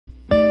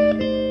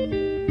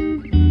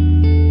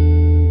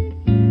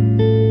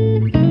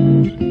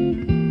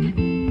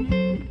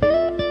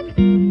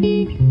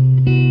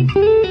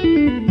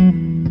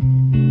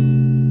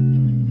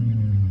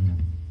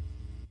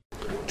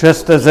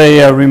Just as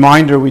a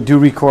reminder, we do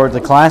record the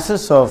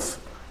classes, so if,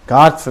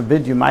 God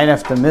forbid, you might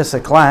have to miss a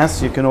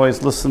class, you can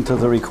always listen to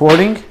the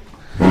recording.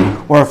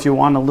 Or if you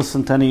want to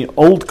listen to any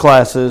old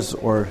classes,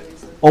 or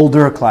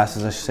older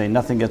classes, I should say.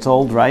 Nothing gets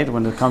old, right,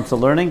 when it comes to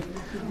learning.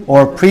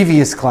 Or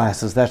previous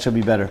classes, that should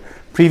be better.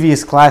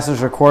 Previous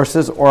classes or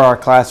courses, or our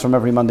class from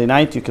every Monday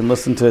night, you can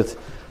listen to it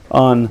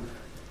on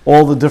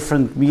all the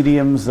different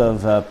mediums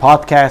of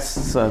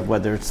podcasts,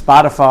 whether it's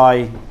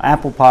Spotify,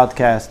 Apple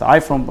Podcast,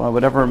 iPhone,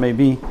 whatever it may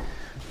be.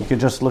 You can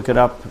just look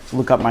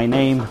up my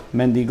name,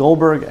 Mendy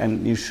Goldberg,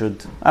 and you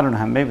should, I don't know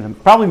how,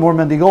 probably more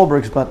Mendy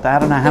Goldbergs, but I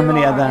don't know how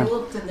many of them.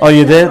 Oh,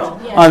 you did?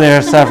 Yeah. Oh, there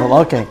are several,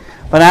 okay.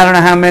 But I don't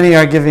know how many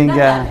are giving,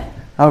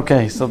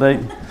 okay, so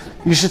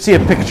you should see a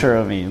picture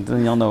of me,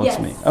 then you'll know it's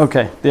me.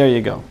 Okay, there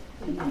you go.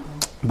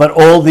 But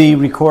all the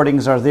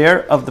recordings are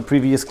there of the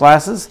previous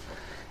classes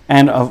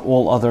and of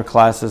all other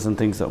classes and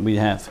things that we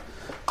have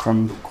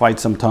from quite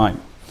some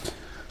time.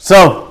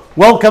 So,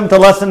 welcome to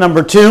lesson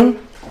number 2.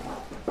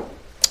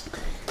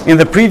 In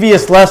the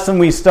previous lesson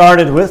we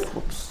started with,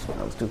 whoops,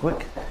 that was too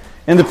quick.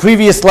 In the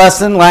previous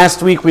lesson,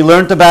 last week, we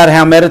learned about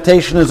how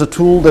meditation is a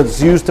tool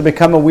that's used to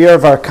become aware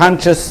of our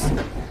conscious,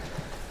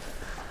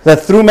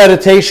 that through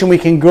meditation we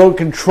can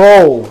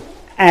control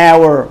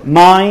our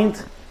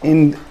mind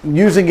in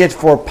using it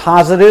for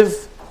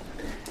positive,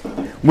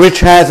 which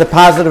has a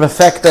positive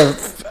effect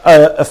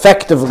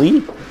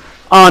effectively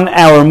on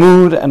our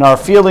mood and our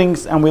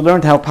feelings, and we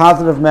learned how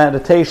positive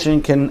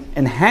meditation can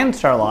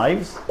enhance our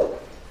lives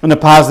in a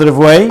positive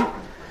way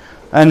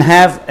and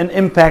have an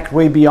impact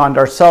way beyond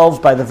ourselves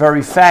by the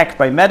very fact,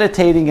 by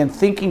meditating and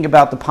thinking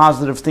about the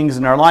positive things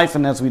in our life.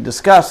 And as we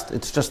discussed,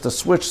 it's just a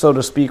switch, so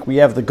to speak. We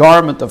have the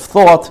garment of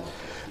thought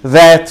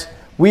that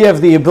we have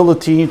the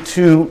ability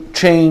to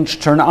change,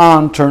 turn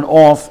on, turn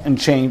off,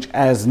 and change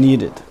as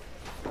needed.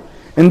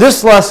 In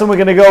this lesson, we're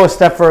going to go a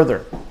step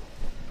further.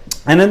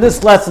 And in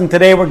this lesson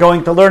today, we're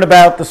going to learn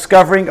about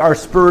discovering our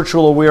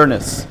spiritual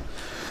awareness.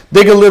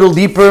 Dig a little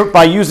deeper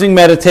by using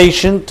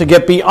meditation to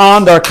get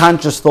beyond our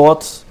conscious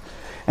thoughts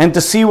and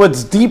to see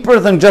what's deeper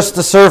than just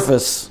the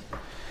surface,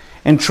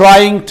 and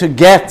trying to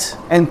get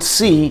and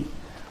see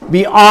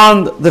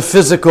beyond the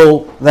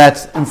physical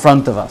that's in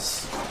front of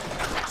us.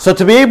 So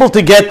to be able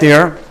to get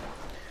there,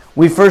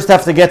 we first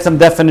have to get some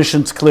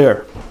definitions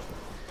clear.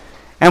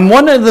 And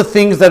one of the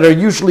things that are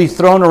usually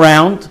thrown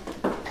around,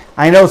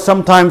 I know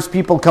sometimes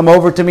people come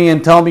over to me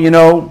and tell me,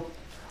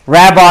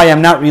 Rabbi,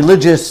 I'm not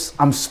religious,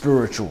 I'm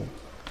spiritual.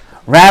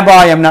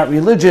 Rabbi, I'm not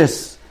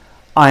religious,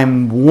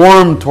 I'm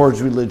warm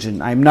towards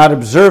religion. I'm not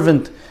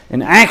observant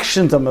in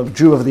actions, I'm a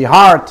Jew of the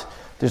heart.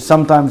 There's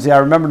sometimes, I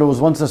remember there was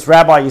once this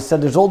rabbi, he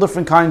said there's all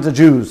different kinds of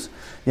Jews.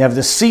 You have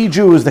the C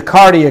Jew, is the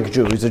cardiac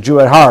Jew, he's a Jew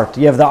at heart.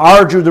 You have the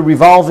R Jew, the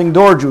revolving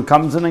door Jew,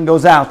 comes in and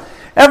goes out.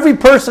 Every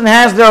person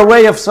has their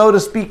way of, so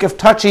to speak, of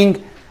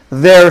touching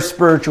their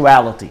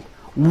spirituality.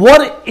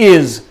 What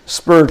is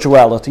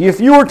spirituality? If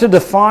you were to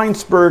define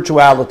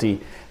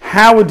spirituality,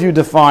 how would you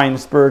define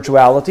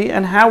spirituality,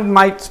 and how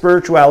might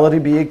spirituality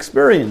be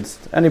experienced?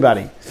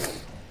 Anybody?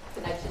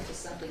 Connection to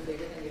something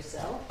bigger than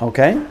yourself.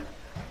 Okay.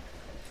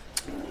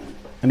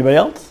 Anybody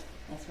else?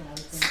 That's what I would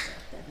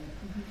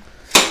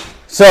think.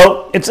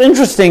 So, it's an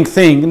interesting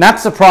thing, not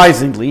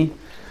surprisingly,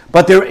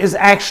 but there is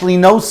actually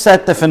no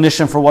set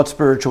definition for what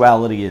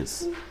spirituality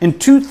is. In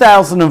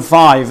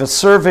 2005, a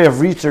survey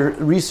of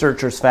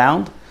researchers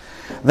found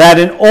that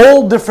in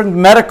all different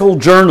medical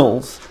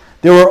journals,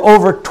 there were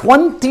over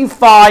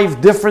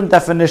 25 different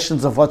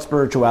definitions of what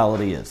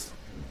spirituality is.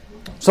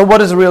 So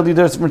what is really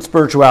different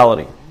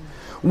spirituality?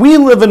 We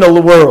live in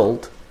a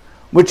world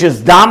which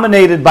is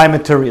dominated by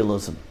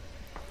materialism.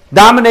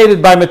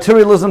 Dominated by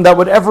materialism, that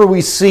whatever we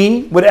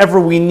see,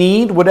 whatever we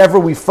need, whatever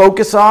we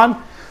focus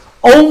on,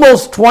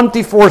 almost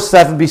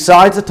 24/7,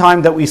 besides the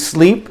time that we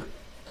sleep,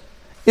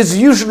 is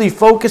usually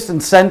focused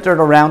and centered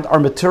around our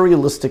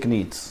materialistic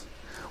needs.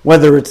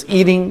 Whether it's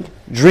eating,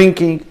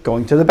 drinking,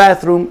 going to the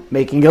bathroom,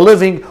 making a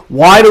living.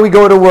 Why do we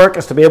go to work?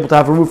 Is to be able to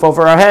have a roof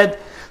over our head.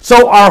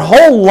 So our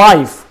whole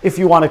life, if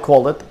you want to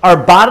call it, our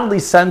bodily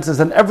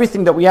senses and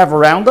everything that we have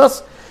around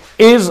us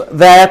is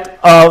that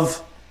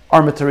of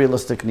our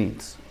materialistic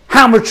needs.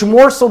 How much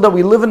more so that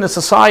we live in a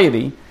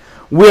society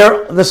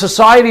where the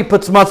society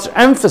puts much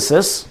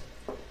emphasis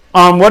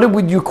on what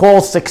would you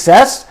call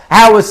success?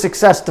 How is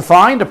success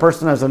defined? A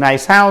person has a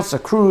nice house, a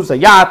cruise, a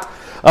yacht,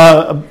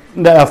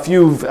 a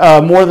few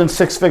more than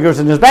 6 figures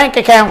in his bank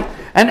account,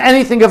 and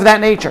anything of that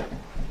nature.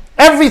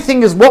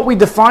 Everything is what we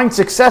define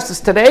success as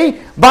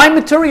today by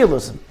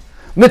materialism.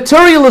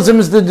 Materialism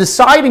is the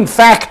deciding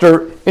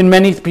factor in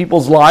many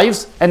people's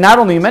lives, and not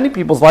only in many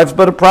people's lives,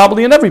 but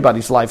probably in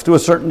everybody's life to a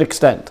certain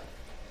extent.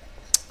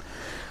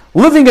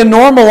 Living a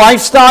normal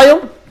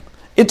lifestyle,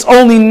 it's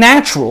only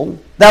natural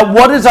that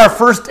what is our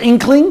first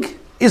inkling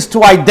is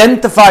to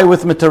identify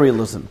with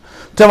materialism.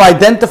 To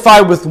identify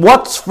with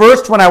what's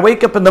first when I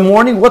wake up in the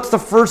morning, what's the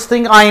first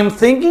thing I am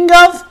thinking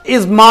of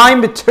is my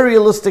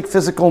materialistic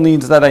physical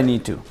needs that I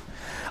need to.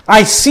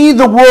 I see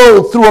the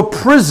world through a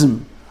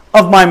prism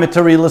of my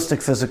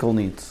materialistic physical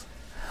needs.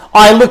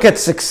 I look at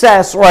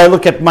success, or I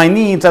look at my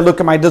needs, I look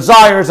at my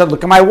desires, I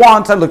look at my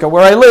wants, I look at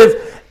where I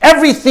live,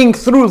 everything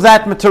through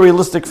that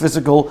materialistic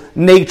physical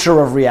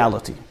nature of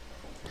reality.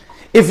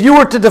 If you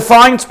were to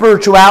define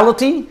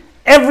spirituality,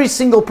 every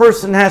single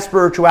person has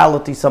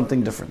spirituality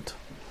something different.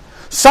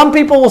 Some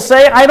people will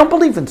say, I don't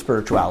believe in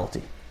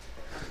spirituality.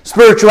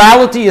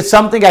 Spirituality is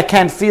something I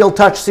can't feel,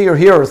 touch, see, or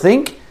hear, or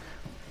think.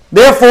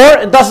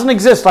 Therefore, it doesn't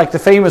exist. Like the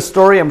famous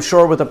story, I'm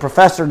sure, with the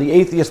professor, the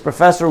atheist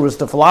professor who was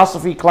the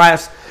philosophy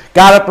class,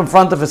 got up in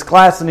front of his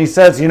class and he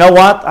says, you know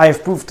what? I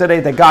have proved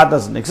today that God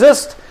doesn't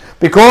exist.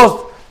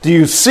 Because, do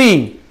you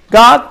see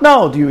God?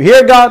 No. Do you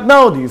hear God?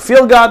 No. Do you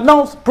feel God?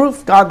 No.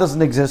 Proof God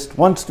doesn't exist.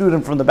 One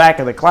student from the back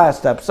of the class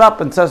steps up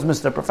and says,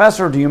 Mr.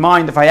 Professor, do you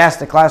mind if I ask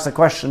the class a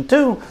question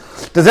too?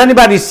 Does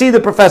anybody see the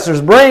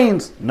professor's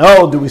brains?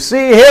 No. Do we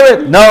hear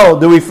it? No.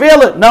 Do we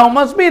feel it? No.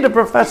 Must be the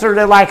professor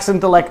that lacks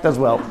intellect as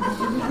well.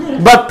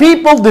 But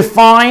people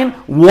define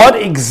what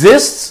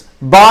exists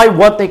by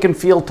what they can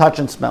feel, touch,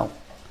 and smell.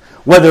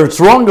 Whether it's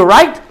wrong or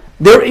right,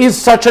 there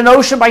is such a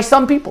notion by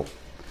some people.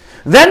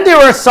 Then there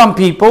are some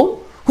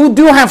people who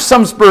do have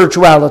some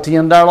spirituality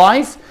in their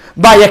life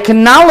by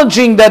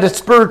acknowledging that its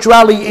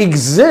spirituality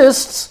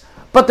exists,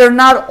 but they're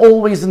not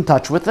always in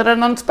touch with it,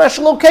 and on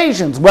special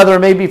occasions, whether it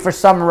may be for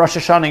some Rosh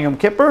Hashanah and Yom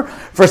Kippur,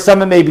 for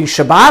some it may be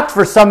Shabbat,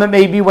 for some it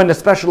may be when a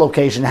special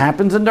occasion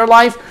happens in their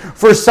life,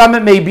 for some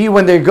it may be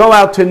when they go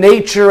out to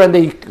nature and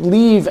they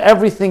leave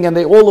everything and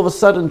they all of a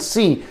sudden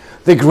see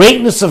the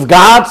greatness of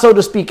God, so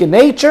to speak, in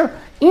nature.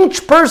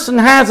 Each person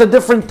has a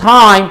different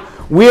time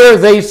where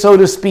they, so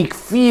to speak,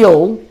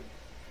 feel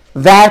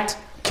that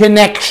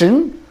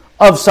connection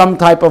of some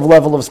type of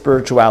level of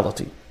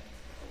spirituality.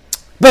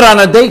 But on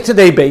a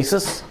day-to-day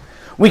basis,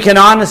 we can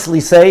honestly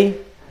say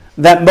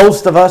that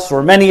most of us,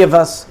 or many of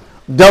us,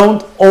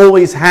 don't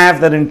always have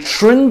that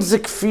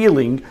intrinsic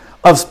feeling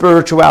of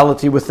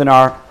spirituality within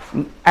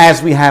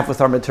as we have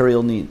with our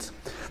material needs.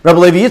 Rabbi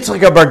Levi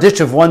Yitzchak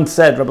Barditchev once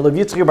said, Rabbi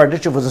Levi Yitzchak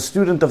Barditchev was a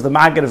student of the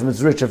Maggid of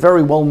Mezrich, a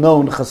very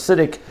well-known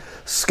Hasidic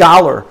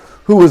scholar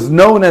who was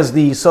known as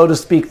the, so to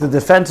speak, the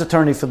defense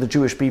attorney for the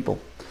Jewish people.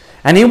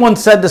 And he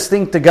once said this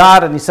thing to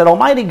God, and he said,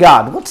 Almighty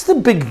God, what's the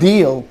big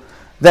deal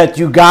that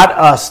you got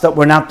us that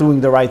we're not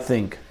doing the right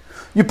thing?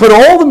 You put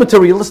all the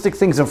materialistic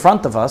things in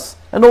front of us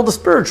and all the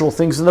spiritual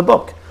things in the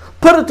book.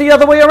 Put it the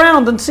other way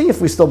around and see if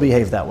we still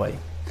behave that way.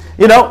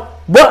 You know,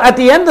 well, at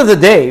the end of the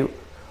day,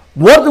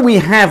 what do we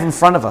have in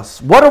front of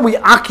us? What are we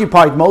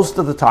occupied most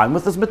of the time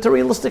with as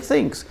materialistic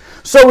things?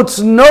 So it's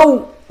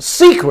no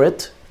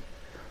secret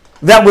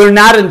that we're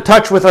not in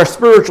touch with our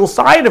spiritual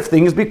side of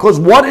things, because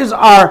what is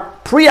our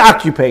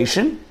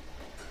preoccupation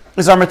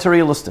is our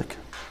materialistic.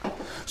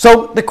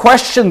 So the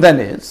question then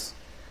is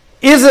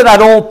it at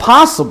all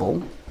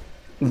possible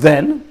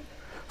then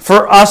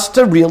for us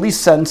to really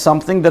sense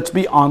something that's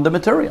beyond the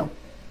material?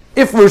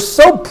 If we're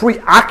so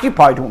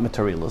preoccupied with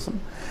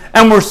materialism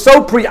and we're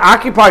so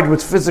preoccupied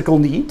with physical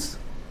needs,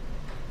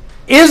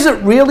 is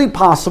it really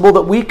possible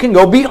that we can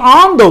go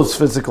beyond those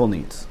physical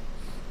needs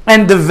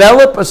and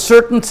develop a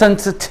certain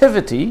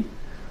sensitivity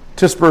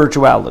to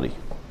spirituality?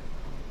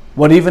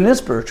 What even is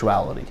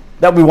spirituality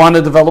that we want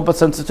to develop a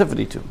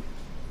sensitivity to?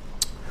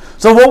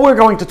 So what we're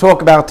going to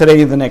talk about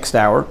today in the next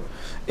hour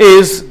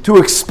is to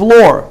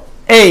explore,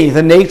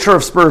 the nature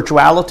of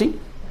spirituality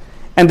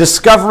and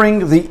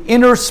discovering the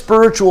inner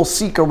spiritual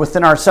seeker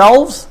within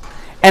ourselves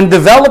and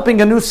developing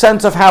a new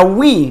sense of how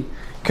we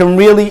can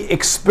really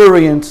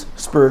experience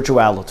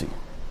spirituality.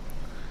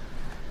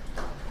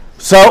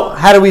 So,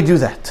 how do we do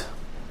that?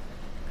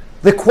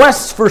 The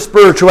quest for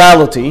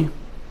spirituality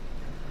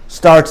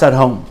starts at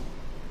home.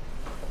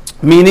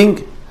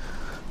 Meaning,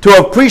 to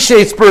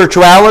appreciate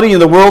spirituality in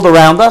the world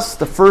around us,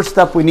 the first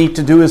step we need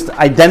to do is to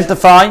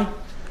identify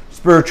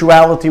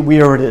spirituality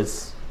where it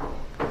is.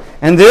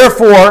 And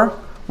therefore,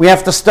 we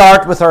have to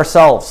start with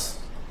ourselves.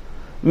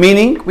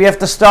 Meaning, we have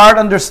to start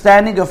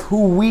understanding of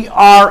who we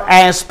are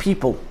as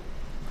people.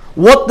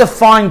 What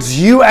defines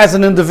you as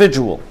an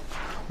individual?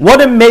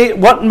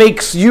 What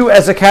makes you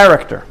as a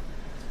character?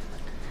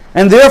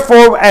 And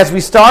therefore, as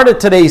we started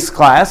today's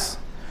class,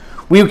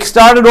 we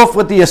started off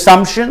with the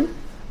assumption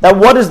that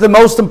what is the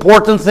most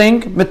important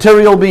thing?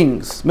 Material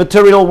beings,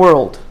 material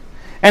world.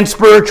 And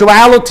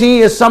spirituality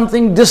is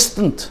something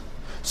distant,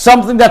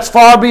 something that's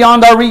far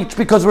beyond our reach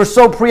because we're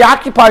so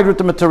preoccupied with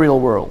the material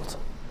world.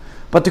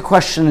 But the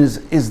question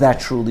is that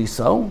truly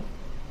so?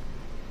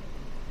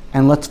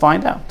 And let's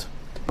find out.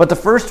 But the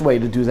first way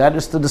to do that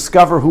is to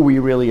discover who we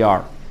really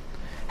are.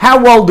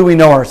 How well do we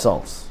know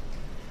ourselves?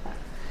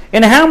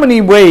 In how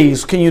many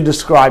ways can you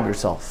describe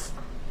yourself?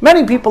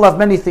 Many people have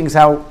many things.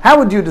 How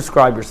would you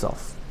describe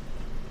yourself?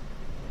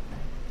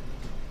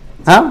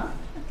 Huh?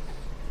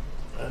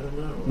 I don't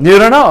know. You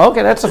don't know?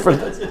 Okay, that's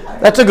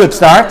a good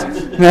start.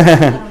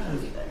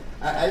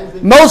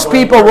 Most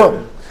people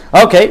will.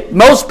 Okay,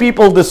 most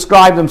people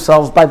describe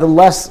themselves by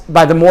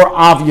the more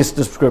obvious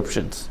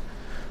descriptions.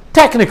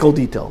 Technical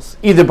details,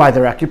 either by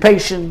their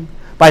occupation,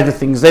 by the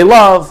things they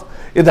love,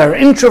 They're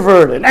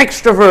introvert and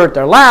extrovert.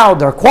 They're loud.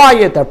 They're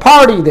quiet. They're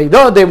party. They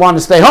want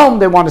to stay home.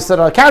 They want to sit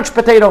on a couch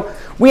potato.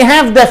 We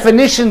have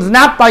definitions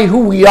not by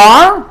who we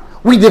are.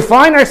 We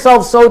define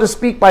ourselves, so to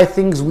speak, by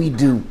things we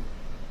do.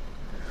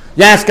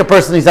 You ask a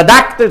person, he's a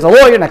doctor, he's a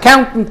lawyer, an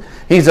accountant,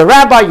 he's a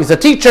rabbi, he's a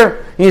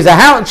teacher, she's a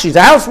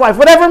housewife,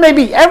 whatever it may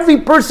be. Every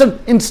person,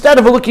 instead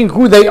of looking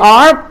who they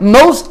are,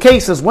 most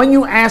cases, when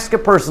you ask a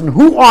person,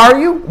 who are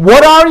you,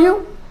 what are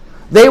you,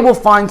 they will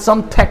find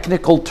some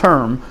technical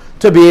term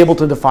to be able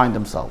to define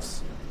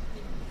themselves.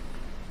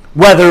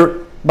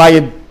 Whether by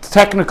a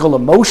technical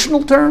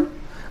emotional term,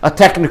 a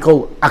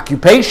technical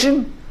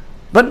occupation,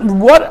 but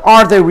what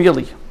are they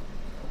really?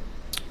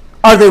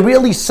 Are they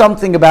really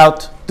something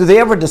about, do they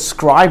ever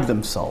describe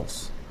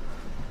themselves?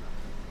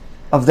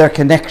 Of their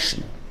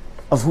connection,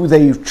 of who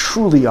they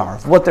truly are,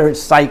 of what their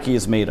psyche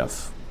is made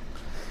of.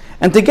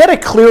 And to get a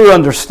clearer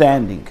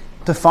understanding,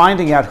 to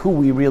finding out who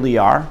we really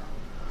are,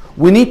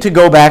 we need to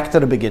go back to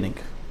the beginning.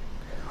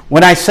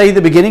 When I say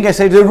the beginning, I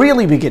say the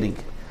really beginning.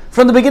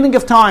 From the beginning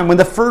of time, when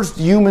the first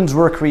humans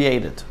were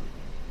created.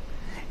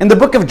 In the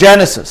book of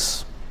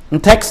Genesis,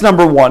 in text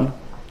number 1,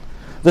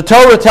 the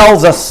Torah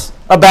tells us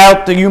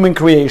about the human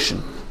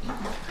creation.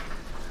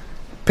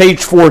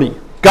 Page 40.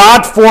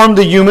 God formed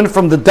the human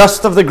from the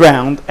dust of the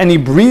ground, and he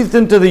breathed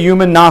into the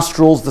human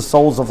nostrils the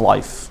souls of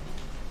life.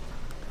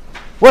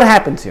 What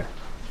happens here?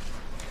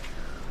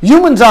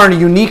 Humans are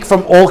unique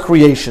from all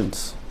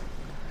creations,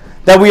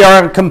 that we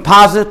are a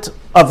composite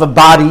of a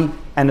body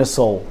and a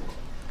soul.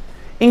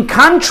 In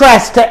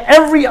contrast to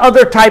every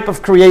other type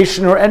of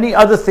creation or any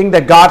other thing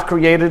that God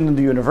created in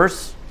the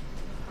universe,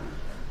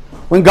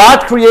 when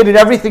God created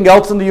everything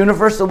else in the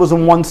universe, it was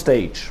in one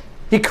stage.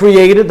 He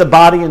created the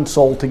body and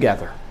soul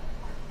together.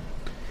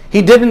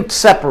 He didn't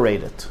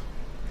separate it.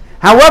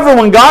 However,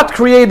 when God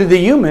created the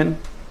human,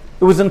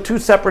 it was in two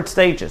separate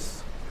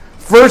stages.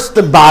 First,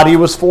 the body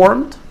was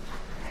formed,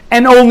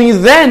 and only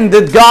then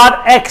did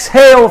God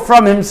exhale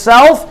from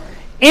himself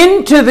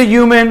into the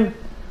human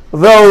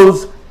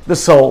the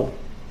soul.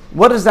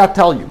 What does that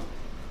tell you?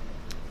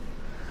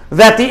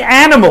 That the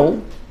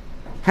animal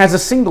has a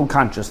single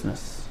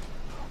consciousness,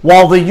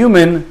 while the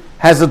human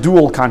has a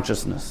dual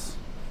consciousness.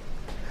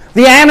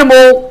 The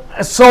animal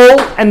soul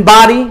and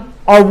body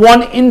are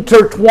one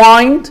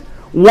intertwined,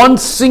 one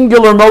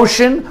singular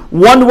motion,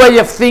 one way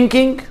of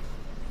thinking,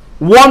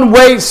 one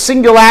way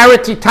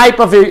singularity type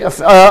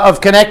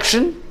of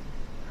connection,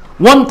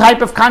 one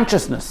type of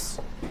consciousness.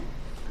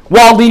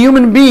 While the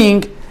human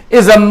being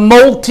is a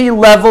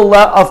multi-level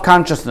of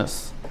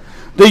consciousness.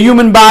 The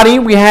human body,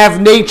 we have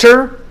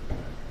nature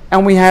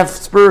and we have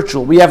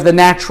spiritual. We have the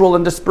natural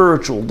and the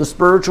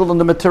spiritual and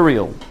the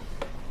material.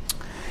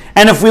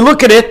 And if we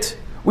look at it,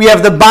 we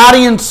have the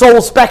body and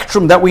soul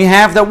spectrum that we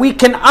have, that we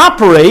can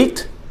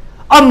operate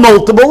on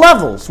multiple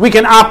levels. We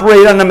can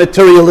operate on a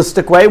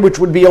materialistic way, which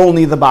would be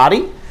only the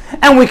body,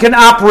 and we can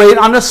operate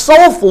on a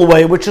soulful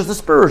way, which is the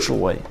spiritual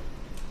way.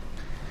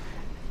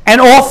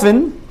 And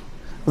often,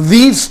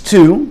 these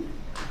two,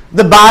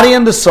 the body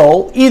and the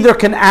soul, either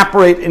can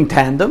operate in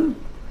tandem,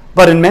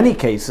 but in many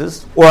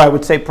cases, or I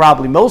would say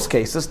probably most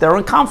cases, they're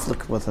in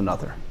conflict with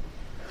another.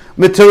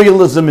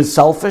 Materialism is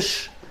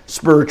selfish,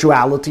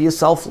 spirituality is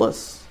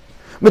selfless.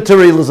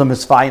 Materialism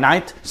is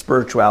finite,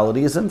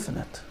 spirituality is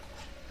infinite.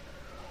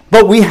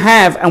 But we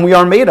have, and we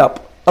are made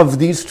up of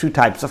these two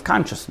types of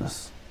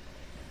consciousness.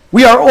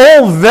 We are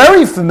all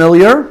very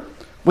familiar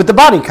with the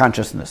body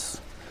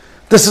consciousness.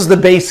 This is the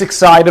basic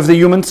side of the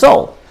human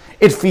soul.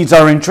 It feeds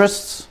our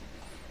interests.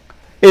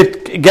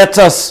 It gets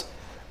us,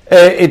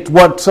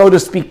 what, so to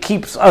speak,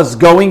 keeps us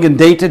going in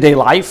day-to-day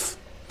life.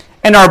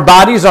 And our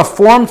bodies are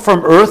formed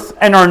from earth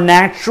and are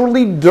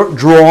naturally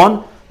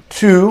drawn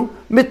to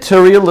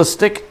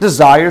materialistic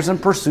desires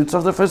and pursuits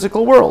of the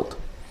physical world.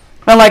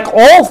 And like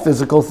all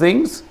physical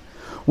things,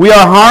 we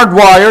are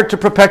hardwired to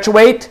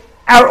perpetuate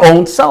our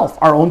own self,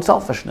 our own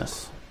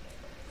selfishness.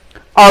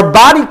 Our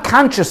body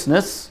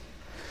consciousness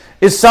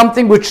is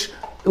something which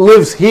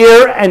lives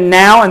here and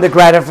now, and the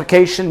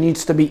gratification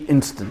needs to be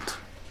instant.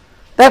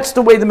 That's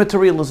the way the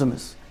materialism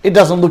is. It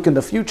doesn't look in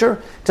the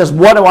future. It says,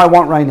 what do I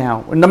want right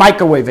now? In the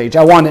microwave age,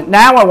 I want it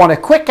now, I want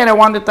it quick, and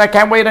I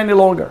can't wait any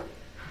longer.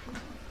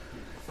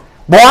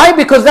 Why?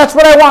 Because that's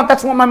what I want.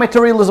 That's what my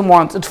materialism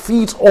wants. It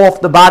feeds off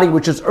the body,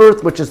 which is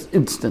earth, which is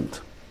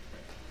instant.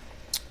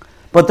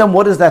 But then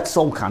what is that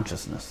soul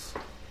consciousness?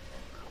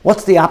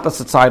 What's the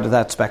opposite side of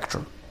that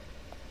spectrum?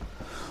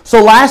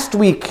 So last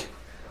week,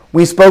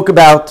 we spoke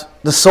about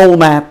the soul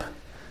map,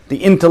 the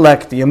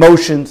intellect, the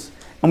emotions,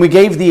 and we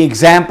gave the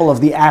example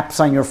of the apps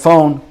on your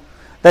phone,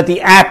 that the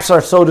apps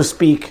are, so to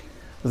speak,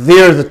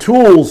 they're the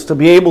tools to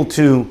be able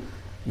to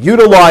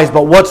utilize,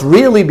 but what's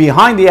really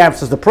behind the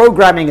apps is the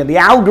programming and the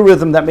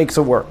algorithm that makes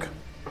it work.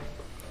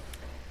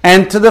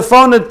 And to the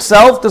phone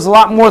itself, there's a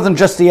lot more than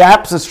just the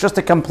apps. It's just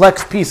a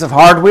complex piece of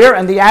hardware,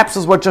 and the apps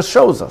is what just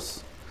shows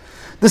us.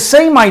 The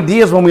same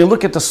idea is when we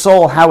look at the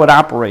soul, how it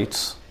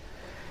operates.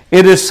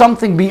 It is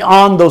something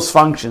beyond those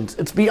functions.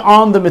 It's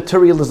beyond the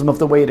materialism of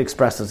the way it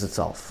expresses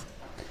itself.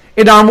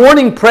 In our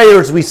morning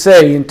prayers, we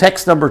say in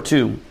text number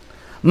 2,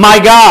 My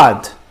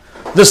God,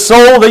 the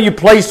soul that you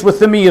placed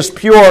within me is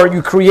pure.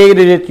 You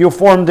created it, you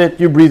formed it,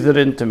 you breathed it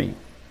into me.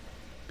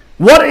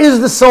 What is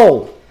the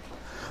soul?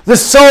 The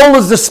soul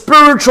is the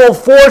spiritual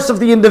force of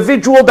the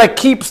individual that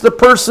keeps the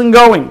person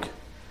going.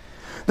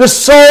 The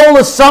soul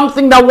is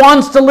something that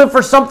wants to live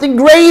for something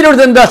greater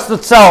than just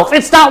itself.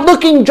 It's not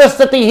looking just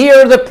at the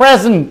here, the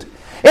present.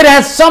 It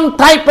has some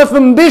type of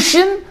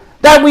ambition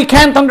that we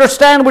can't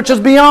understand, which is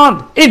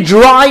beyond. It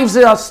drives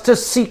us to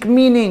seek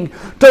meaning,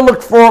 to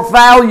look for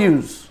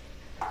values,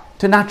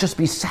 to not just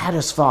be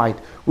satisfied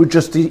with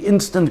just the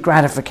instant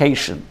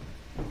gratification.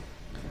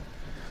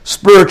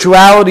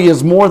 Spirituality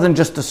is more than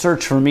just a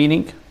search for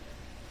meaning.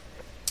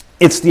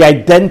 It's the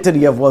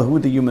identity of who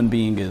the human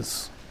being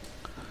is.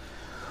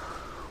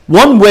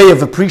 One way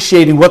of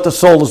appreciating what the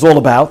soul is all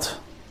about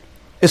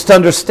is to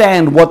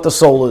understand what the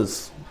soul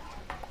is.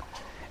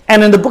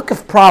 And in the book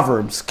of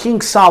Proverbs, King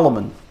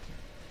Solomon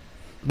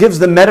gives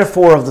the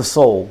metaphor of the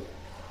soul.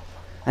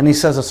 And he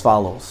says as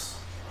follows: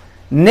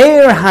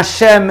 Ner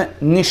Hashem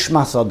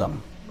nishmas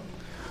adam.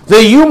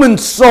 The human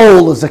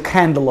soul is a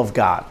candle of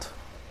God.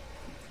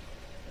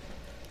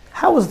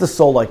 How is the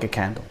soul like a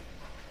candle?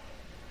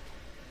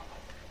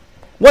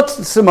 What's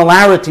the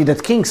similarity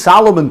that King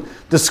Solomon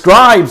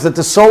describes that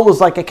the soul is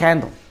like a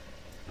candle?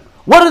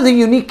 What are the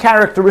unique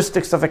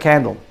characteristics of a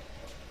candle?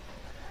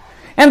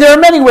 And there are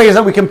many ways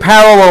that we can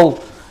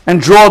parallel and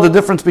draw the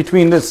difference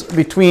between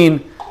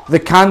the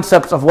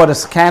concepts of what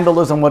a candle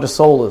is and what a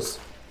soul is.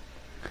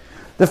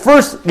 The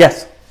first,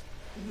 yes? Are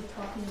you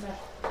talking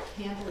about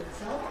the candle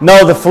itself?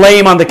 No, the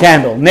flame on the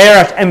candle.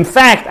 In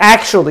fact,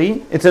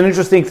 actually, it's an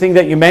interesting thing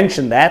that you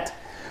mentioned that,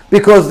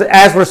 because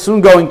as we're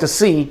soon going to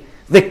see,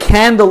 the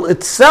candle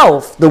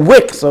itself, the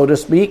wick, so to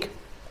speak,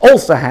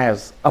 also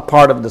has a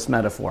part of this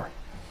metaphor.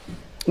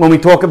 When we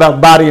talk about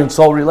body and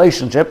soul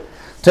relationship,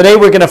 today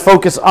we're going to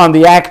focus on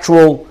the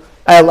actual,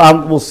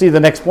 we'll see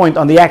the next point,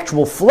 on the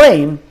actual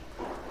flame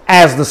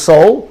as the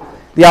soul.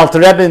 The Alter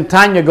Rebbe in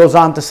Tanya goes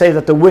on to say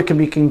that the wick can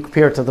be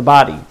compared to the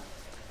body.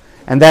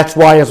 And that's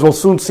why, as we'll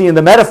soon see in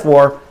the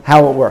metaphor,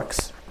 how it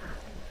works.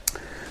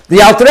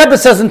 The Alter Rebbe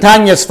says in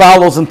Tanya as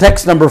follows in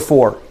text number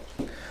 4.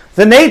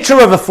 The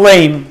nature of a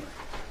flame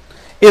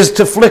is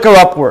to flicker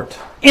upward,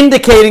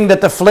 indicating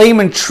that the flame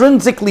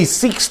intrinsically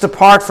seeks to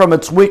part from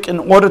its wick in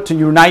order to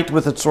unite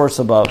with its source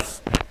above.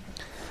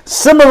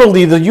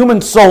 Similarly, the human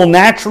soul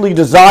naturally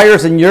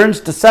desires and yearns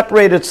to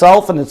separate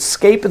itself and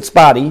escape its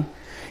body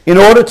in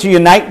order to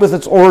unite with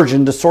its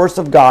origin, the source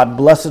of God,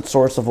 blessed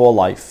source of all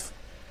life.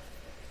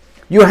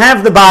 You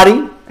have the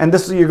body, and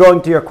this is, you're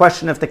going to your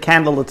question of the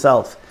candle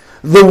itself.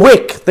 The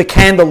wick, the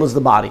candle, is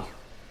the body.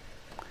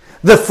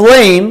 The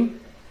flame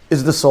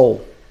is the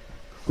soul.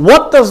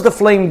 What does the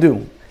flame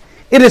do?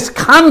 It is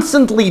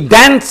constantly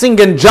dancing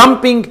and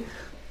jumping,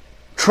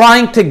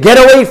 trying to get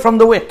away from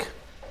the wick.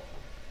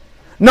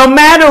 No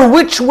matter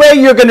which way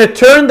you're going to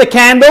turn the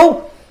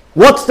candle,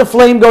 what's the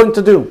flame going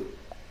to do?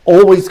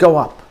 Always go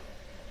up.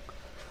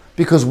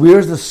 Because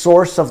where's the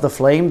source of the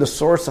flame? The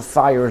source of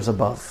fire is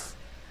above.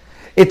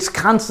 It's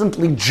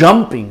constantly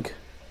jumping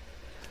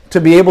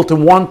to be able to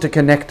want to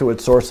connect to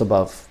its source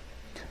above.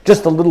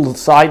 Just a little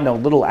side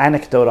note, little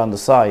anecdote on the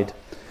side.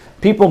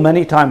 People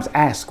many times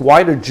ask,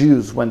 why do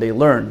Jews, when they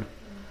learn,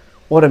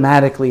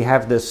 automatically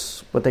have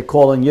this, what they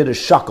call in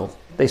Yiddish, shakel?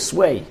 They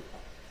sway.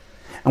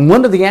 And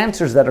one of the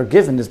answers that are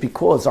given is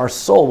because our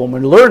soul, when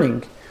we're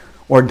learning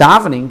or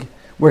davening,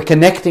 we're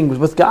connecting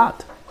with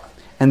God.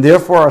 And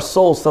therefore our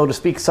soul, so to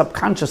speak,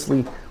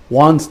 subconsciously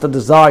wants the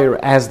desire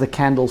as the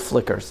candle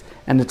flickers.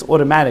 And it's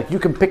automatic. You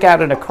can pick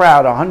out in a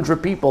crowd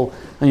 100 people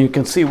and you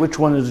can see which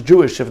one is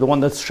Jewish if the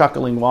one that's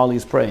shuckling while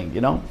he's praying,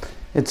 you know?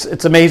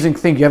 It's amazing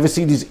thing. You ever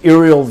see these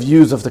aerial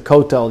views of the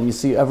Kotel and you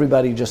see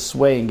everybody just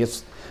swaying?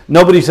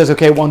 Nobody says,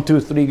 okay, 1, 2,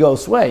 3, go,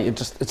 sway.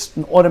 It's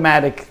an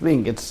automatic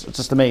thing. It's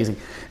just amazing.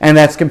 And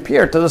that's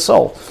compared to the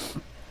soul.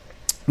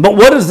 But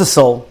what is the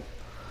soul?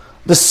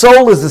 The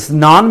soul is this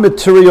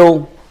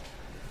non-material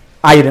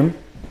item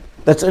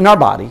that's in our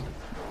body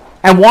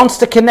and wants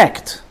to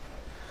connect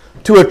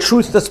to a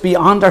truth that's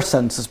beyond our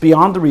senses,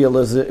 beyond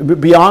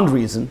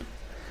reason.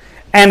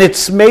 And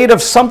it's made of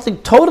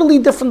something totally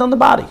different than the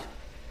body.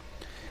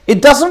 It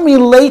doesn't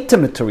relate to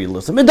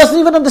materialism. It doesn't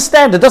even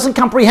understand. It doesn't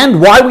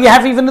comprehend why we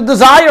have even a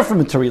desire for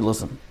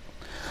materialism.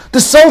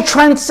 The soul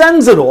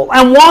transcends it all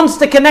and wants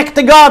to connect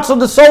to God. So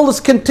the soul is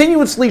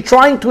continuously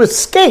trying to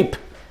escape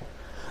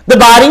the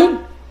body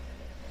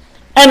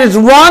and is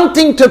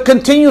wanting to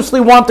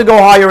continuously want to go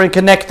higher and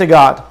connect to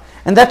God.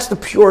 And that's the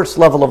purest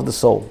level of the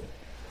soul.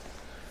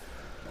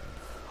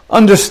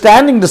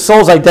 Understanding the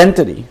soul's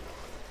identity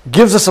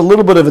gives us a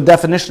little bit of a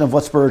definition of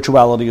what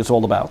spirituality is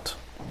all about.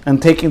 And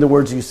taking the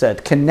words you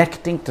said,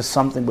 connecting to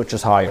something which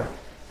is higher.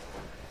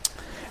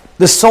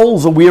 The soul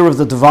is aware of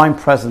the divine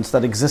presence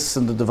that exists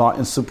in the divine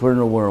and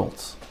supernal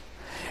worlds.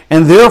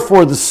 And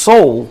therefore the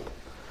soul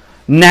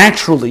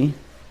naturally,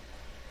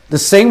 the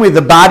same way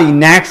the body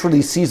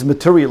naturally sees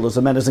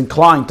materialism and is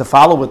inclined to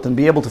follow it and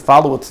be able to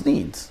follow its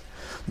needs,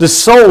 the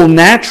soul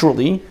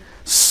naturally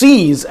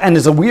sees and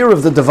is aware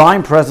of the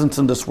divine presence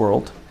in this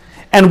world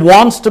and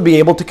wants to be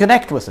able to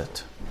connect with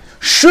it.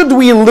 Should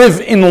we live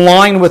in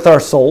line with our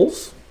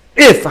souls?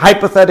 If,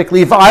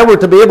 hypothetically, if I were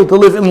to be able to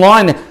live in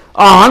line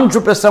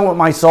 100% with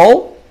my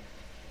soul,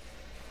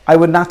 I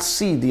would not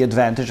see the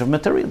advantage of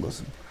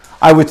materialism.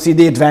 I would see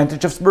the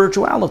advantage of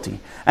spirituality.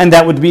 And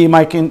that would be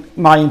my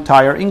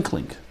entire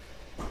inkling.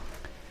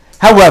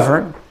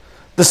 However,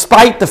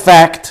 despite the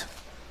fact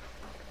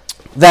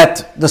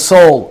that the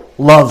soul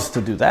loves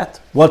to do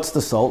that, what's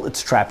the soul?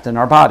 It's trapped in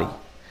our body.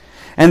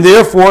 And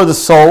therefore, the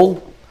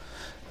soul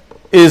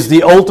is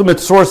the ultimate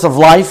source of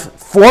life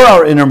for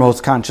our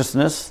innermost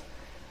consciousness.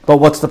 But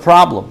what's the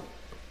problem?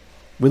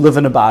 We live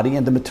in a body,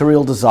 and the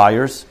material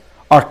desires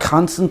are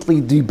constantly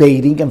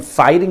debating and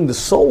fighting the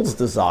soul's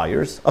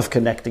desires of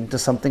connecting to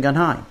something on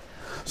high.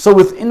 So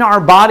within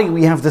our body,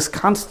 we have this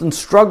constant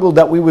struggle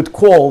that we would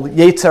call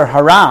Yetzer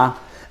Hara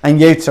and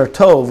Yetzer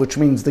Tov, which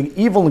means the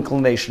evil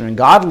inclination and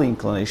godly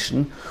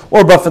inclination,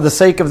 or but for the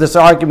sake of this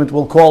argument,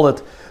 we'll call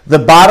it the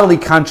bodily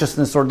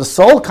consciousness or the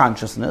soul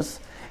consciousness,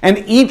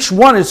 and each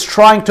one is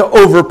trying to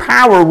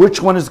overpower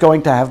which one is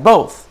going to have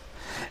both.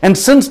 And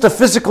since the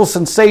physical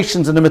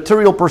sensations and the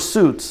material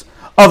pursuits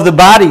of the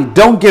body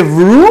don't give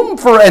room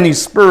for any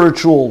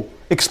spiritual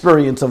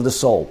experience of the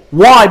soul.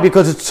 Why?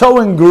 Because it's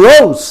so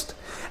engrossed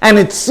and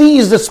it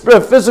sees the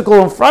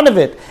physical in front of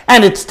it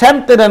and it's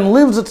tempted and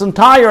lives its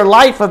entire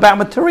life about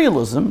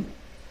materialism.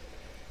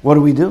 What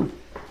do?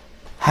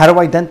 How do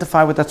I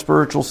identify with that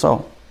spiritual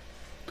soul?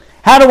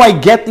 How do I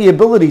get the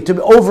ability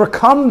to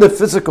overcome the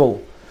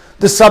physical,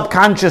 the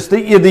subconscious,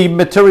 the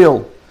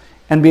material,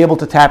 and be able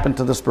to tap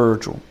into the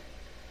spiritual?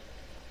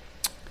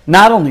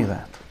 Not only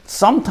that,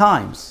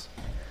 sometimes,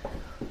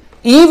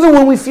 even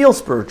when we feel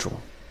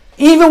spiritual,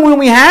 even when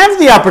we have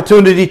the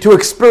opportunity to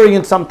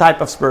experience some type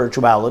of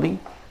spirituality,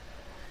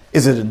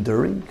 is it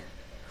enduring?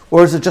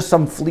 Or is it just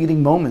some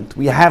fleeting moment?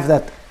 We have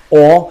that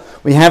awe,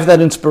 we have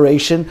that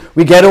inspiration,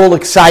 we get all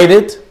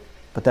excited,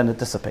 but then it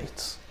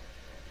dissipates.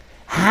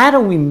 How do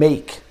we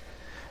make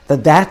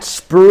that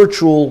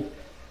spiritual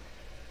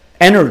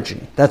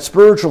energy, that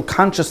spiritual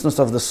consciousness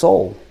of the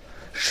soul,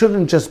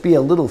 shouldn't just be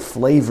a little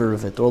flavor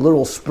of it or a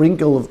little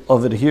sprinkle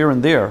of it here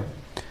and there,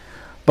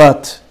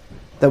 but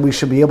that we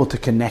should be able to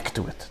connect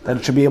to it, that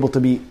it should be able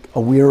to be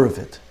aware of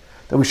it,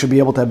 that we should be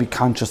able to be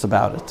conscious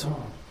about it.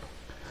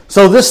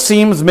 So this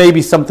seems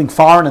maybe something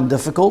foreign and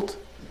difficult,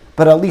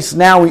 but at least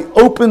now we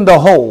open the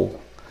hole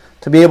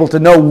to be able to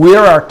know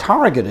where our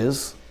target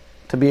is,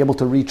 to be able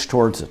to reach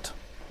towards it.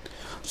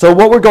 So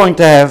what we're going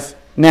to have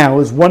now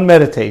is one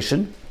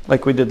meditation,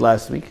 like we did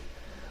last week,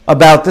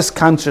 about this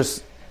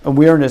conscious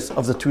awareness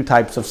of the two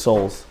types of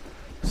souls.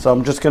 So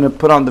I'm just going to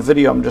put on the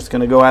video. I'm just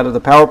going to go out of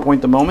the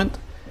PowerPoint a moment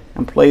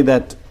and play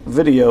that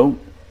video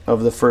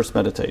of the first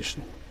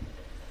meditation.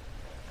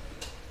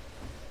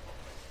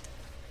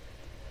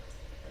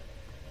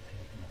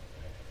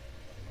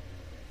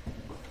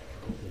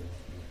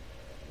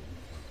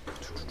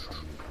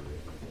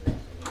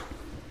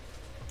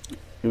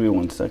 Give me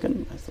 1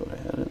 second. I thought I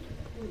had it.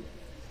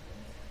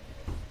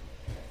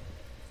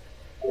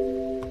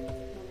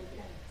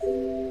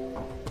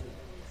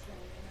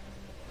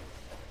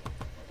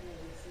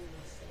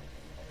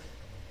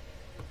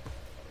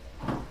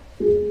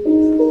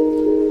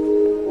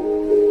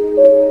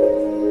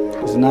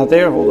 Is it not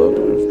there? Hold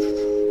on.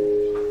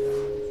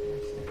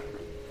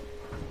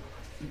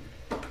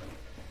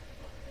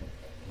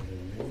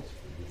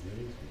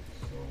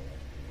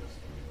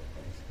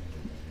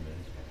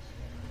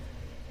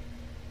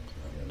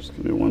 Just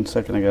give me 1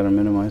 second. I gotta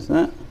minimize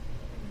that.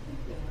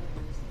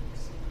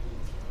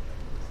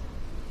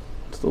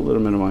 Still let it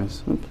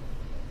minimize. Oops.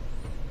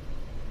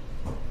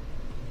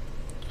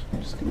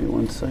 Just give me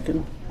 1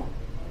 second.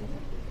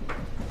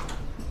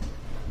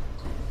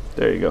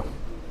 There you go.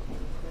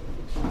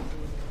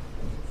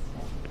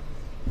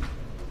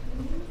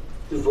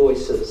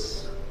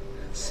 Voices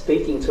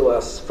speaking to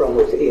us from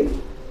within.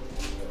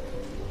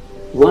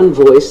 One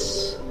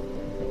voice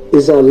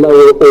is our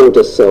lower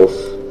order self,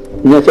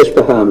 Nefesh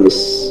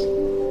Bahamis.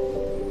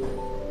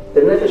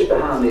 The Nefesh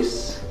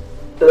Bahamis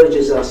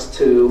urges us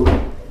to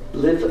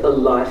live a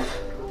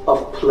life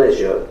of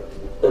pleasure,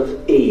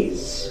 of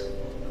ease,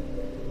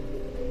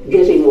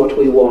 getting what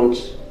we want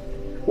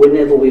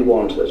whenever we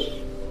want it.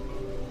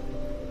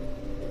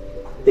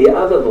 The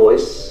other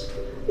voice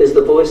is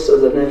the voice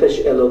of the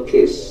Nefesh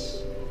Elokis.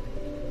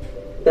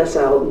 That's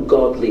our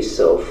godly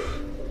self.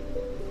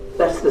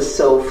 That's the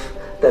self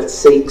that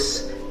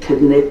seeks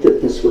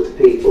connectedness with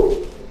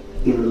people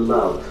in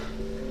love,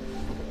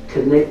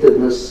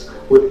 connectedness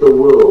with the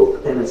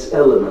world and its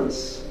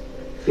elements,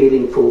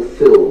 feeling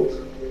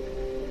fulfilled,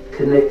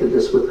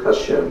 connectedness with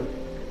Hashem.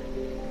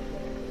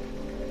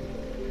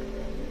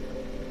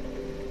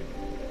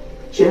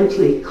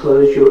 Gently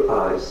close your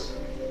eyes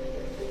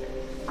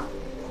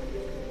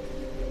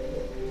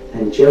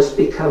and just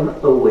become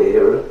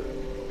aware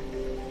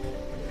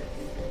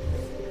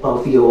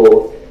of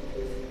your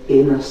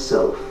inner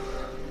self,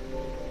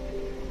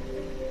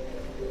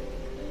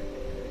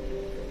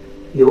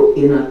 your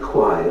inner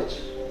quiet,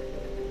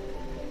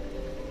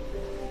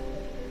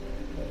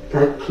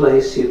 that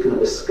place you can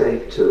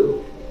escape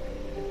to,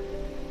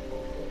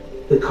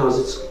 because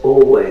it's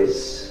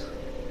always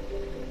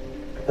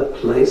a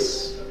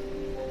place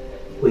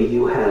where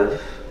you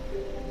have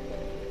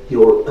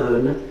your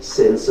own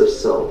sense of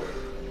self.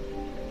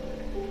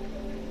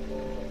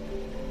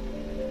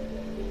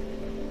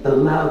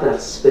 Allow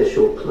that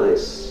special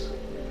place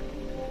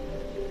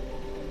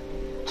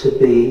to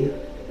be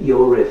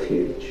your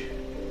refuge.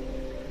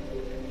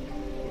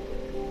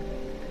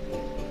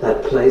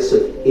 That place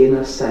of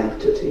inner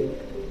sanctity,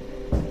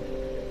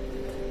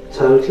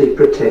 totally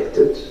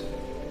protected,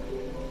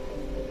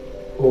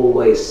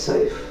 always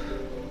safe.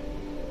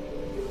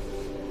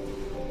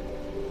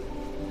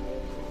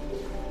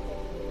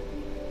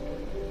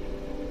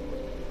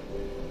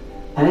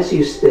 As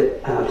you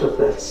step out of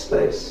that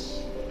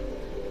space,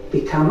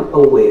 become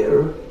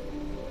aware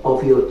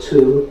of your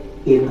two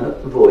inner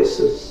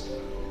voices.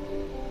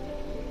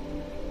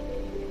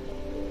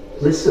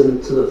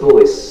 Listen to the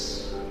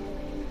voice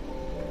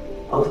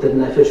of the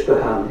Nefesh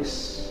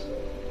Bahamis.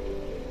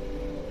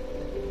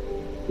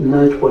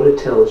 Note what it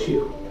tells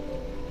you.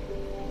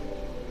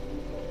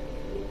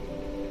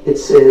 It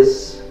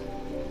says,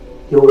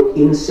 you're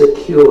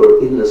insecure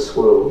in this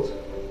world.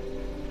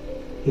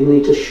 You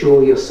need to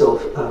shore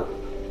yourself up.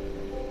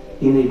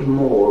 You need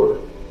more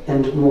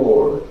and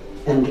more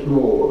and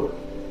more.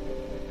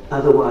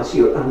 Otherwise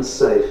you're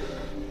unsafe.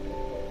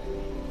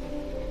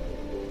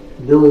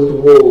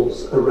 Build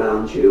walls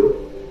around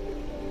you.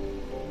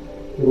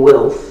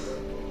 Wealth.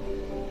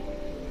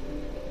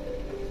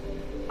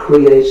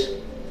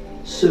 Create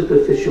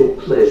superficial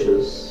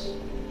pleasures,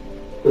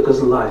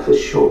 because life is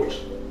short.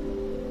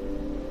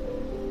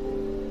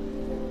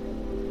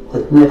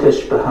 That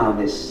Nefesh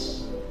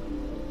Bahamis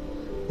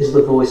is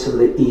the voice of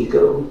the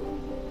ego.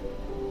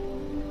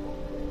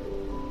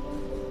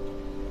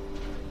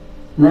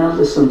 Now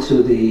listen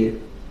to the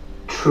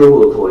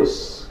truer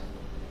voice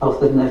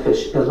of the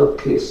Nefesh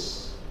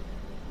Elokis,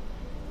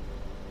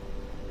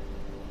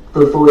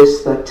 the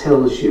voice that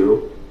tells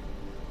you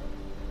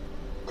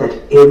that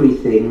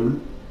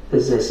everything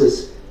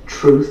possesses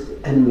truth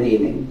and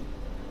meaning,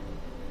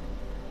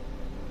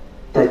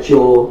 that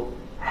your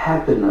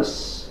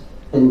happiness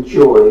and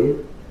joy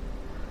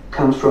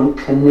comes from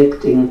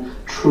connecting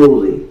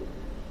truly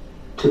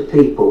to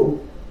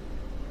people,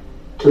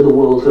 to the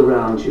world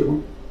around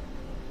you,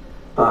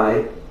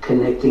 by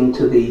connecting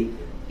to the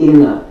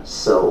inner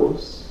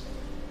selves,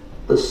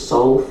 the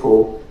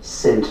soulful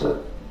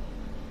center.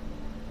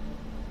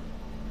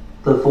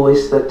 The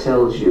voice that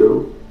tells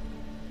you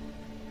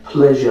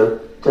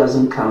pleasure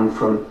doesn't come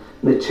from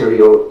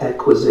material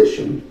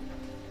acquisition.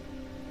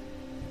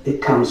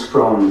 It comes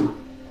from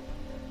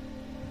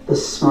the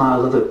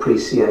smile of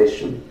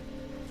appreciation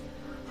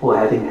for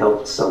having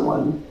helped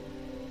someone,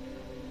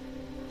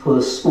 for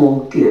the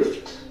small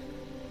gift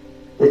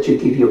that you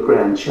give your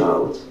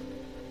grandchild,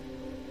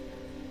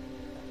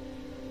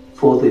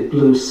 for the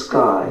blue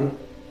sky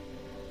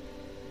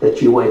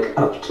that you wake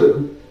up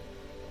to.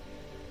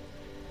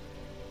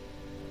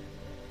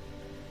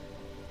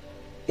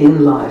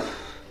 In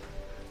life,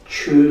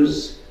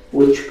 choose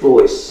which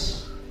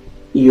voice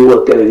you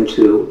are going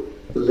to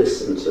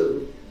listen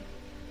to.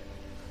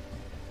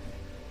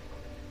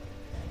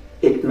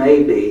 It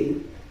may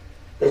be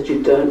that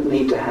you don't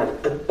need to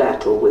have a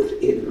battle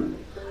within,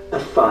 a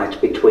fight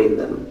between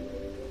them.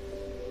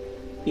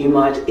 You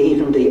might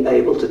even be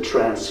able to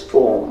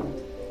transform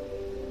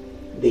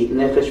the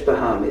Nefesh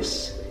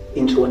Bahamis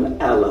into an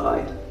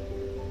ally,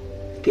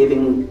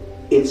 giving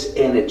its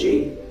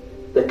energy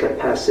the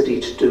capacity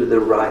to do the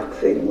right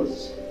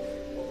things.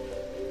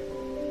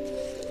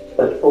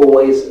 But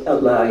always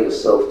allow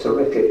yourself to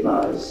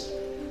recognize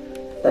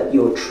that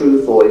your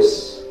true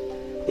voice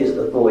is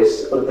the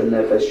voice of the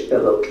Nefesh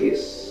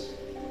Elokis.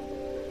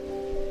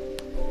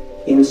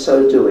 In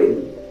so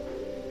doing,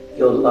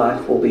 your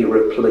life will be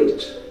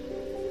replete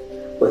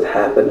with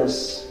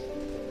happiness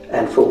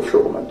and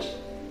fulfillment.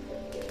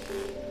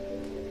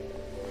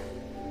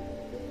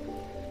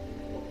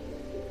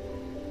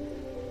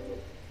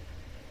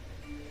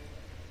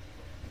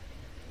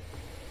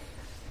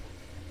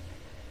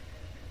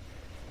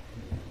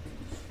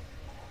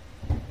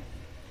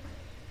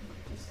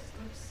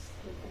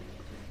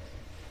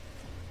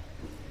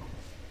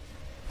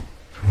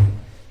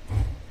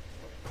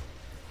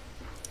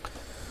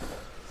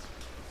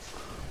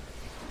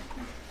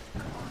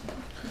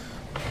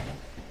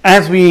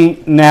 As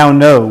we now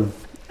know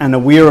and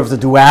aware of the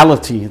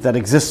duality that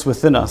exists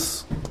within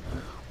us,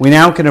 we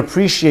now can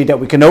appreciate that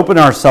we can open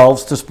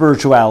ourselves to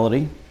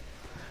spirituality,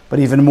 but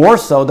even more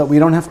so that we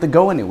don't have to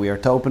go anywhere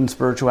to open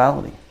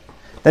spirituality.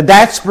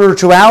 That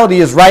spirituality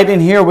is right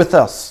in here with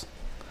us.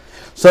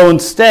 So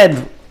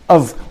instead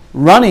of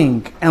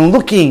running and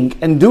looking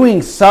and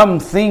doing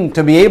something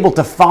to be able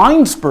to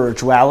find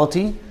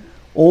spirituality,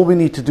 all we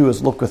need to do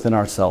is look within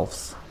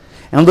ourselves.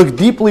 And look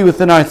deeply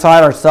within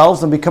inside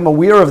ourselves and become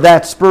aware of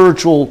that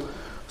spiritual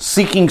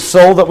seeking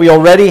soul that we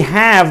already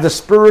have, the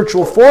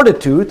spiritual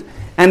fortitude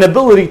and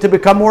ability to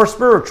become more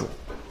spiritual.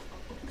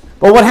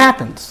 But what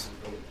happens?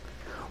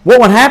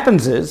 What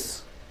happens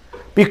is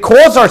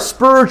because our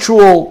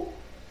spiritual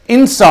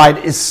inside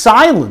is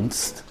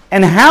silenced,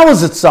 and how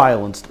is it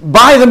silenced?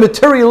 By the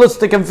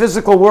materialistic and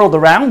physical world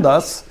around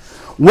us.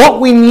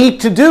 What we need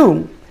to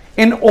do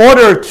in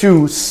order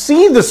to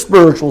see the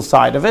spiritual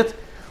side of it,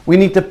 we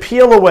need to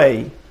peel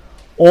away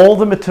all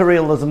the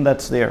materialism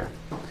that's there.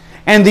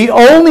 And the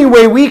only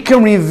way we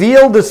can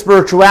reveal the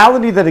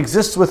spirituality that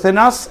exists within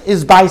us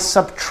is by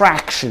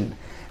subtraction.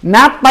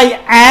 Not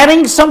by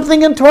adding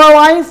something into our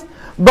life,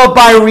 but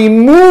by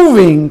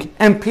removing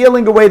and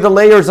peeling away the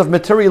layers of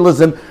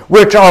materialism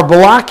which are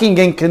blocking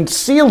and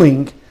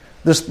concealing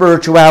the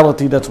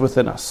spirituality that's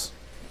within us.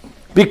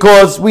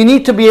 Because we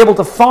need to be able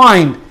to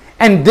find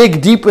and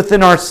dig deep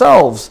within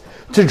ourselves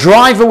to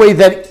drive away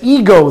that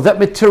ego, that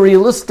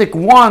materialistic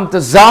want,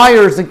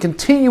 desires, and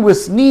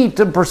continuous need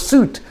and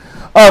pursuit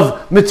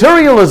of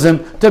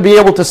materialism to be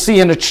able to see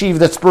and achieve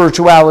that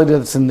spirituality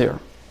that's in there.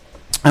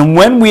 And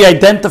when we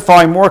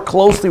identify more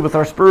closely with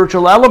our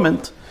spiritual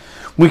element,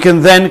 we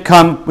can then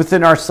come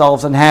within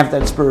ourselves and have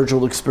that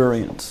spiritual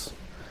experience.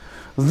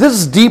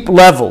 This deep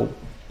level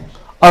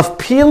of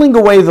peeling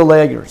away the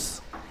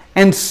layers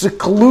and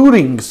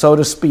secluding, so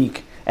to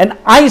speak, and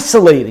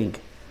isolating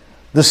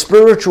the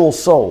spiritual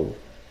soul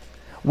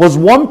was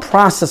one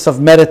process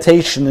of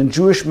meditation in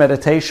Jewish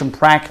meditation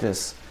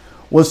practice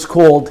was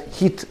called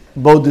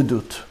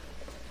Hitbodedut.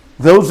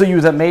 Those of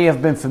you that may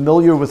have been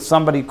familiar with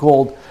somebody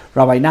called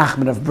Rabbi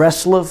Nachman of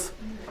Breslov,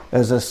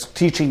 as a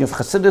teaching of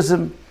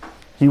Hasidism,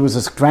 he was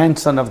a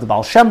grandson of the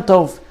Baal Shem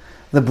Tov.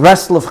 The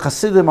Breslov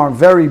Hasidim are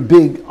very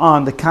big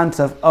on the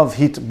concept of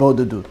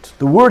Hitbodedut.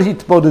 The word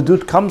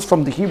Hitbodedut comes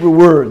from the Hebrew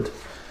word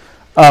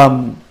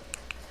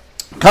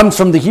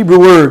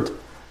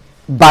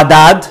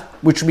badad,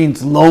 which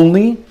means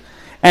lonely.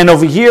 And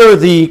over here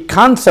the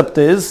concept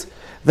is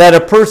that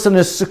a person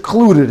is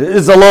secluded,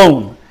 is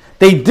alone.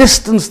 They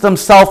distance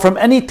themselves from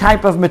any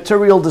type of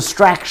material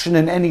distraction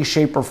in any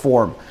shape or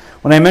form.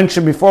 When I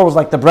mentioned before, it was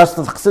like the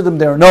Breslov Chassidim,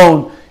 they're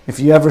known. If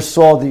you ever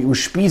saw the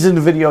Ushpizin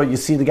video, you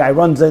see the guy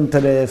runs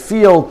into the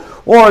field.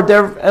 Or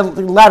there are a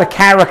lot of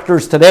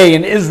characters today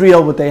in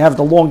Israel, but they have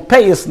the long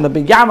payas and the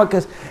big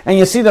yarmulkes, and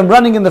you see them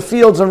running in the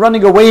fields and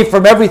running away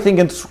from everything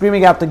and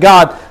screaming out to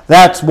God.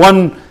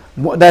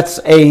 That's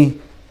a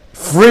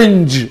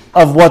fringe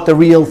of what the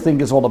real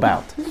thing is all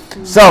about.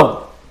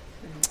 So,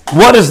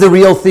 what is the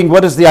real thing?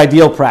 What is the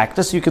ideal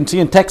practice? You can see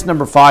in text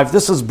number 5,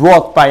 this is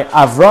brought by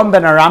Avram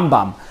ben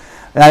Arambam,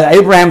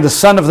 Abraham, the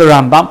son of the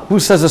Rambam, who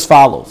says as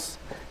follows: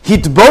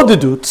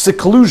 Hitbodedut,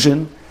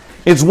 seclusion,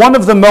 is one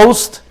of the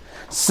most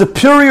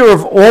superior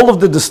of all of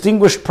the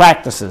distinguished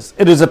practices.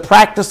 It is a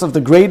practice of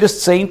the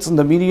greatest saints and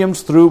the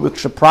mediums through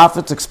which the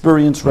prophets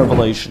experience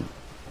revelation.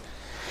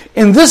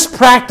 In this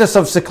practice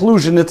of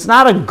seclusion, it's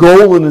not a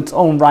goal in its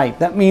own right.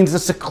 That means the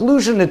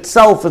seclusion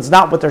itself is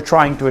not what they're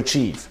trying to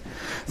achieve.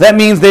 That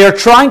means they are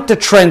trying to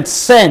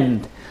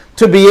transcend,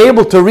 to be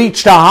able to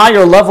reach a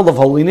higher level of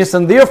holiness,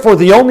 and therefore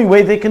the only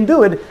way they can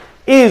do it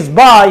is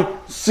by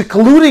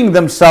secluding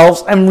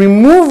themselves and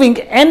removing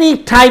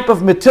any type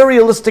of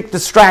materialistic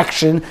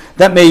distraction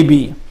that may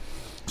be.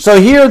 So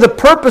here the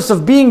purpose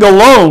of being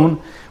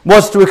alone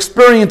was to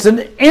experience an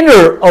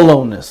inner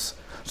aloneness,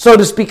 so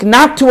to speak,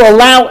 not to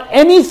allow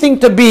anything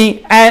to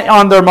be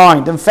on their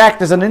mind. In fact,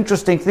 there's an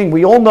interesting thing.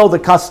 We all know the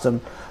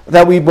custom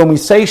that when we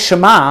say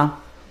Shema,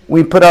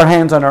 we put our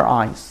hands on our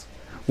eyes.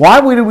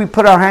 Why do we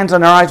put our hands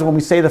on our eyes when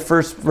we say the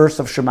first verse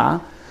of Shema?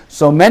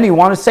 So many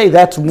want to say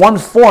that's one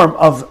form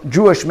of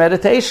Jewish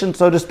meditation,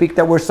 so to speak,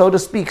 that we're, so to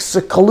speak,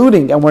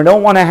 secluding, and we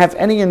don't want to have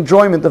any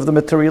enjoyment of the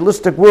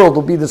materialistic world.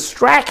 We'll be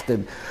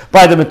distracted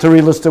by the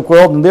materialistic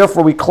world, and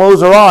therefore we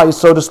close our eyes,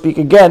 so to speak,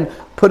 again,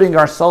 putting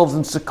ourselves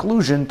in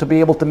seclusion to be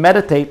able to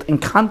meditate and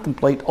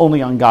contemplate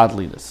only on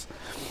godliness.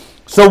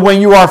 So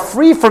when you are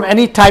free from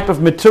any type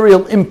of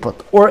material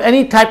input or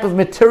any type of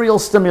material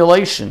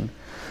stimulation,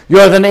 you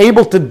are then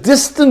able to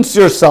distance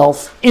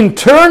yourself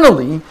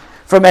internally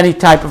from any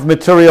type of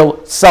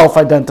material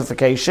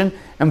self-identification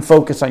and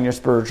focus on your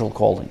spiritual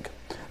calling.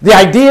 The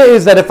idea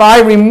is that if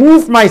I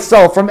remove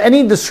myself from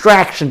any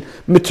distraction,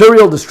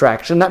 material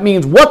distraction, that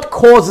means what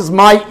causes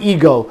my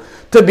ego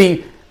to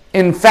be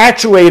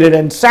infatuated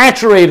and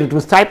saturated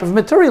with type of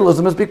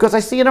materialism is because I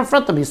see it in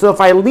front of me. So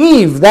if I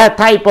leave that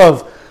type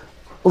of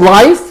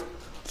life,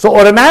 so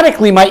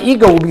automatically my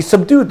ego will be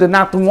subdued and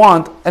not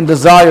want and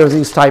desire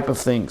these type of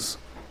things.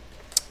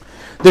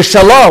 The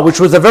Shalah, which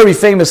was a very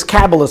famous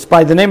Kabbalist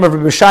by the name of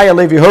Rabbi Shaya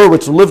Levi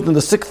Hurwitz, who lived in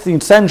the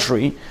 16th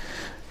century,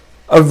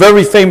 a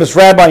very famous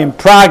rabbi in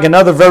Prague and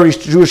other very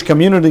Jewish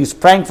communities,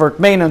 Frankfurt,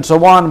 Maine, and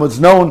so on, was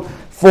known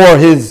for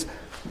his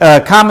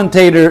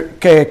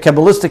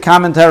Kabbalistic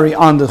commentary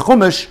on the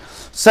Chumash,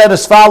 said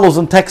as follows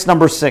in text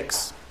number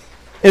 6.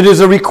 It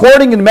is a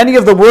recording in many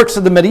of the works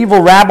of the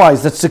medieval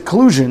rabbis that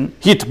seclusion,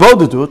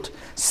 hitbodedut,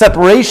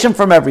 separation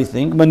from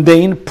everything,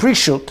 mundane,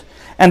 prishut,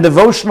 and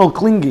devotional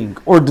clinging,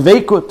 or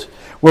dveikut,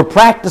 were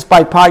practiced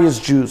by pious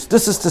Jews.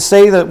 This is to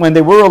say that when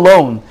they were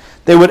alone,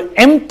 they would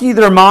empty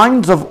their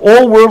minds of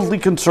all worldly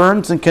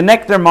concerns and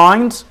connect their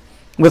minds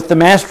with the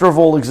master of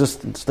all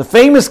existence. The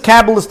famous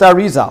Kabbalist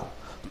Arizal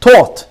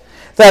taught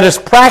that his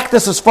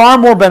practice is far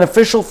more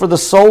beneficial for the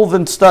soul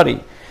than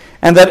study,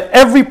 and that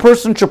every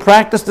person should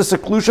practice the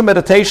seclusion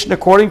meditation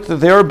according to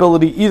their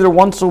ability, either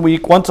once a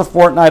week, once a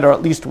fortnight, or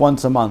at least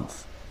once a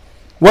month.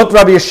 What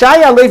Rabbi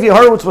Yeshaya Levi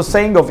Horowitz was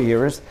saying over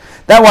here is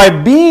that by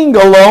being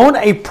alone,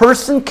 a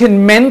person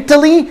can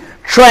mentally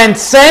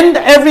transcend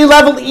every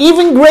level,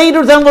 even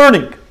greater than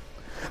learning.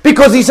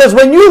 Because he says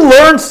when you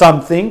learn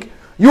something,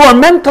 you are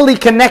mentally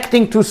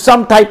connecting to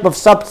some type of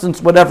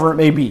substance, whatever it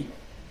may be.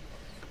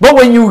 But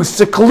when you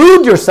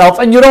seclude yourself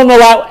and you don't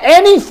allow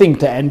anything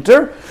to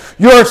enter,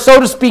 you're, so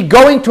to speak,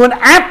 going to an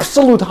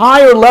absolute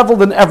higher level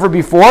than ever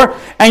before,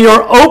 and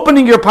you're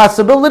opening your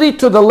possibility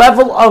to the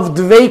level of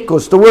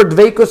dveikus. The word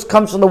dveikus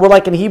comes from the word,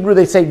 like in Hebrew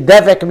they say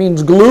devek,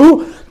 means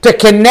glue, to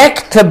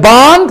connect, to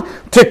bond,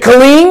 to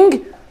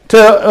cling,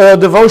 to a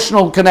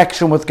devotional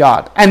connection with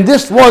God. And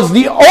this was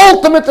the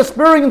ultimate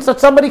experience that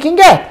somebody can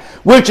get,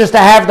 which is to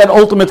have that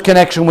ultimate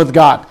connection with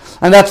God.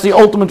 And that's the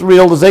ultimate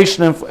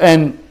realization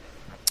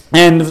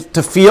and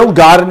to feel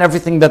God in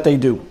everything that they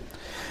do.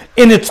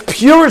 In its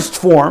purest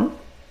form,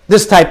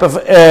 this type of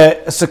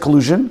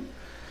seclusion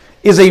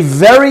is a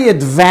very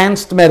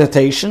advanced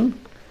meditation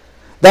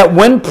that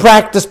when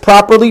practiced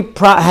properly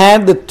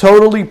had the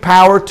totally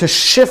power to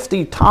shift the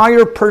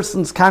entire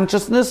person's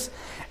consciousness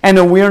and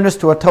awareness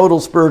to a total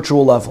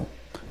spiritual level.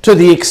 To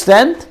the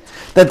extent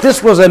that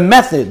this was a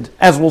method,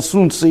 as we'll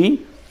soon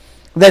see,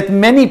 that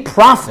many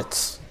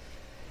prophets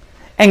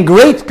and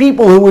great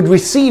people who would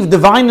receive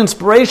divine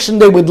inspiration,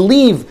 they would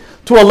leave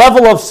to a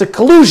level of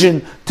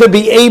seclusion to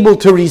be able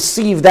to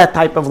receive that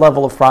type of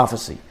level of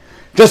prophecy.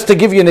 Just to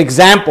give you an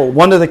example,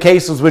 one of the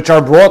cases which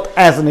are brought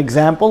as an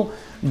example,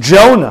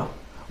 Jonah.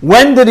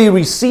 When did he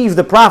receive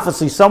the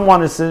prophecy? Some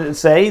want to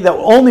say that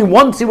only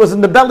once he was in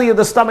the belly of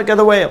the stomach of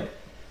the whale.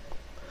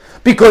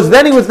 Because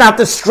then he was not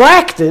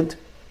distracted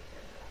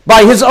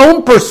by his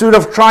own pursuit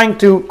of trying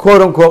to,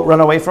 quote unquote,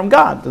 run away from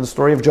God. The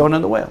story of Jonah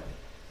and the whale.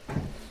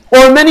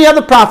 Or many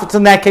other prophets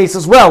in that case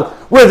as well,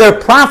 where their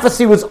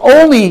prophecy was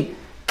only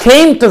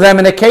came to them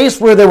in a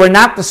case where they were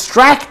not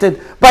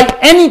distracted by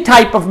any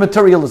type of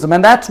materialism.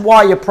 And that's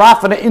why a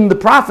prophet in the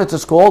prophets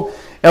is called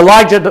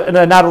Elisha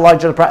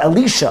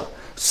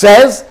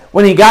says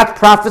when he got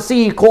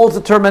prophecy, he calls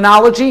the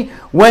terminology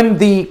when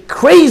the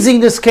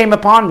craziness came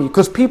upon me.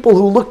 Because people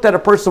who looked at a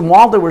person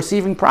while they were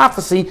receiving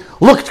prophecy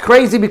looked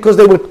crazy because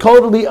they would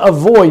totally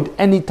avoid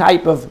any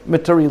type of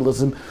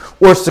materialism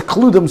or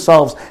seclude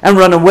themselves and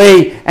run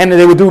away, and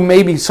they would do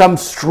maybe some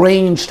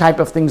strange type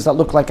of things that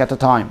looked like at the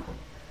time.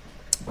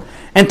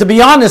 And to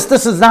be honest,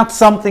 this is not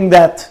something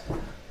that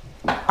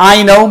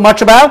I know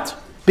much about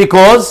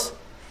because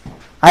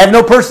I have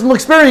no personal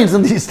experience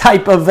in these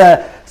type of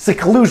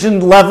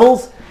seclusion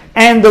levels.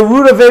 And the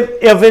root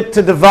of it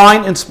to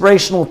divine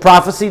inspirational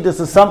prophecy, this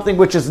is something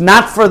which is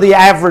not for the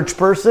average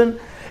person.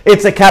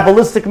 It's a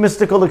Kabbalistic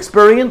mystical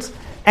experience,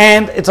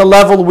 and it's a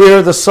level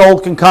where the soul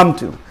can come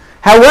to.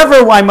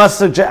 However, I must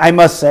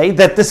say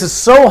that this is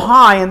so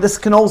high, and this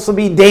can also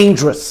be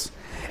dangerous.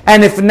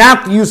 And if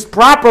not used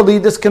properly,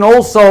 this can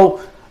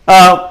also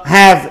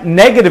have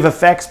negative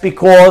effects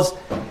because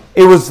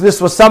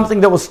this was something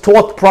that was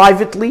taught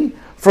privately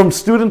from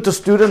student to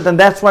student, and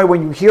that's why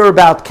when you hear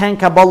about can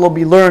Kabbalah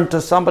be learned to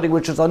somebody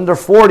which is under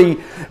 40,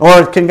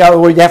 or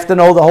you have to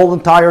know the whole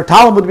entire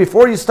Talmud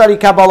before you study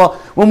Kabbalah.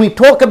 When we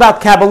talk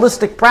about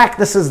Kabbalistic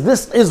practices,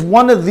 this is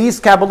one of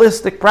these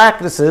Kabbalistic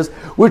practices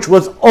which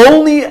was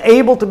only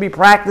able to be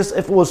practiced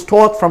if it was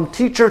taught from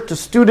teacher to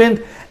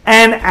student,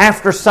 and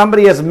after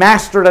somebody has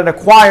mastered and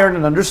acquired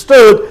and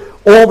understood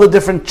all the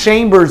different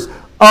chambers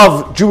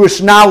of Jewish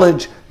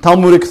knowledge,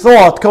 Talmudic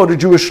thought, code of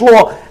Jewish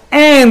law,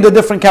 and the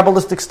different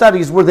Kabbalistic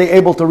studies, were they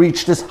able to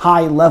reach this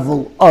high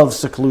level of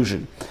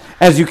seclusion.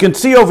 As you can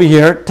see over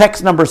here,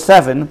 text number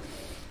 7,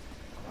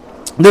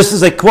 this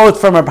is a quote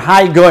from Reb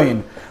Hai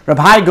Goyen. Reb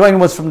Hai Goyen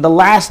was from the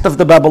last of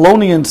the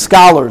Babylonian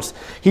scholars.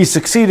 He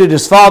succeeded,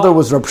 his father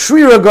was Reb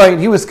Shrira Goyen.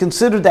 He was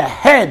considered the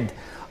head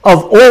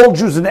of all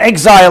Jews in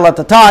exile at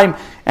the time,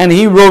 and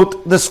he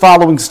wrote this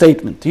following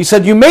statement. He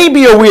said, "You may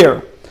be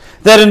aware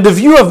that in the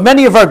view of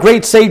many of our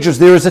great sages,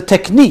 there is a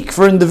technique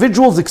for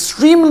individuals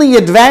extremely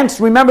advanced,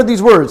 remember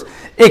these words,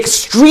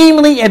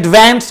 extremely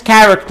advanced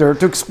character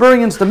to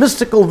experience the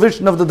mystical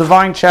vision of the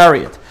divine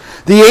chariot,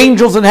 the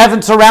angels in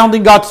heaven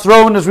surrounding God's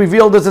throne as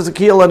revealed as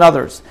Ezekiel and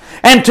others,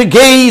 and to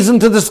gaze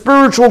into the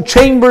spiritual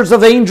chambers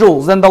of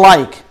angels and the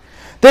like.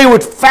 They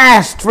would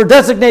fast for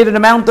designated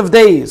amount of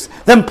days,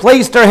 then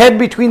place their head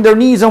between their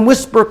knees and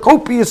whisper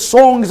copious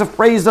songs of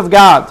praise of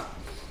God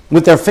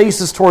with their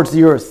faces towards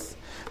the earth.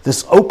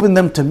 This opened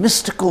them to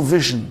mystical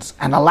visions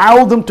and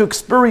allowed them to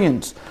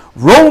experience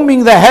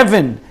roaming the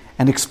heaven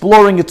and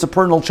exploring its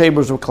supernal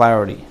chambers with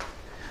clarity.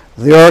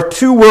 There are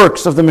 2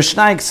 works of the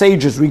Mishnaic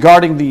sages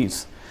regarding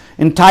these,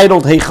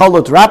 entitled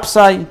Heichalot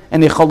Rapsai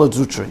and Heichalot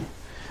Zutri.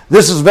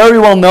 This is very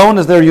well known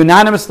as they're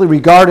unanimously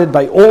regarded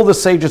by all the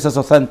sages as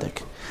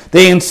authentic.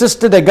 They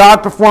insisted that God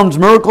performs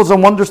miracles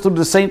and wonders through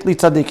the saintly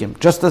tzaddikim,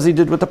 just as he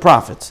did with the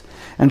prophets,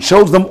 and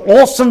shows them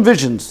awesome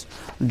visions,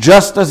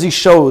 just as he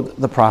showed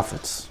the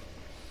prophets.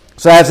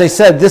 So as I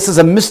said, this is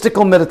a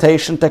mystical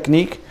meditation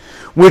technique,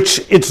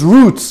 which its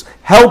roots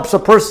helps a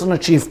person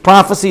achieve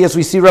prophecy, as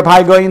we see Reb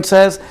Hai Goyen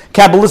says,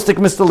 Kabbalistic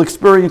mystical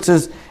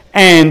experiences,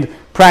 and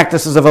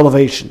practices of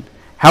elevation.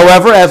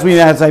 However,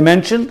 as I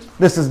mentioned,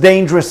 this is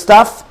dangerous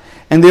stuff,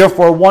 and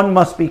therefore one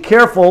must be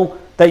careful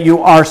that you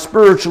are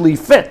spiritually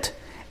fit,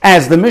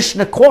 as the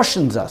Mishnah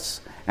cautions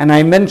us. And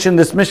I mentioned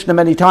this Mishnah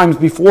many times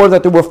before,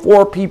 that there were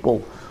 4 people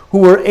who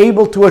were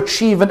able to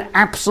achieve an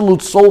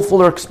absolute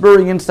soulful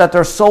experience, that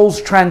their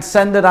souls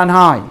transcended on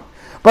high.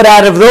 But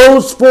out of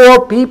those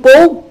 4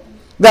 people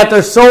that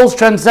their souls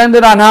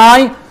transcended on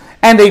high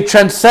and they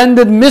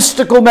transcended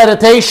mystical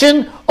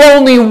meditation,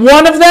 only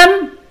one of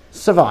them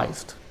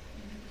survived.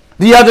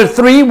 The other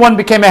 3, one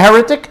became a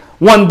heretic,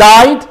 one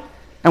died,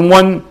 and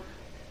one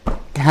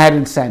had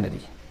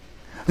insanity.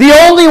 The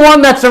only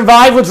one that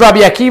survived was Rabbi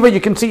Akiva. You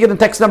can see it in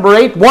text number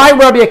 8. Why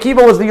Rabbi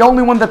Akiva was the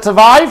only one that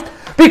survived?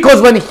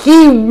 Because when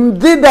he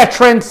did that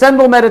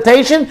transcendental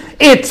meditation,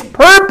 its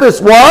purpose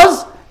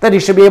was that he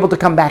should be able to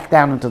come back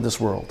down into this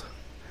world.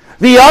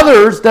 The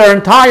others, their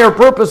entire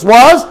purpose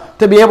was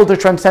to be able to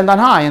transcend on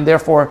high, and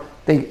therefore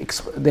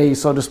they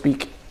so to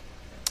speak,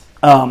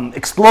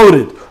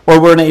 exploded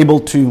or weren't able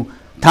to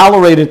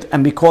tolerate it,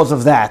 and because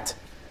of that,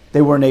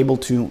 they weren't able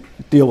to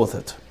deal with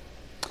it.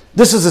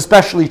 This is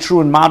especially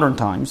true in modern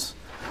times,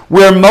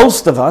 where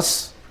most of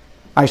us,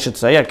 I should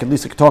say, I can at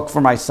least talk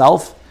for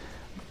myself,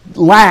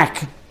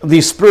 lack the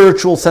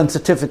spiritual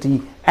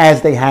sensitivity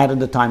as they had in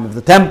the time of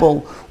the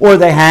temple, or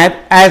they had,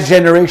 as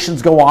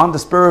generations go on, the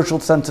spiritual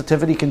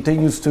sensitivity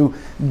continues to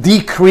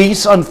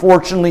decrease,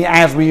 unfortunately,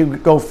 as we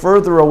go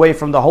further away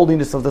from the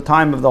holiness of the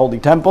time of the Holy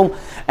Temple.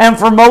 And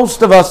for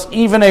most of us,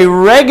 even a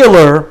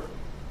regular,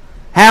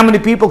 how many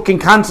people can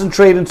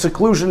concentrate in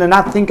seclusion and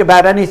not think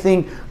about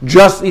anything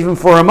just even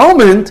for a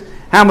moment,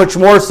 how much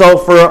more so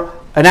for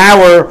an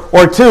hour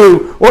or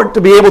 2, or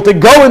to be able to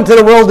go into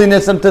the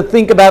wilderness and to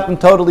think about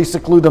and totally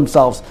seclude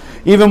themselves.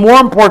 Even more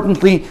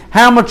importantly,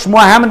 how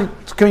many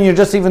can you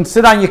just even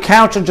sit on your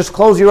couch and just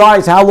close your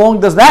eyes? How long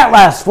does that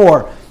last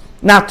for?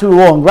 Not too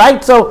long,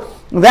 right? So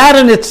that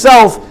in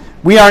itself,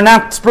 we are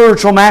not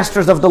spiritual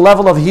masters of the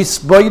level of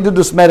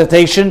hisboidus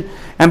meditation,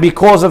 and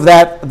because of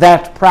that,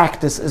 that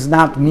practice is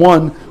not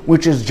one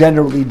which is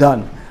generally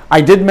done. I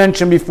did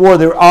mention before,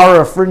 there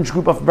are a fringe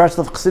group of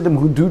Breslov Chassidim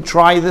who do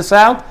try this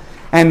out,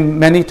 and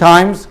many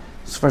times,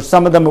 for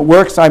some of them it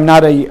works. I'm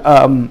not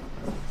an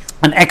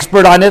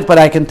expert on it, but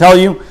I can tell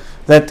you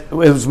that,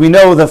 as we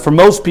know, that for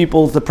most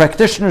people, the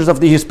practitioners of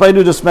the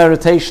hisboidus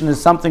meditation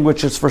is something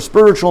which is for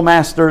spiritual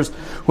masters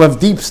who have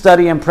deep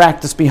study and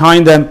practice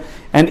behind them.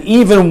 And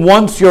even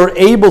once you're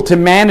able to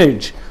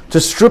manage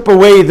to strip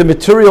away the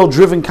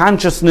material-driven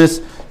consciousness,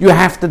 you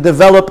have to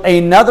develop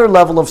another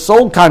level of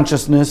soul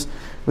consciousness,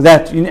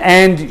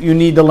 and you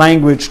need the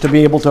language to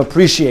be able to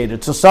appreciate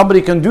it. So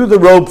somebody can do the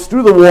ropes,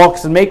 do the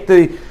walks,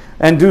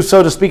 and do,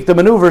 so to speak, the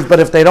maneuvers, but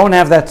if they don't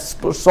have that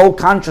soul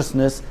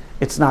consciousness,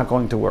 it's not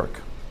going to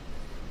work.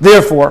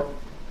 Therefore,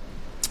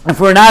 if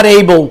we're not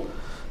able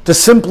to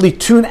simply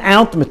tune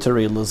out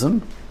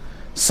materialism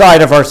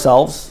side of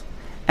ourselves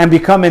and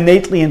become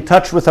innately in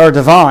touch with our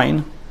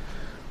divine,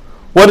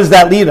 what does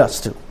that lead us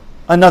to?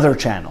 Another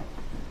channel.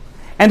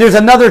 And there's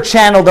another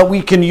channel that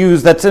we can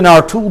use that's in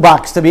our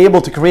toolbox to be able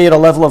to create a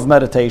level of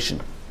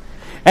meditation.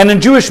 And in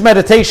Jewish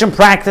meditation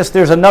practice,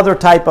 there's another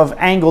type of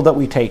angle that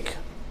we take,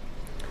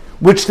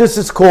 which this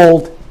is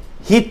called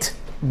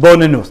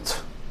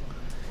hitbonenut.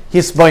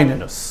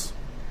 Hisbonenus.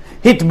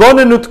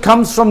 Hitbonenut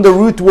comes from the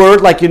root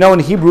word, like you know in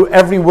Hebrew,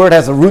 every word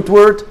has a root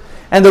word.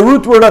 And the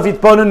root word of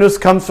hitbonenus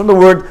comes from the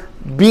word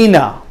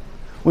bina,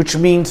 which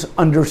means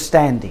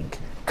understanding,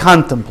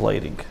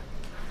 contemplating.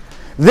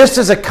 This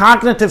is a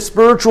cognitive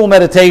spiritual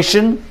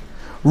meditation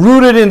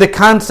rooted in the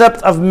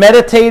concept of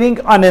meditating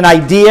on an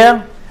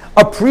idea,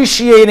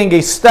 appreciating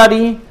a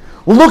study,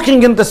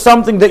 looking into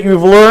something that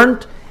you've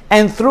learned,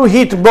 and through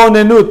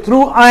hitbonenut,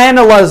 through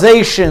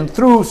analyzation,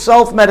 through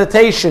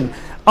self-meditation,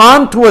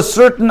 onto a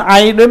certain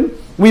item,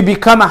 we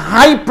become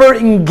hyper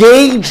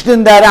engaged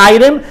in that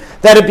item,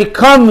 that it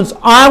becomes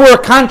our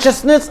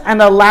consciousness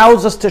and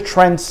allows us to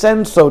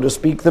transcend, so to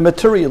speak, the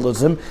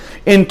materialism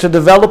into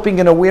developing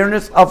an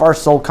awareness of our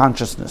soul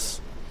consciousness.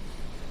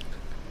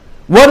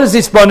 What is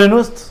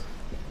hisbonenut?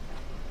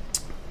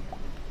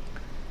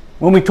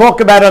 When we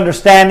talk about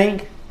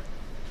understanding,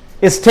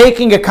 is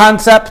taking a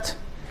concept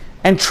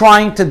and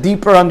trying to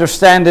deeper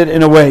understand it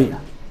in a way.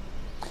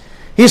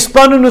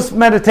 Hisbonenut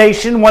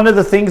meditation, one of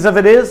the things of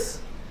it is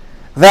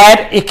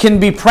that it can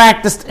be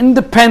practiced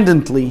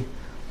independently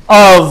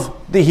of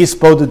the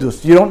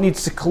hisbodedus. You don't need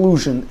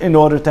seclusion in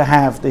order to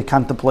have the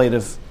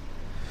contemplative.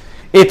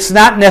 It's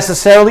not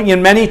necessarily,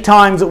 and many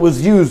times it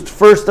was used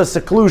first as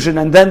seclusion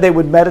and then they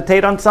would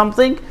meditate on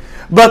something,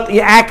 but the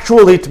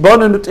actual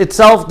hitbonenut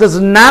itself does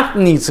not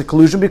need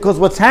seclusion, because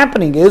what's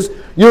happening is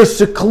you're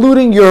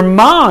secluding your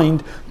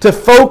mind to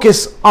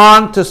focus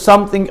on to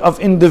something of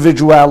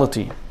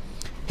individuality.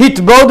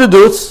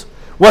 Hitbodedus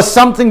was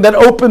something that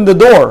opened the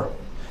door.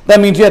 That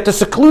means you had to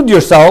seclude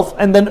yourself,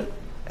 and then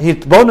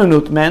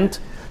hitbonenut meant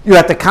You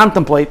have to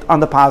contemplate on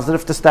the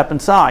positive to step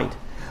inside.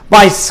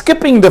 By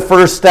skipping the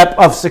first step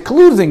of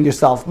secluding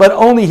yourself, but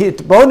only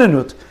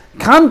hitbonenut,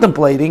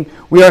 contemplating,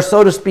 we are,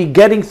 so to speak,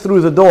 getting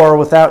through the door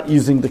without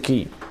using the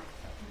key.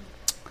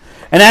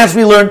 And as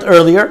we learned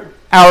earlier,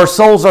 our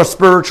souls are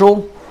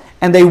spiritual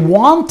and they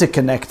want to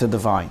connect to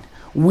divine.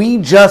 We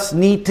just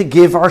need to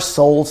give our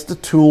souls the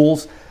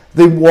tools,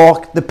 the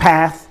walk, the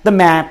path, the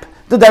map,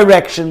 the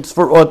directions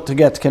for us to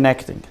get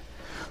connecting.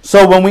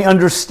 So when we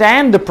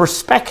understand the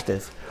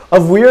perspective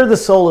of where the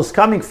soul is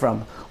coming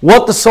from,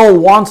 what the soul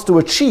wants to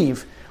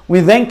achieve, we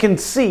then can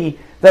see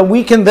that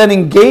we can then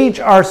engage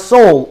our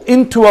soul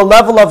into a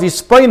level of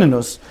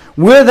hispainus,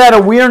 where that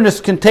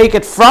awareness can take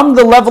it from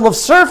the level of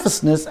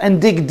surfaceness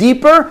and dig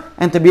deeper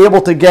and to be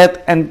able to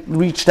get and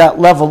reach that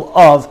level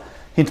of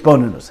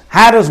hitbonenus.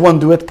 How does one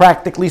do it,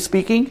 practically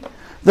speaking?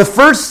 The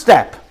first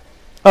step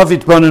of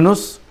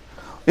hitbonenus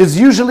is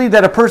usually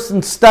that a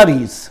person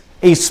studies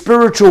a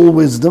spiritual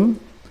wisdom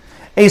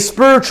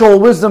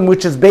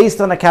which is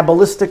based on a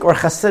Kabbalistic or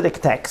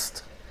Hasidic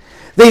text.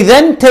 They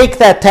then take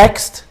that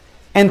text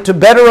and to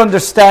better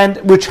understand,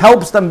 which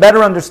helps them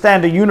better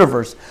understand the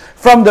universe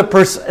from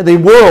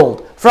the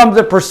world, from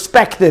the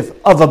perspective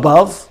of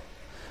above,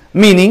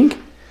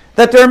 meaning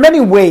that there are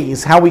many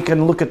ways how we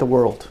can look at the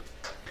world.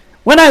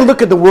 When I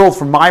look at the world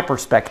from my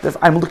perspective,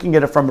 I'm looking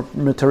at it from a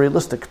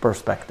materialistic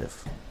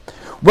perspective.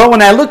 But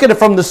when I look at it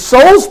from the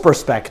soul's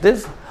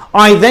perspective,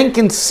 I then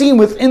can see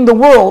within the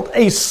world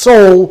a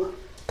soul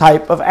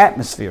type of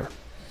atmosphere.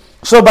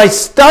 So by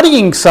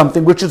studying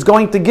something which is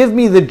going to give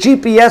me the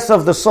GPS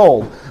of the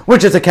soul,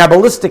 which is a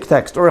Kabbalistic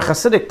text or a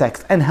Hasidic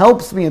text, and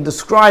helps me and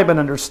describe and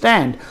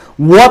understand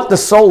what the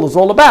soul is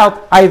all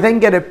about, I then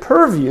get a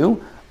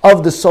purview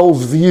of the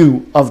soul's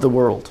view of the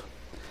world.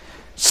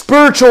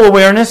 Spiritual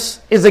awareness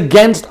is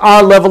against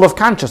our level of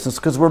consciousness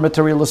because we're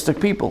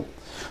materialistic people.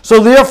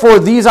 So therefore,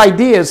 these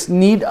ideas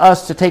need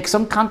us to take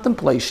some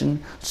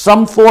contemplation,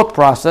 some thought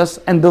process,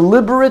 and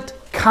deliberate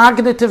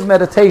cognitive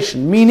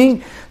meditation,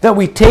 meaning that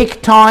we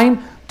take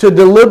time to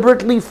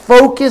deliberately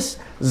focus,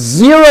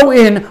 zero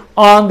in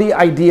on the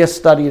idea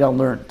studied and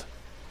learned.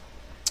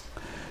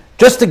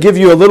 Just to give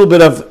you a little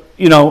bit of,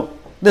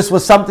 this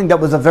was something that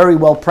was a very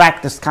well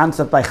practiced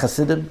concept by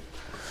Hasidim.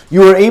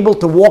 You were able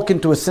to walk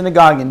into a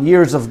synagogue in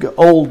years of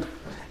old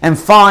and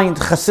find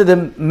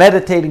Hasidim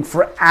meditating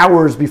for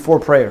hours before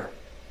prayer,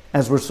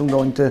 as we're soon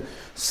going to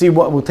see.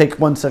 We'll take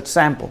one such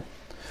sample.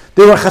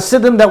 There were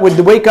Hasidim that would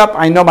wake up.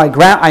 I know my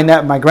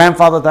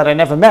grandfather that I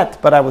never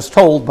met, but I was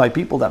told by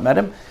people that met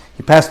him.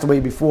 He passed away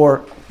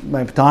before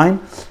my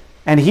time.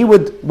 And he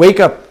would wake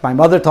up. My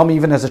mother told me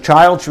even as a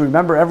child, she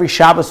remember every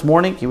Shabbos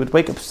morning, he would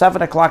wake up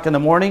 7 o'clock in the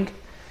morning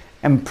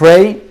and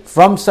pray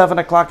from 7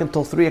 o'clock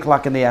until 3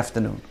 o'clock in the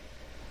afternoon.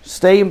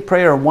 Stay in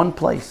prayer in one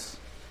place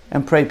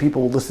and pray.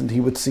 People would listen. He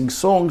would sing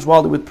songs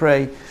while he would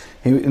pray.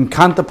 He was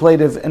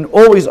contemplative and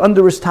always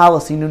under his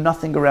talus. He knew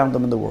nothing around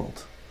him in the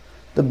world.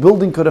 The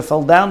building could have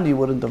fell down, you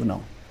wouldn't have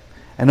known.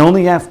 And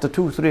only after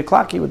 2, 3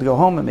 o'clock, he would go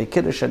home and make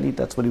Kiddush and eat.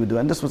 That's what he would do.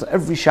 And this was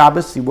every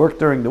Shabbos. He worked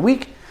during the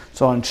week.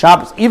 So on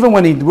Shabbos, even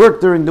when he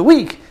worked during the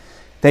week,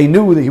 they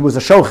knew that he was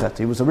a shochet.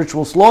 He was a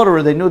ritual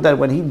slaughterer. They knew that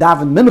when he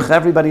davened mincha,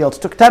 everybody else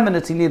took 10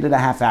 minutes. He needed a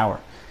half hour.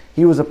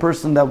 He was a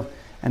person that,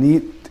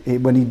 and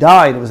when he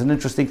died, it was an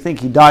interesting thing.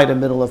 He died in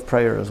the middle of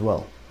prayer as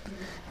well.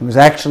 He was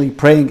actually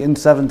praying in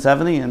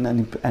 770, and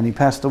then he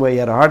passed away. He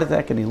had a heart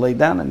attack, and he laid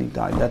down, and he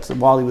died. That's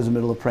while he was in the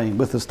middle of praying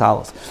with his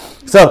talis.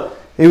 So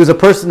he was a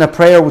person that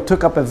prayer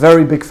took up a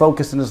very big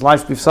focus in his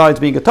life, besides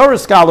being a Torah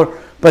scholar.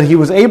 But he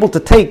was able to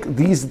take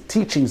these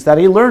teachings that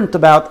he learned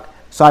about.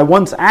 So I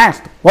once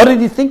asked, what did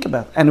he think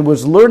about? And it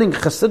was learning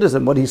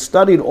Hasidism, what he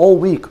studied all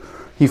week.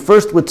 He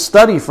first would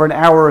study for an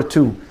hour or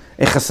two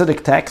a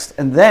Hasidic text,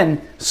 and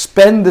then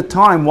spend the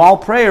time while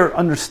prayer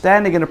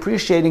understanding and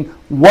appreciating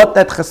what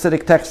that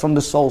Hasidic text from the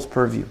soul's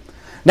purview.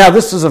 Now,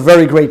 this is a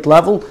very great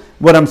level.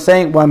 What I'm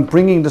saying, why I'm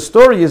bringing the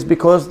story is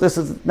because this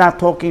is not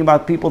talking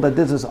about people that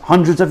did this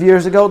hundreds of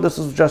years ago. This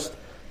is just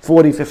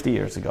 40, 50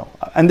 years ago.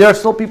 And there are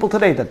still people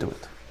today that do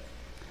it.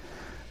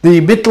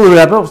 The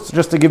Mittler Rebbe,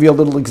 just to give you a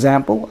little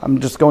example, I'm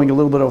just going a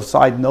little bit of a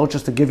side note,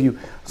 just to give you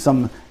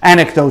some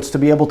anecdotes to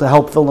be able to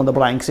help fill in the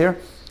blanks here.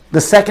 The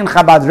second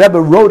Chabad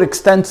Rebbe wrote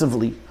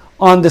extensively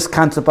on this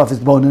concept of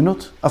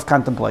hisbonenut, of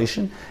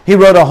contemplation. He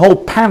wrote a whole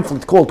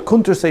pamphlet called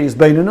Kuntersei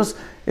Hisbonenus,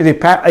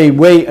 a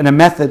way and a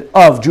method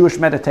of Jewish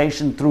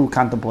meditation through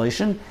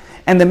contemplation.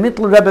 And the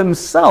Mittler Rebbe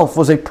himself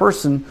was a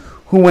person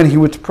who, when he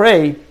would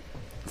pray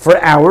for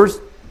hours,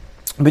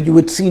 but you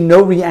would see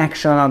no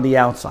reaction on the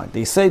outside.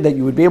 They say that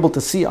you would be able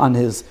to see on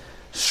his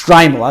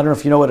shtreimel. I don't know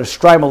if you know what a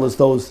shtreimel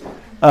is.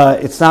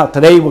 It's not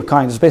today what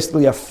kind. It's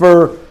basically a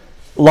fur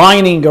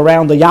lining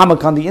around the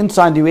yarmulke on the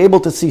inside. You were able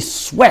to see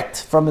sweat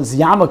from his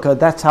yarmulke.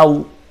 That's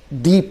how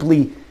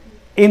deeply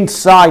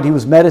inside he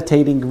was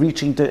meditating,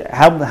 reaching to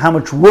how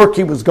much work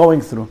he was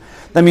going through.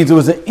 That means it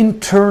was an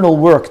internal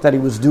work that he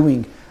was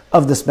doing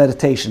of this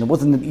meditation. It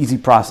wasn't an easy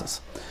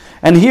process.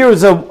 And here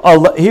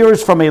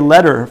is from a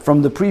letter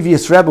from the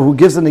previous Rebbe who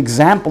gives an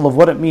example of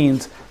what it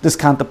means, this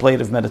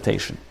contemplative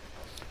meditation.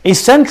 A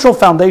central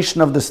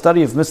foundation of the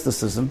study of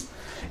mysticism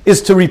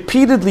is to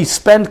repeatedly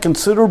spend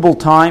considerable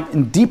time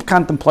in deep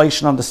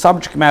contemplation on the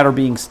subject matter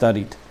being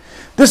studied.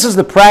 This is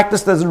the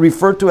practice that is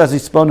referred to as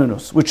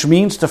hisbonenus, which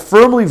means to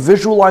firmly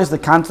visualize the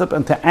concept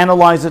and to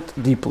analyze it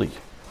deeply.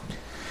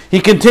 He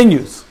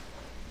continues,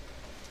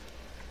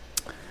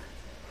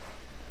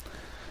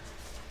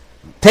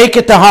 take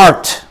it to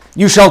heart.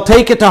 You shall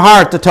take it to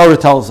heart, the Torah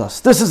tells us.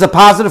 This is a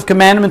positive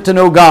commandment to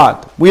know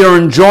God. We are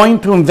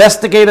enjoined to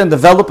investigate and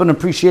develop an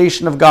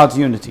appreciation of God's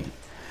unity,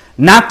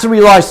 not to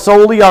rely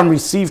solely on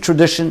received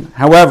tradition.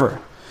 However,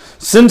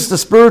 since the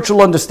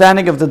spiritual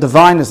understanding of the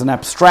divine is an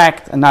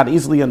abstract and not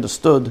easily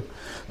understood,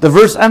 the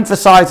verse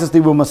emphasizes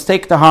that we must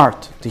take to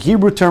heart. The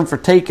Hebrew term for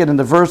take it in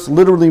the verse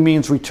literally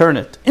means return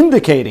it,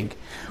 indicating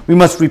we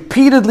must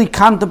repeatedly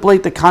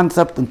contemplate the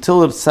concept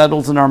until it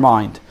settles in our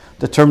mind.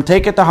 The term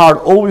take it to heart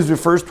always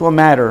refers to a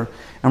matter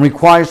and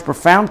requires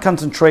profound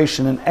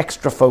concentration and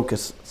extra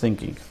focus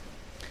thinking.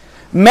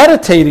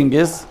 Meditating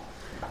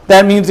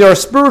that means there are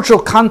spiritual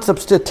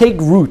concepts to take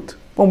root.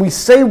 When we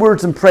say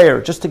words in prayer,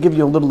 just to give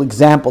you a little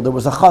example, there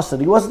was a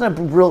chassid. He wasn't a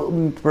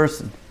brilliant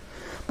person.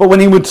 But when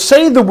he would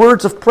say the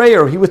words of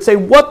prayer, he would say,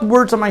 what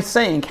words am I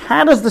saying?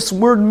 How does this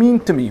word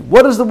mean to me?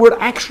 What does the word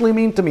actually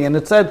mean to me? And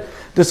it said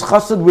this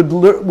chassid would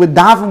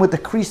daven with the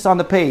crease on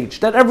the page.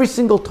 That every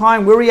single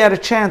time where he had a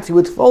chance, he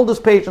would fold his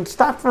page and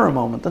stop for a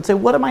moment and say,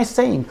 what am I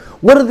saying?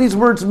 What do these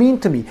words mean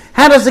to me?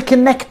 How does it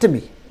connect to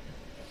me?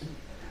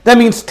 That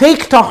means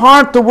take to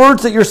heart the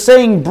words that you're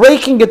saying,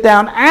 breaking it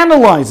down,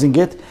 analyzing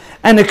it,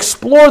 and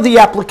explore the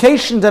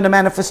applications and the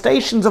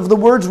manifestations of the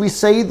words we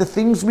say, the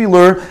things we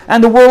learn,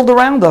 and the world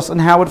around us,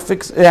 and how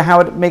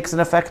it makes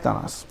an effect on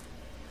us.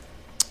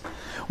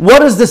 What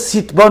does this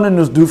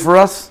hitbonenus do for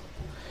us?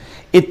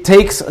 It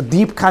takes a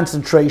deep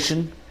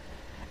concentration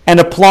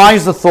and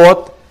applies the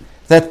thought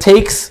that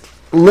takes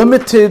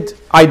limited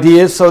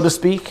ideas, so to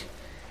speak,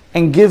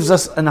 and gives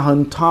us an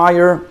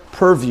entire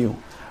purview,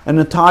 an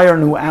entire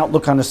new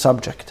outlook on a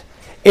subject.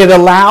 It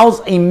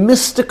allows a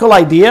mystical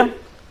idea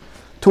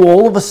to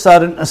all of a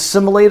sudden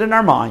assimilate in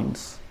our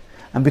minds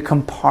and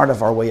become part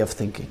of our way of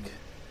thinking.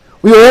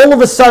 We all of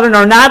a sudden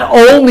are not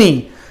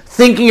only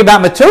thinking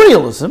about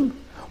materialism,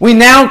 we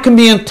now can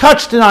be in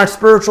touch in our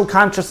spiritual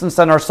consciousness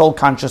and our soul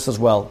conscious as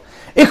well.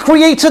 It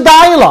creates a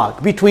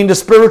dialogue between the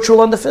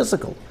spiritual and the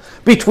physical,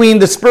 between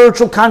the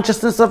spiritual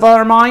consciousness of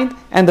our mind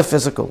and the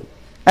physical,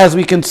 as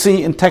we can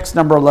see in text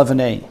number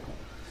 11a.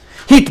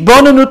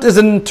 Hitbonenut is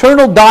an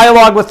internal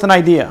dialogue with an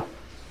idea.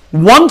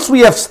 Once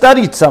we have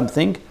studied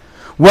something,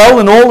 well,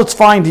 in all its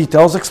fine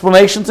details,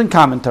 explanations, and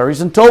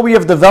commentaries, until we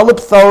have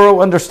developed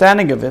thorough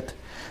understanding of it,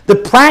 the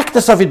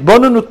practice of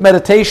hitbonenut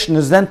meditation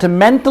is then to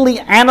mentally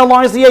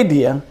analyze the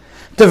idea,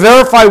 to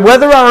verify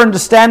whether our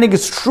understanding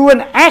is true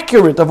and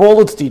accurate of all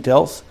its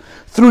details.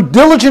 Through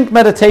diligent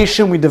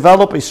meditation, we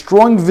develop a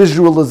strong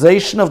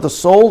visualization of the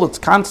soul, its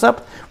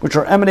concept, which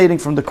are emanating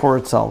from the core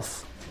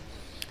itself.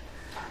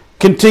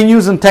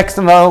 Continues in text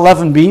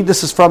 11b.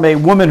 This is from a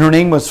woman, her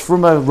name was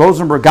Fruma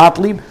Rosenberg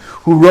Gottlieb,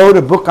 who wrote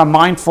a book on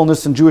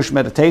mindfulness and Jewish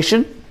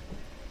meditation.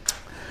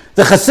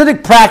 The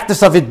Hasidic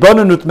practice of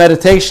hitbonenut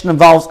meditation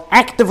involves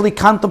actively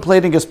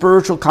contemplating a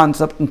spiritual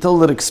concept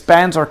until it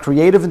expands our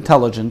creative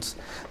intelligence,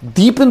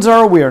 deepens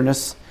our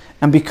awareness,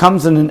 and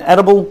becomes an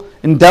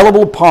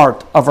indelible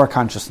part of our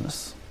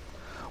consciousness.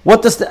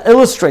 What this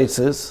illustrates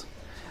is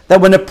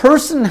that when a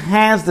person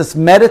has this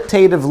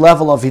meditative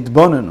level of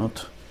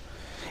hitbonenut,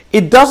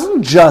 it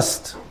doesn't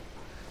just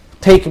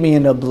take me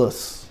into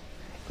bliss,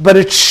 but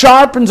it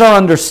sharpens our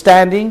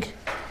understanding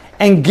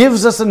and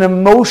gives us an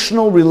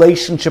emotional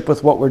relationship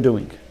with what we're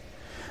doing.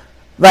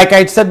 Like I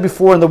had said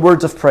before in the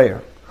words of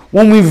prayer,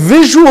 when we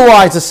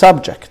visualize a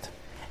subject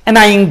and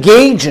I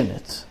engage in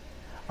it,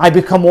 I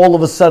become all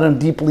of a sudden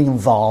deeply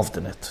involved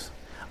in it.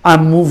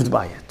 I'm moved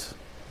by it.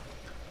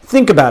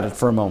 Think about it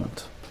for a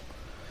moment.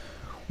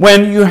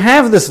 When you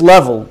have this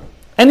level,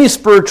 any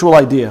spiritual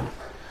idea,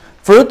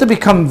 for it to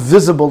become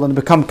visible and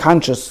become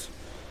conscious,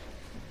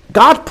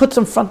 God puts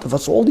in front of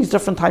us all these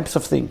different types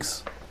of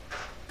things.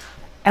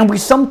 And we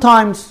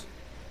sometimes,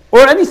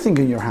 or anything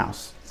in your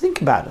house,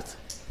 think about it.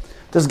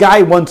 This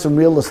guy once in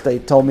real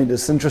estate told me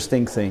this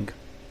interesting thing.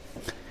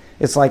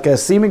 It's like a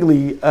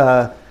seemingly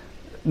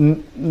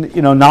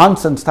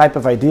nonsense type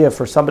of idea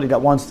for somebody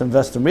that wants to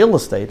invest in real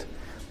estate,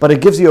 but it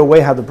gives you a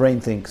way how the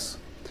brain thinks.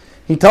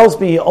 He tells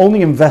me he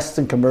only invests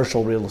in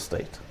commercial real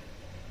estate.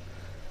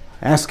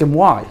 I ask him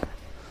why.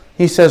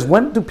 He says,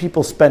 when do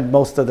people spend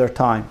most of their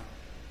time?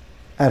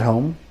 At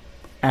home,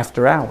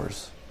 after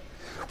hours.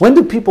 When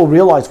do people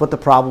realize what the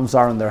problems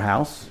are in their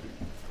house?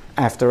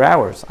 After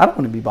hours. I don't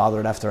want to be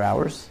bothered after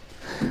hours.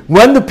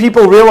 When do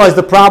people realize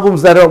the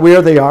problems that are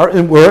where they are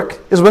in work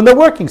is when they're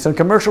working. So in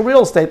commercial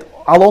real estate,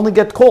 I'll only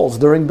get calls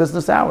during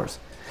business hours.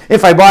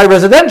 If I buy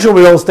residential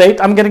real estate,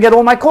 I'm going to get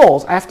all my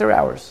calls after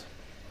hours.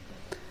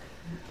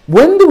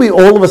 When do we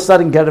all of a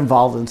sudden get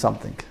involved in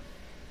something?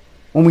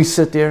 When we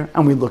sit there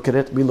and we look at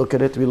it,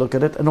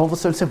 and all of a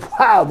sudden say,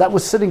 wow, that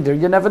was sitting there.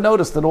 You never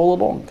noticed it all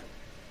along.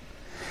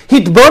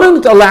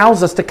 Hitbonenut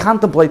allows us to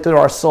contemplate in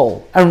our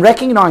soul and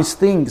recognize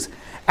things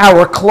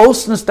our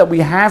closeness that we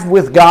have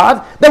with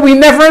God that we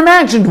never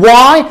imagined.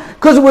 Why?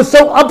 Because it was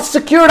so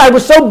obscured. I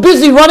was so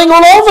busy running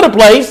all over the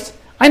place.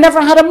 I never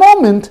had a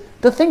moment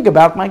to think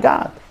about my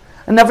God.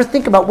 I never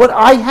think about what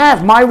I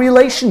have, my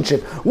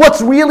relationship,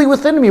 what's really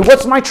within me,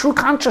 what's my true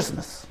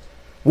consciousness.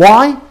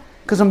 Why?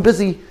 Because I'm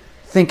busy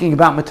thinking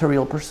about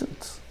material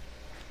pursuits.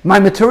 My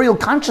material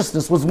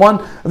consciousness was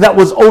one that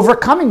was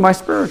overcoming my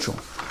spiritual.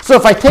 So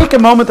if I take a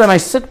moment and I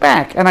sit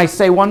back and I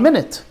say 1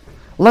 minute,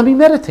 let me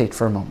meditate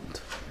for a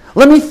moment.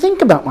 Let me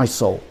think about my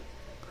soul.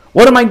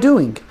 What am I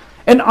doing?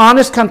 An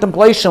honest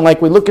contemplation,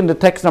 like we look into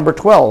text number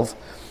 12.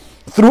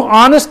 Through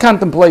honest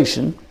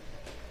contemplation,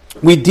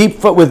 with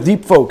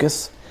deep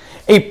focus,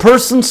 a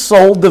person's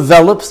soul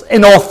develops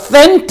an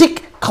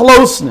authentic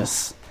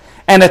closeness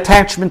and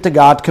attachment to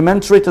God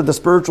commensurate to the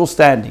spiritual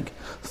standing.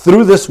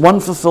 Through this, one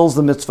fulfills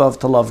the mitzvah of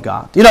to love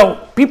God. You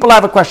know, people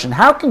have a question.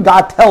 How can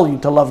God tell you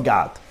to love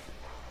God?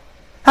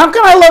 How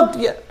can I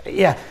love...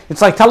 Yeah,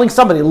 it's like telling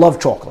somebody, love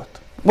chocolate.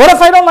 What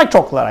if I don't like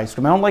chocolate ice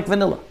cream? I don't like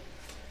vanilla.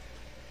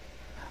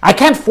 I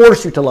can't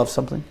force you to love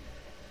something.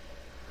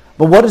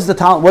 But what does the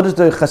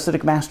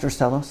Hasidic masters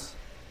tell us?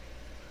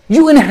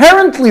 You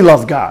inherently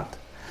love God.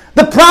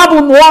 The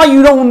problem why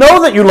you don't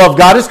know that you love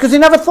God is because you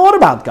never thought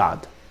about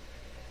God.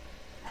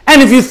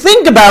 And if you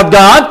think about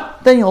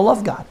God, then you'll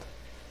love God.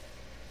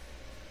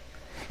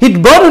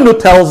 Hidbaranu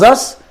tells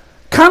us,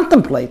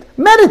 contemplate,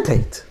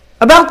 meditate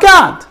about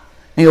God,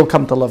 and you'll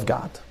come to love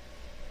God.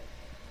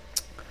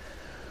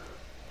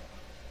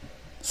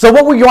 So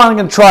what we're going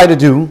to try to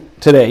do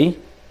today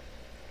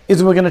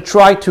is we're going to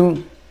try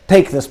to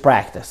take this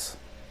practice.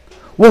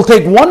 We'll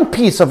take one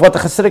piece of what the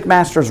Hasidic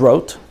masters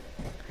wrote.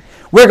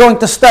 We're going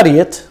to study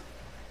it,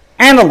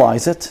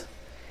 analyze it,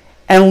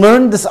 and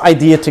learn this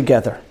idea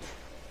together.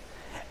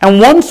 And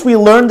once we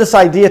learn this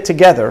idea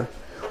together,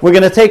 we're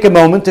going to take a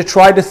moment to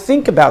try to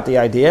think about the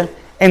idea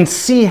and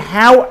see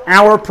how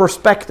our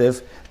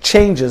perspective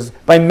changes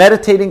by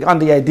meditating on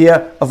the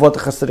idea of what the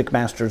Hasidic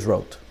masters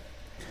wrote.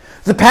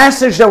 The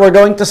passage that we're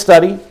going to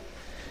study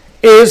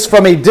is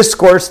from a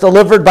discourse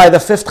delivered by the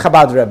 5th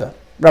Chabad Rebbe,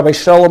 Rabbi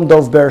Shalom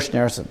Dov Ber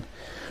Schneerson.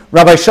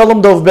 Rabbi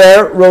Shalom Dov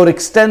Ber wrote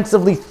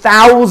extensively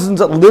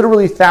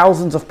literally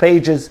thousands of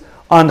pages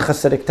on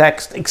Hasidic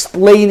text,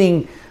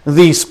 explaining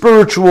the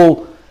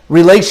spiritual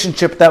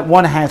relationship that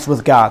one has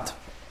with God.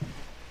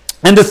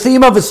 And the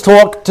theme of his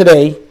talk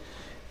today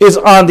is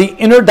on the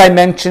inner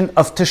dimension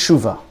of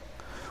teshuvah,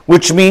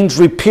 which means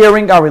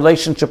repairing our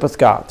relationship with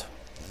God.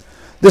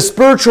 The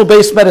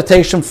spiritual-based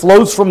meditation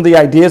flows from the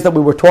ideas that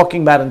we were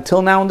talking about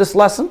until now in this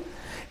lesson,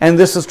 and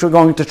this is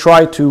going to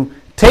try to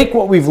take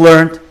what we've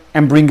learned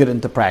and bring it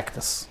into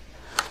practice.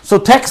 So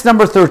text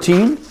number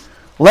 13,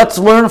 let's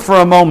learn for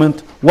a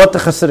moment what the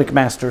Hasidic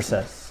master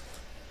says.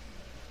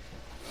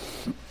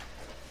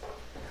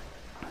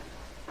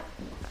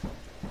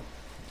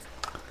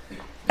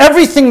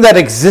 Everything that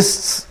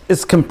exists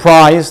is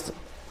comprised,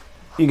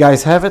 you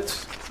guys have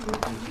it?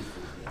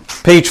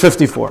 Page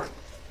 54.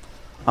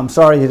 I'm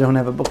sorry you don't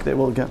have a book there.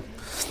 We'll go.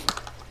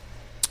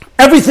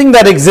 Everything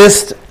that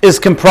exists is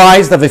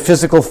comprised of a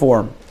physical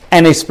form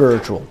and a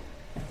spiritual.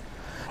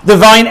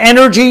 Divine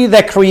energy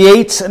that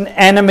creates and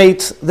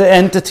animates the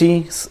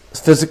entity's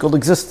physical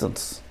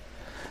existence.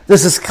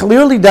 This is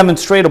clearly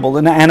demonstrable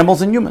in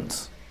animals and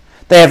humans.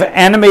 They have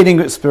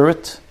animating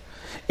spirit.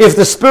 If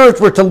the spirit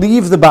were to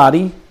leave the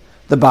body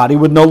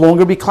would no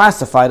longer be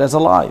classified as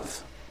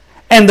alive.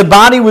 And the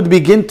body would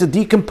begin to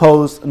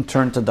decompose and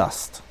turn to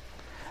dust.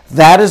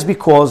 That is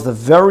because the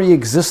very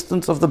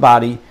existence of the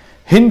body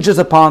hinges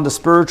upon the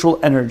spiritual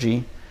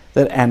energy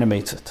that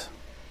animates it.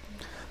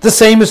 The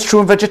same is true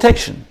in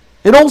vegetation.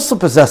 It also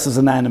possesses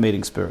an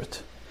animating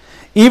spirit.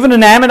 Even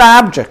inanimate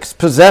objects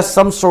possess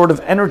some sort of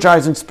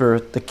energizing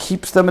spirit that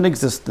keeps them in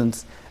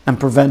existence and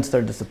prevents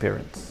their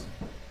disappearance.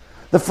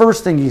 The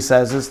first thing he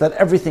says is that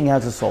everything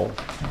has a soul,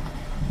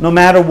 no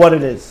matter what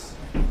it is.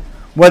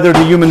 Whether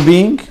the human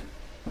being,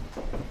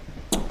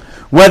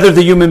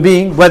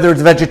 whether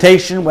it's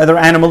vegetation, whether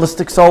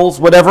animalistic souls,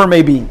 whatever it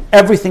may be,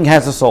 everything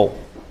has a soul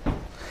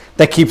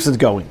that keeps it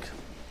going.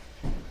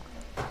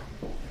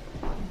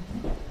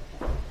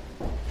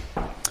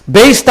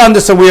 Based on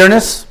this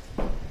awareness,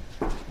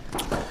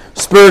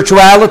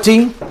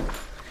 spirituality,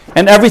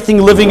 and everything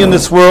living in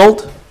this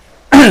world,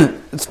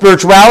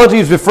 spirituality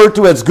is referred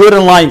to as good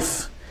in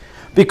life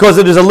because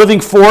it is a living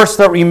force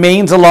that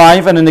remains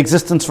alive and in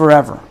existence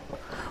forever.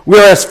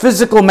 Whereas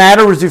physical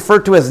matter is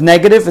referred to as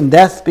negative in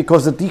death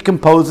because it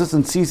decomposes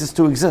and ceases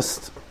to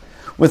exist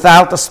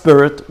without a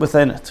spirit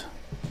within it.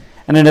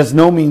 And it has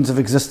no means of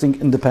existing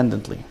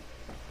independently.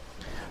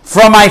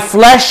 From my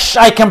flesh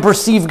I can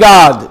perceive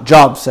God,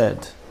 Job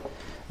said,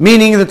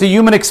 meaning that the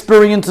human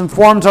experience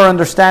informs our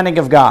understanding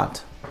of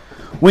God.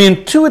 We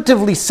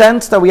intuitively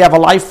sense that we have a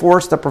life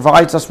force that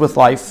provides us with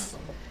life,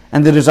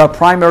 and that is our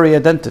primary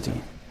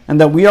identity, and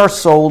that we are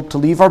sold to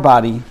leave our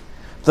body.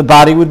 The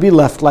body would be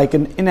left like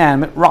an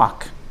inanimate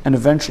rock and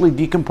eventually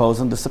decompose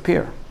and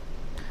disappear.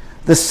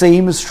 The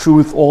same is true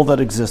with all that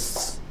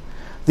exists.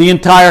 The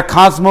entire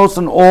cosmos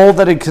and all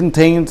that it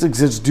contains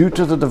exists due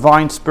to the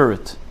divine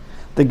spirit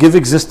that give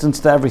existence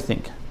to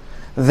everything.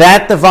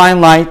 That divine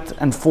light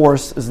and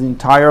force is the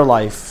entire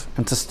life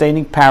and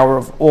sustaining power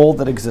of all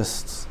that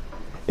exists.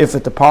 If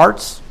it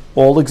departs,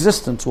 all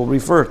existence will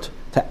revert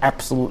to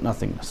absolute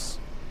nothingness.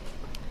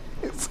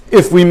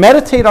 If we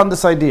meditate on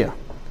this idea,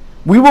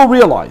 we will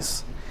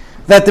realize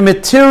that the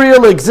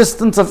material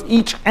existence of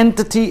each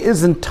entity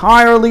is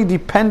entirely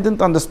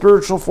dependent on the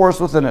spiritual force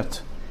within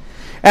it,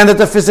 and that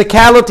the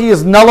physicality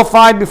is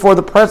nullified before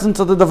the presence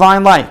of the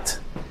divine light,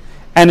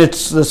 and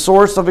it's the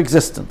source of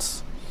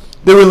existence.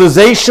 The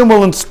realization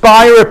will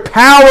inspire a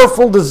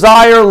powerful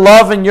desire,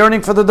 love, and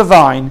yearning for the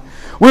divine.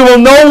 We will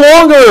no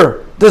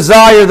longer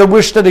desire the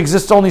wish that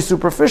exists only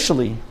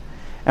superficially,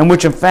 and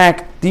which in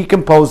fact,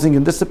 decomposing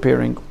and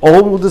disappearing,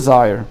 all will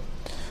desire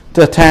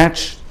to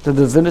attach to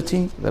the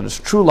divinity that is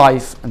true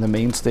life and the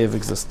mainstay of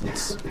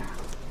existence.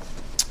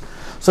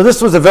 So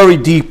this was a very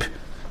deep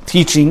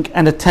teaching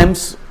and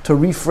attempts to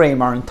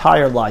reframe our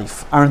entire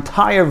life, our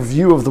entire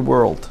view of the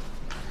world,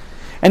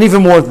 and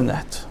even more than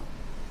that.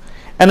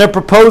 And it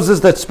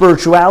proposes that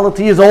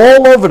spirituality is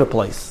all over the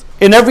place,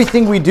 in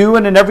everything we do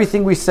and in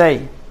everything we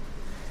say.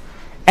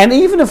 And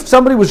even if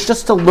somebody was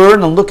just to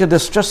learn and look at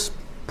this just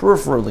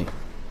peripherally,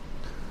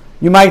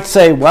 you might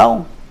say,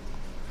 well,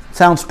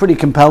 sounds pretty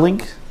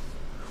compelling.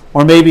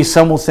 Or maybe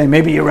some will say,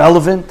 maybe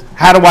irrelevant.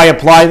 How do I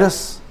apply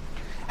this?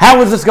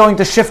 How is this going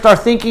to shift our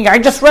thinking? I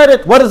just read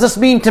it. What does this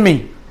mean to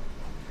me?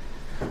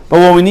 But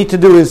what we need to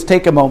do is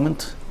take a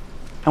moment,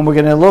 and we're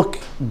going to look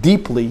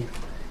deeply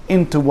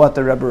into what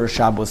the Rebbe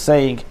Rashab was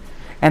saying,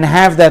 and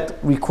have that,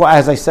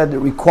 as I said, it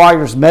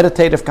requires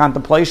meditative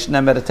contemplation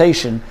and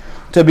meditation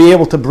to be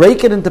able to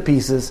break it into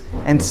pieces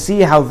and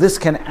see how this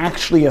can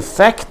actually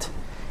affect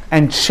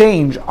and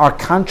change our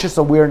conscious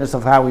awareness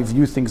of how we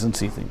view things and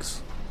see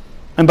things.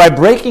 And by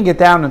breaking it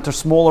down into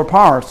smaller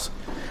parts,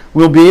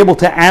 we'll be able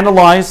to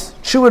analyze,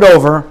 chew it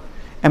over,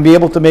 and be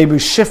able to maybe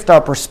shift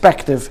our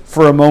perspective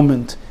for a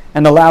moment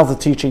and allow the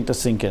teaching to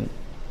sink in.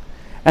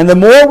 And the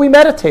more we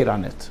meditate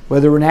on it,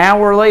 whether now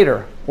or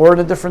later or at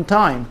a different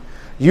time,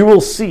 you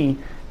will see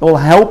it will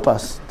help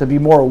us to be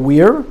more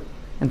aware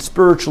and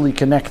spiritually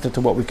connected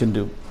to what we can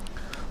do.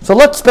 So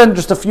let's spend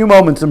just a few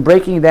moments in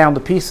breaking down the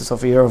pieces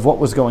of here of what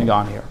was going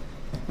on here.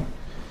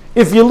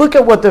 If you look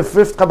at what the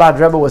fifth Chabad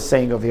Rebbe was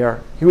saying over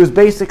here, he was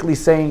basically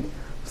saying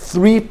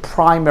three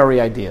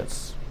primary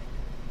ideas.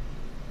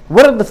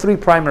 What are the three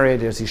primary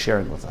ideas he's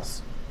sharing with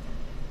us?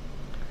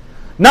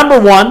 Number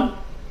one,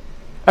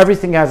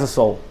 everything has a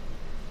soul.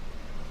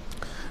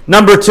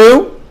 Number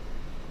two,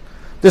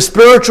 the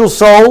spiritual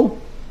soul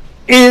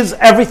is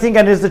everything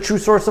and is the true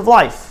source of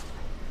life.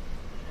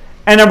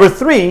 And number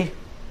three,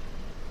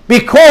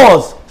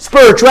 because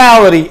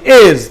spirituality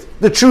is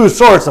the true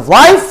source of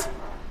life,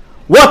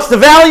 what's the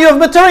value of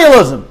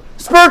materialism?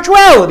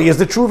 Spirituality is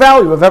the true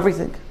value of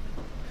everything.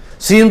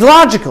 Seems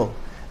logical.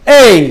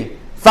 A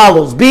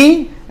follows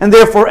B, and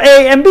therefore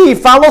A and B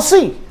follow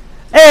C.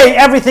 A,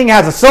 everything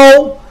has a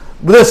soul.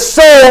 The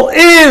soul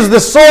is the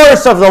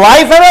source of the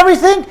life of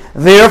everything.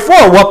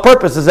 Therefore, what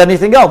purpose is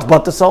anything else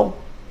but the soul?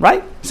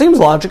 Right? Seems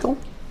logical.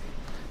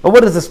 But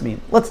what does this mean?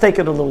 Let's take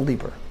it a little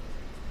deeper.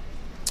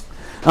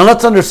 And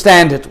let's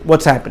understand it,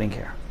 what's happening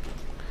here.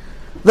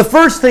 The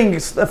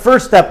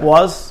first step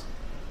was,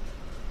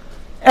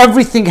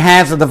 everything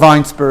has a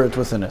divine spirit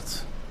within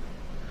it.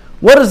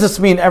 What does this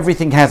mean,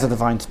 everything has a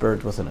divine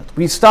spirit within it?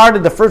 We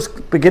started the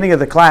first beginning of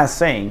the class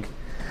saying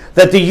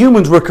that the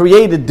humans were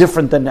created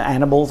different than the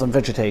animals and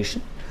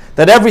vegetation.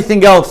 That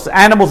everything else,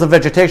 animals and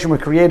vegetation, were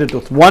created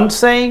with one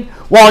saying,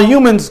 while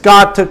humans,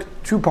 God took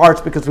two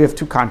parts because we have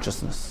two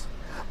consciousness.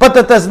 But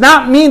that does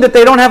not mean that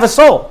they don't have a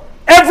soul.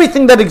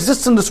 Everything that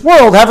exists in this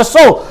world have a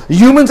soul.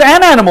 Humans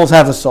and animals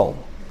have a soul.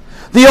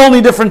 The only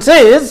difference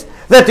is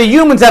that the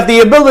humans have the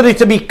ability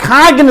to be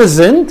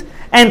cognizant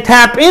and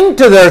tap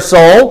into their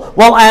soul,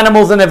 while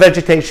animals and the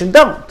vegetation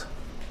don't.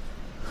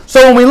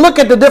 So when we look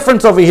at the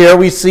difference over here,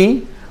 we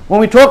see, when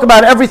we talk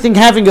about everything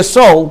having a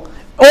soul,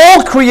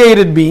 all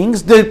created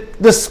beings,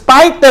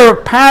 despite their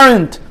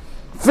apparent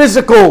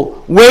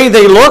physical way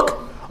they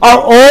look, are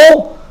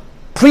all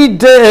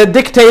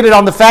predictated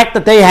on the fact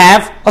that they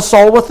have a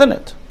soul within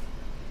it.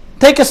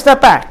 Take a step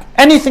back.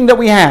 Anything that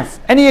we have,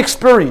 any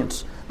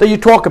experience that you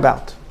talk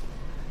about,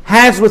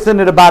 has within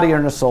it a body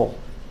and a soul.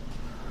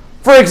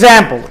 For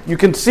example, you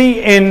can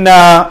see in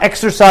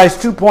exercise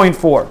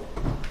 2.4,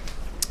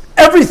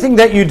 everything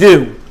that you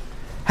do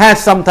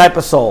has some type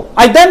of soul.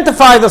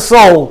 Identify the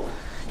soul.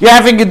 You're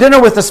having a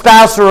dinner with a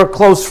spouse or a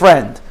close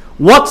friend.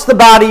 What's the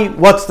body?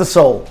 What's the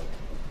soul?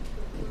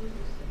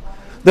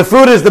 The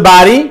food is the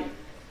body.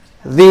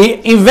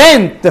 The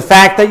event, the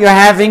fact that you're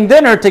having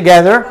dinner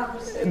together,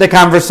 the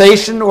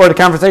conversation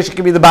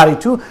can be the body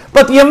too,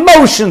 but the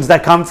emotions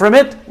that come from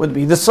it would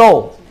be the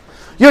soul.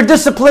 You're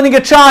disciplining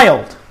a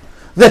child.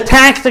 The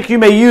tactic you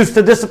may use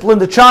to discipline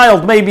the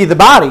child may be the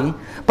body,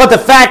 but the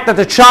fact that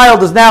the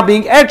child is now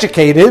being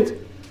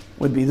educated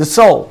would be the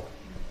soul.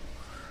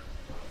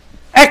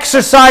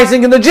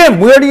 Exercising in the gym,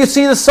 where do you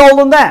see the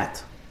soul in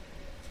that?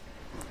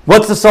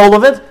 What's the soul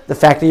of it? The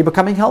fact that you're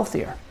becoming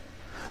healthier.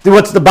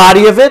 What's the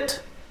body of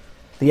it?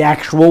 The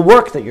actual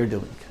work that you're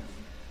doing.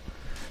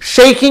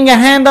 Shaking a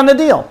hand on a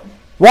deal.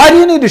 Why do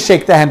you need to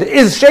shake the hand?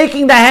 Is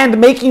shaking the hand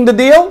making the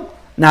deal?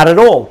 Not at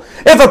all.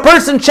 If a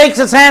person shakes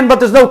his hand but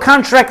there's no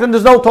contract and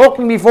there's no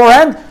talking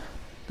beforehand,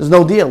 there's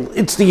no deal.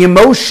 It's the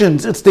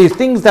emotions, it's the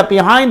things that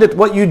behind it.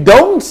 What you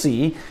don't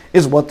see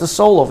is what the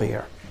soul over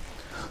here.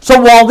 So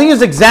while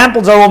these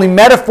examples are only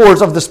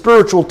metaphors of the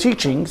spiritual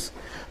teachings,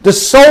 the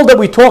soul that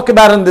we talk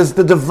about in this,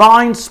 the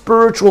divine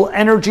spiritual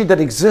energy that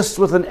exists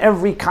within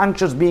every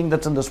conscious being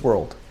that's in this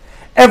world.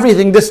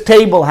 Everything, this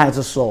table has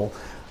a soul.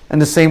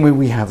 And the same way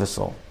we have a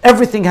soul.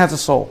 Everything has a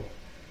soul.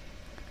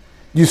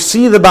 You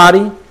see the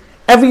body,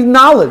 every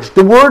knowledge,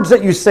 the words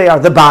that you say are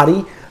the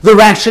body, the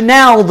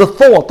rationale, the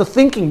thought, the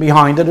thinking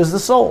behind it is the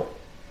soul.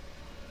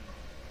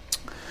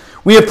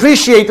 We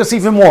appreciate this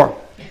even more.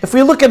 If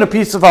we look at a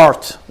piece of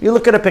art, you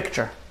look at a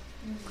picture.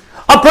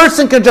 A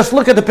person can just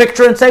look at the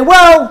picture and say,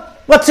 well,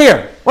 what's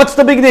here? What's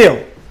the big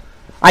deal?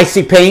 I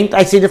see paint,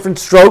 I see different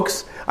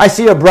strokes, I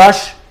see a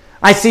brush,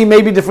 I see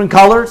maybe different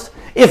colors.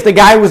 If the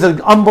guy was an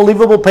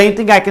unbelievable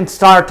painting, I can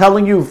start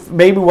telling you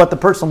maybe what the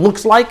person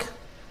looks like.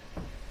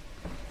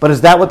 But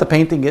is that what the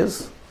painting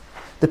is?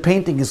 The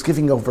painting is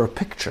giving over a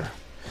picture.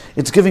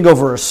 It's giving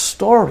over a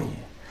story.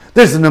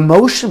 There's an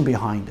emotion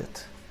behind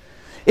it.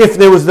 If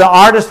there was the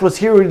artist was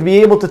here, he'd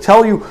be able to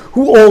tell you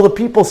who all the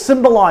people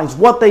symbolize,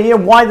 what they are,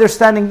 why they're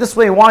standing this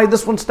way, why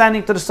this one's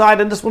standing to the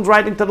side and this one's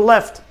riding to the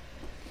left.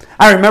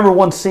 I remember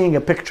once seeing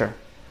a picture.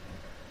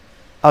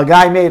 A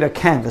guy made a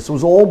canvas. It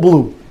was all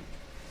blue.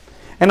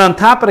 And on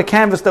top of the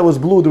canvas that was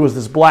blue, there was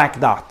this black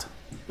dot.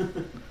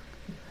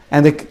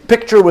 And the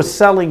picture was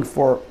selling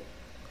for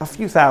a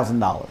few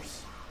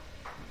 $1,000s.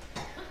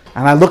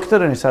 And I looked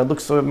at it and I said,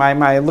 "Look, so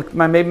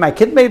maybe my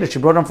kid made it. She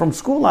brought it from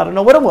school. I don't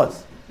know what it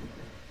was."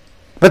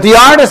 But the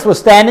artist was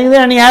standing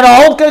there and he had a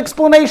whole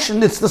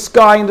explanation. It's the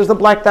sky and there's the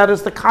black dot,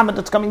 it's the comet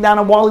that's coming down.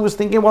 And while he was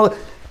thinking,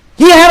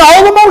 he had a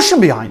whole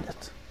emotion behind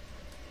it.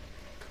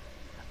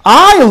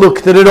 I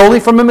looked at it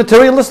only from a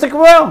materialistic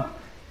world.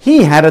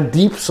 He had a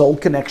deep soul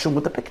connection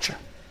with the picture.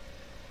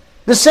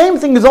 The same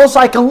thing is also,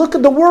 I can look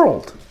at the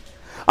world.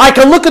 I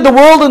can look at the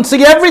world and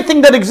see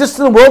everything that exists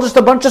in the world, just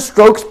a bunch of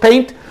strokes,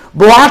 paint,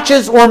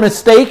 blotches, or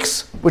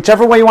mistakes,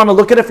 whichever way you want to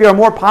look at it. If you're a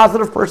more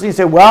positive person, you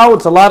say, well,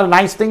 it's a lot of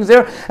nice things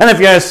there. And if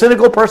you're a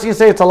cynical person, you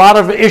say it's a lot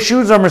of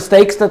issues or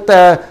mistakes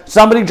that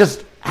somebody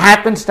just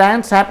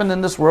happened in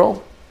this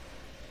world.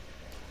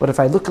 But if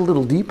I look a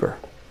little deeper,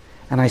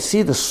 and I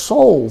see the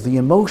soul, the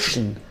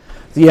emotion,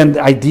 the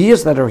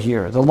ideas that are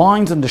here, the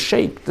lines and the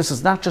shape. This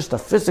is not just a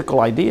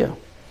physical idea.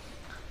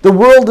 The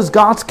world is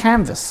God's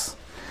canvas.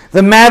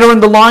 The matter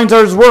and the lines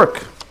are His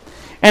work.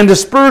 And the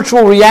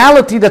spiritual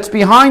reality that's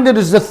behind it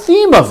is the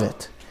theme of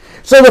it.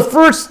 So the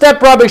first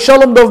step Rabbi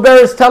Shalom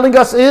Dovber is telling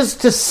us is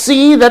to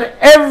see that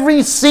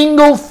every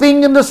single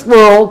thing in this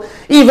world,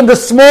 even the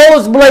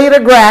smallest blade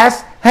of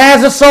grass,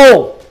 has a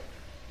soul,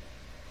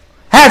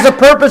 has a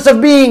purpose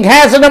of being,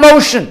 has an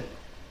emotion.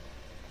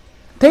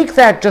 Take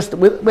that just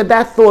with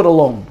that thought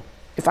alone.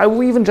 If I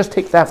will even just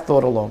take that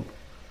thought alone.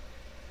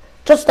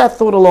 Just that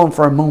thought alone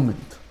for a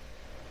moment.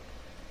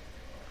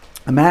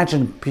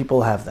 Imagine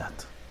people have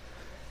that.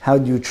 How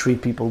do you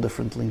treat people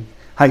differently?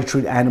 How you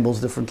treat animals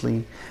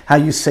differently? How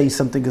you say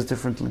something is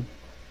differently?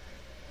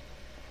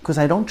 Because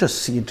I don't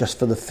just see it just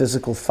for the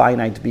physical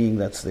finite being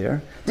that's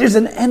there. There's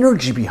an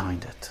energy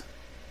behind it.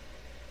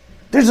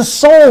 There's a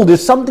soul.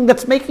 There's something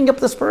that's making up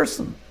this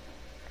person.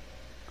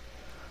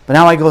 But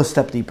now I go a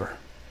step deeper.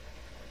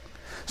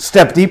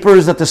 Step deeper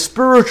is that the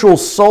spiritual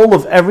soul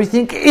of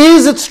everything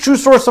is its true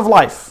source of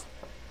life.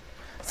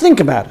 Think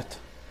about it.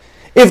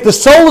 If the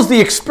soul is the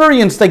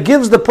experience that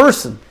gives the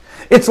person,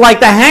 it's like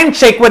the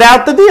handshake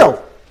without the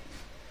deal.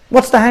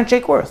 What's the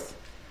handshake worth?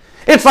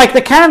 It's like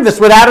the canvas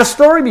without a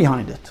story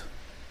behind it.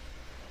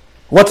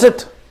 What's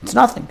it? It's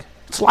nothing.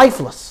 It's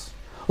lifeless.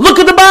 Look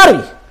at the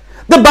body.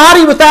 The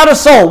body without a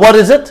soul, what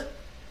is it?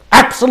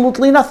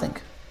 Absolutely nothing.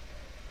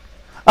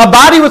 A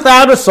body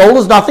without a soul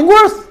is nothing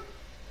worth.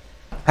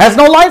 Has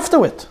no life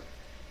to it.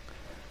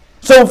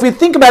 So if we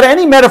think about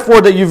any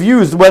metaphor that you've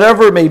used,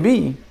 whatever it may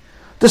be,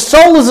 the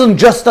soul isn't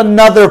just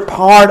another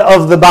part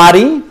of the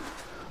body.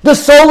 The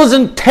soul is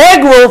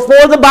integral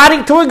for the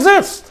body to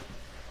exist.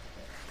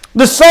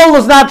 The soul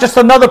is not just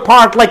another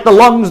part like the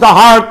lungs, the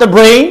heart, the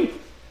brain.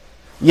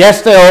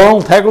 Yes, they are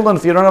all integral, and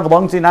if you don't have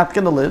lungs, you're not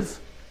going to live.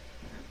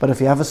 But if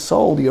you have a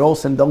soul, your whole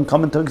sin don't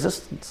come into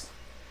existence.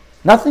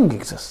 Nothing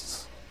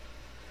exists.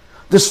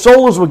 The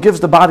soul is what gives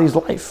the body's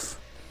life.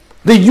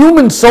 The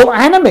human soul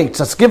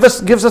animates us,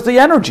 gives us the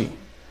energy.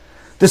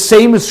 The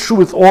same is true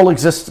with all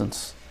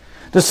existence.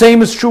 The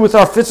same is true with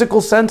our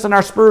physical sense and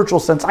our spiritual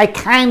sense. I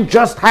can't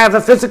just have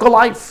a physical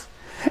life.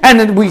 And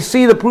then we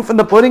see the proof in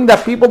the pudding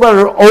that people that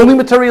are only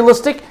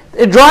materialistic,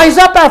 it dries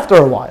up after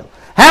a while.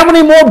 How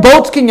many more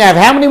boats can you have?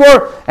 How many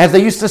more, as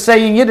they used to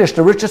say in Yiddish,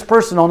 the richest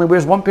person only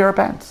wears one pair of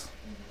pants.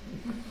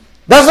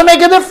 Doesn't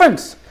make a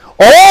difference.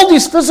 All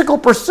these physical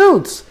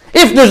pursuits,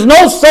 if there's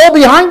no soul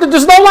behind it,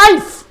 there's no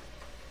life.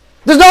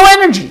 There's no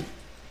energy.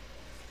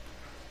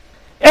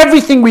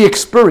 Everything we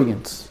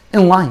experience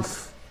in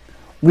life,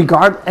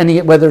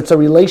 whether it's a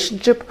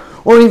relationship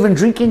or even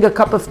drinking a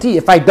cup of tea.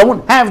 If I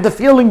don't have the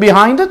feeling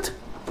behind it,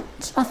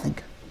 it's nothing.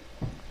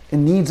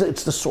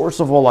 It's the source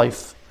of all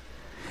life.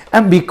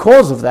 And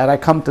because of that, I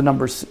come to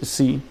number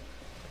C,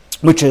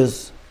 which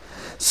is,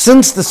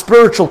 since the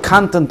spiritual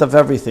content of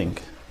everything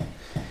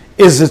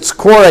is its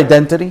core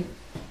identity,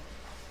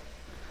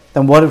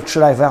 then what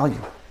should I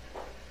value?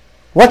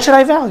 What should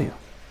I value?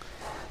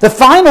 The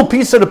final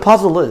piece of the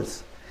puzzle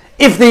is,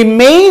 if the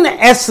main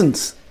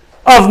essence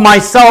of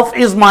myself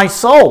is my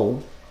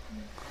soul,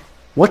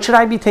 what should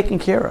I be taking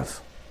care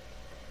of?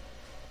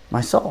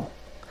 My soul.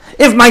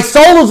 If my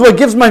soul is what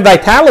gives my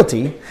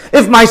vitality,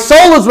 if my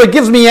soul is what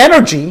gives me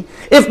energy,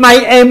 if my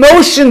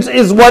emotions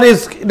is what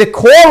is the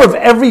core of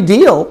every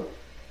deal,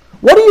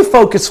 what do you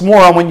focus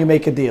more on when you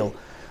make a deal?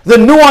 The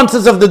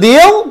nuances of the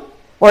deal,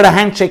 or the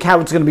handshake, how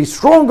it's going to be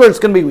strong or it's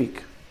going to be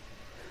weak?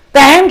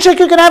 The handshake,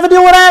 you can have a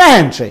deal without a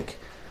handshake,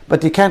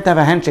 but you can't have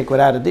a handshake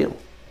without a deal.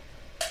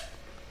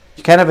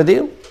 You can't have a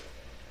deal.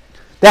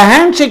 The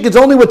handshake is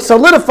only what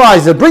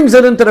solidifies it, brings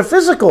it into the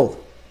physical.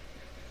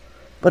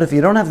 But if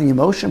you don't have the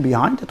emotion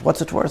behind it,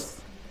 what's it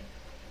worth?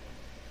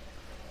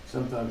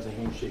 Sometimes the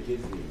handshake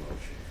is the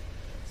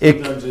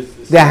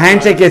emotion. The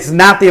handshake is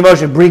not the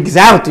emotion, it brings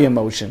out the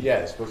emotion.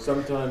 Yes, but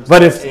sometimes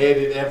if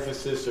added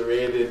emphasis or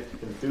added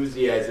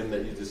enthusiasm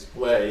that you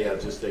display, I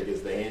just think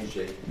is the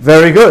handshake.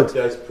 Very good. It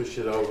does push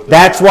it over.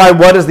 That's why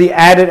what is the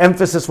added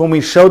emphasis when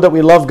we show that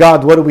we love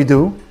God? What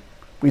do?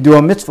 We do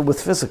a mitzvah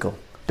with physical.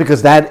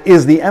 Because that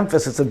is the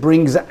emphasis. It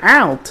brings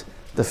out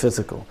the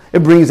physical.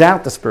 It brings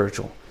out the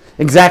spiritual.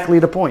 Exactly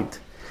the point.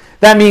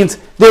 That means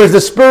there's the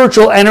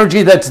spiritual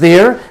energy that's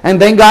there, and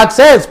then God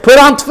says, put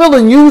on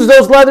tefillin, use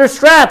those leather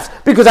straps,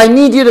 because I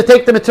need you to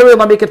take the material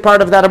and make it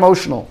part of that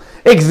emotional.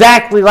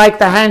 Exactly like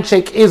the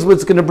handshake is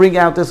what's going to bring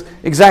out this,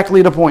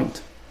 exactly the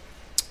point.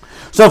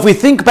 So if we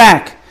think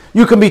back,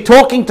 you can be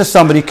talking to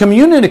somebody,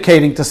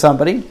 communicating to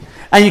somebody,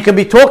 and you can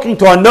be talking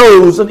to a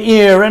nose, an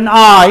ear, and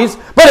eyes,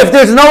 but if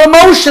there's no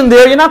emotion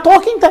there, you're not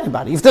talking to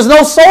anybody. If there's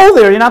no soul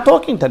there, you're not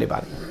talking to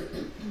anybody.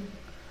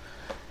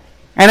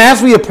 And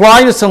as we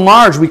apply this in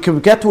large, we can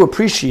get to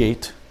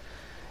appreciate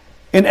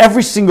in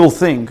every single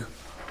thing,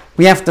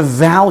 we have to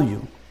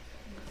value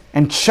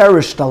and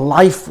cherish the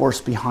life force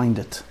behind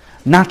it,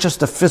 not just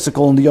the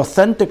physical. And the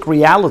authentic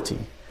reality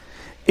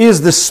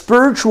is the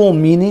spiritual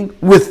meaning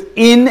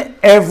within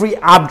every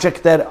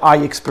object that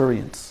I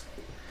experience.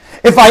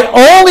 If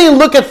I only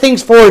look at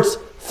things for its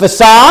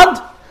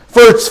facade,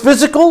 for its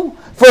physical,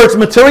 for its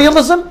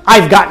materialism,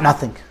 I've got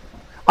nothing.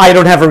 I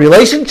don't have a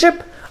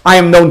relationship. I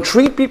don't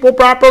treat people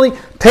properly.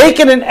 Take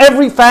it in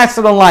every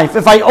facet of life.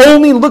 If I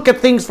only look at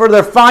things for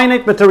their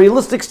finite,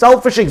 materialistic,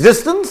 selfish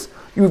existence,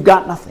 you've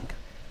got nothing.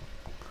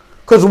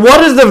 Because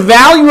what is the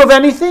value of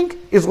anything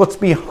is what's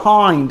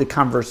behind the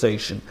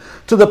conversation.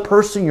 To the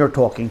person you're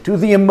talking to,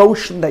 the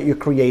emotion that you're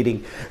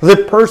creating, the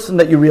person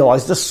that you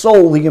realize, the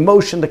soul, the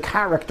emotion, the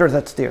character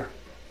that's there,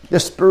 the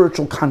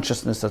spiritual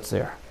consciousness that's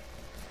there.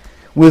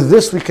 With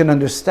this we can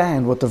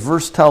understand what the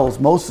verse tells,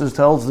 Moses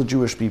tells the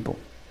Jewish people.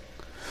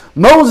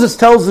 Moses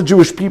tells the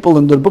Jewish people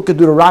in the book of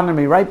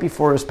Deuteronomy right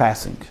before his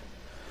passing.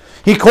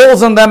 He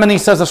calls on them and he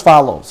says as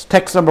follows,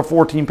 text number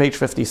 14, page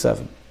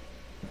 57.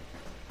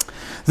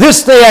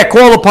 This day I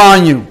call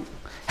upon you,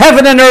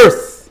 heaven and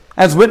earth,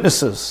 as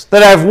witnesses,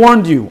 that I have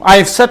warned you. I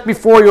have set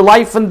before you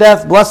life and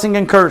death, blessing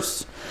and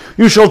curse.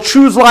 You shall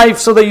choose life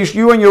so that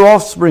you and your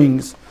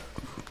offsprings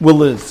will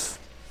live.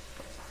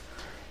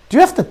 Do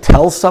you have to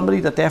tell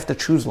somebody that they have to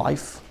choose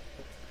life?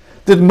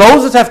 Did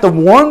Moses have to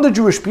warn the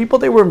Jewish people?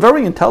 They were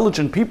very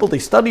intelligent people. They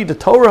studied the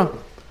Torah.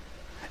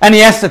 And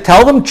he has to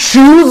tell them,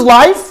 choose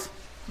life?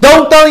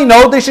 Don't they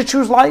know they should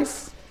choose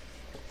life?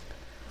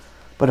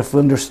 But if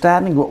we're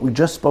understanding what we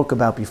just spoke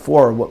about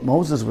before, what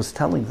Moses was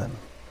telling them,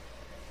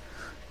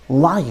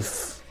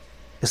 life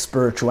is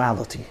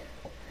spirituality.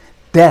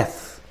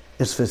 Death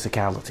is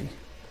physicality.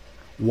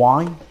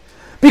 Why?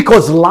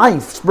 Because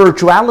life,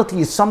 spirituality,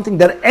 is something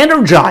that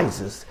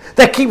energizes,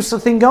 that keeps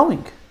the thing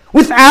going.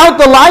 Without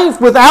the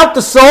life, without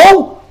the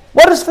soul,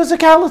 what is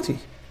physicality?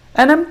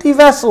 An empty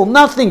vessel,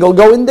 nothing, will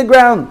go in the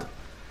ground.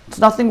 It's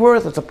nothing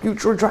worth, it's a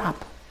putrid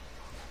drop.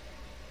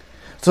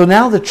 So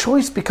now the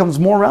choice becomes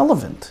more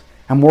relevant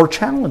and more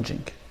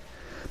challenging.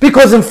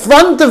 Because in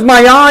front of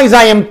my eyes,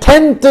 I am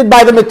tempted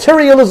by the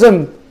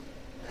materialism.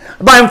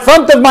 In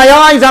front of my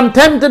eyes, I'm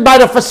tempted by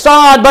the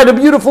facade, by the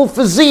beautiful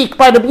physique,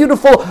 by the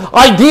beautiful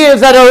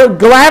ideas that are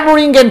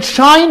glamoring and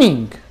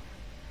shining.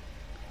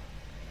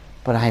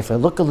 But if I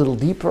look a little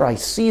deeper, I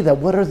see that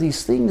what are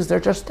these things? They're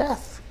just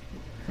death.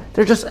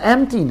 They're just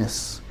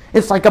emptiness.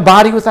 It's like a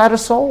body without a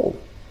soul.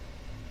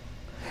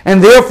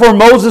 And therefore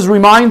Moses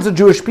reminds the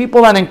Jewish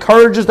people and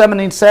encourages them,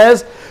 and he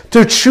says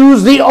to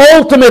choose the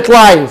ultimate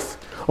life.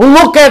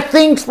 Look at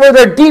things for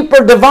their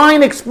deeper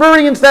divine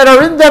experience that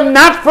are in them,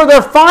 not for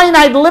their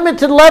finite,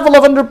 limited level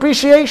of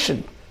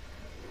underappreciation.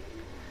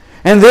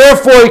 And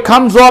therefore he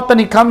comes up and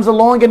he comes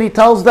along and he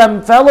tells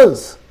them,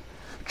 fellas,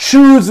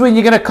 choose when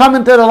you're going to come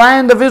into the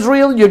land of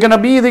Israel. You're going to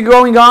be the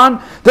going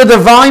on. The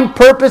divine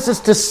purpose is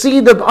to see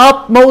the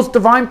utmost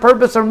divine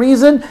purpose and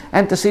reason,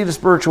 and to see the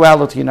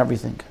spirituality in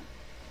everything.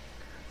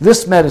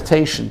 This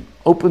meditation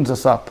opens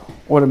us up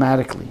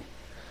automatically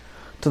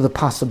to the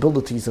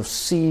possibilities of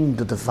seeing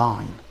the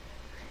divine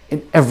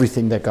in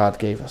everything that God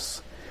gave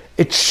us.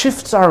 It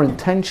shifts our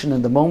intention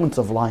in the moments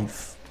of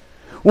life.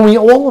 When we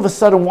all of a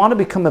sudden want to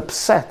become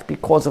upset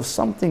because of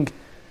something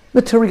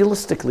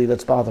materialistically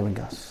that's bothering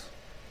us.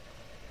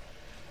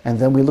 And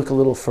then we look a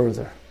little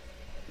further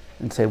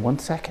and say, 1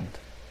 second,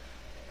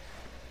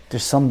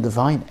 there's some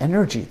divine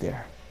energy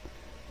there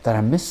that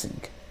I'm missing.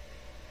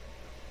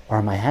 Or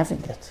am I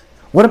having it?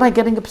 What am I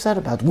getting upset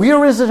about?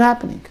 Where is it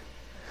happening?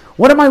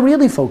 What am I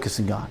really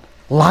focusing on?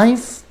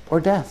 Life or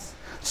death?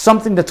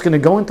 Something that's going to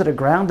go into the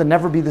ground and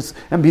never be this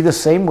and be the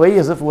same way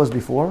as if it was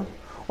before?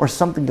 Or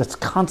something that's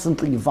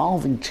constantly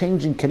evolving,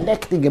 changing,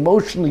 connecting,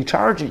 emotionally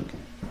charging?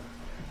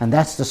 And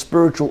that's the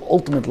spiritual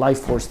ultimate life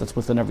force that's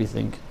within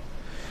everything.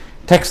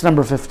 Text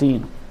number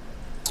 15.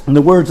 In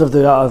the words of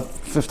the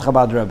Fifth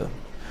Chabad Rebbe.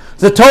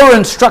 The Torah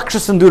instructs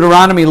us in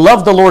Deuteronomy,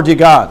 love the Lord your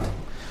God,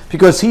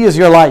 because He is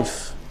your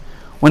life.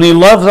 When we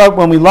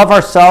love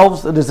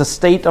ourselves, it is a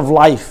state of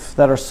life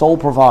that our soul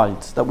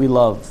provides, that we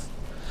love.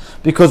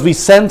 Because we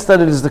sense that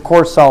it is the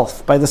core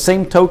self. By the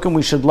same token,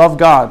 we should love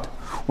God,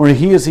 where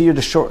He is here,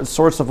 the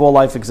source of all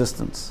life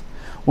existence.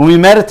 When we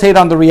meditate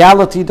on the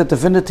reality that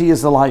divinity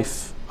is the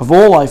life of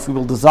all life, we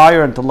will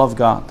desire and to love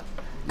God.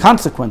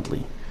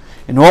 Consequently,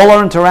 in all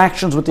our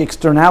interactions with the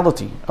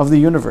externality of the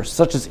universe,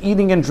 such as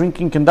eating and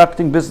drinking,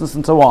 conducting business,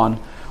 and so on,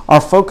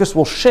 our focus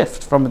will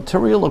shift from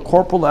material or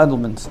corporal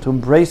elements to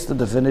embrace the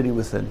divinity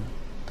within.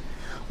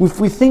 If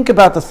we think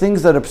about the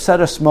things that upset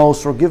us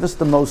most or give us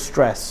the most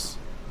stress,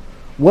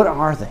 what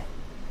are they?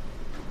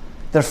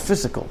 They're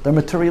physical, they're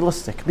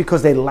materialistic,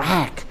 because they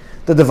lack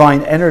the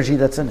divine energy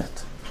that's in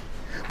it.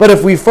 But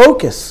if we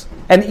focus,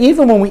 and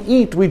even when we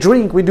eat, we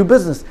drink, we do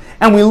business,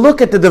 and we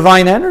look at the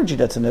divine energy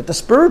that's in it, the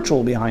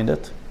spiritual behind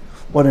it,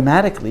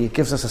 automatically it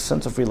gives us a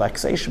sense of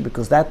relaxation,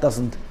 because that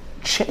doesn't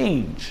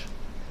change,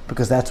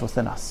 because that's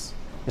within us.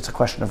 It's a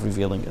question of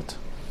revealing it.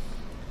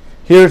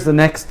 Here's the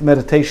next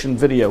meditation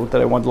video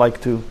that I would like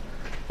to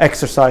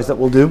exercise that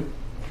we'll do.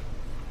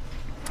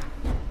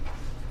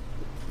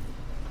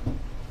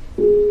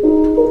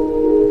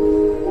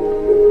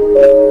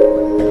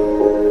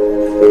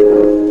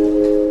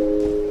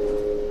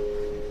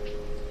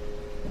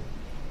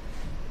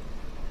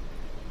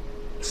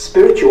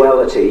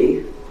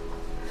 Spirituality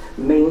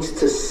means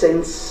to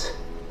sense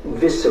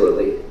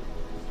viscerally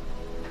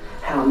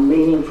how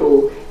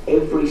meaningful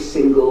every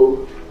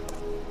single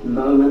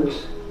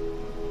moment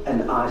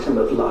and item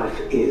of life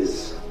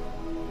is,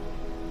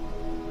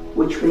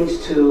 which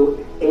means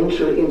to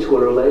enter into a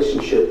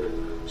relationship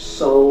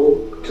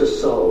soul to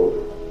soul,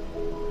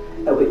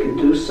 and we can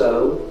do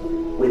so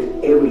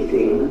with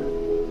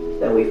everything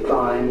that we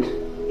find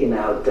in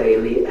our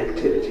daily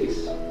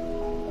activities.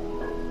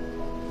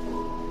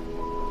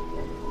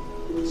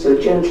 So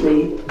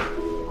gently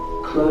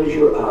close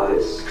your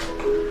eyes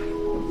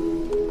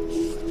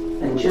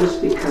and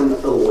just become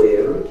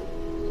aware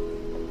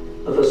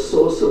of a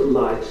source of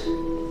light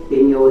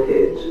in your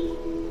head,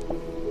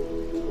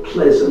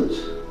 pleasant,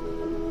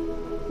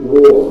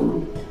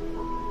 warm,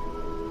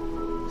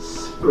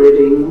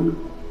 spreading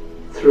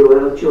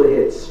throughout your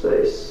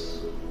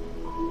headspace,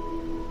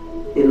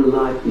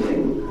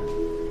 enlightening,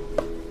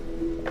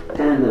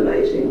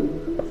 animating,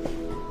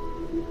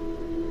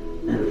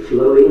 and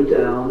flowing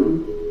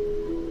down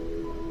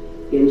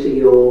into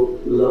your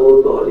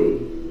lower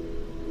body,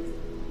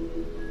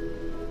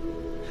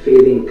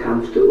 feeling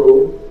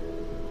comfortable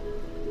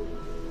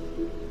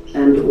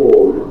and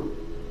warm.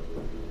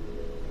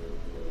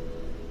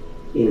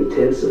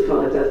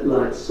 Intensify that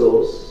light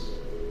source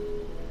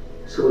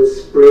so it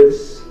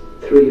spreads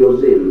through your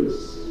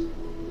limbs,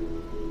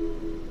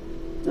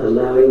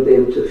 allowing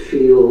them to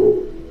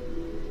feel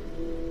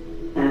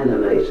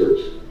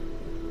animated,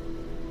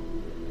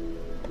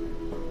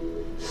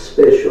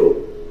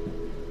 special,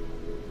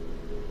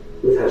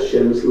 with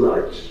Hashem's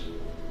light,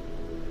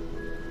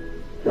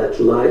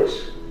 that light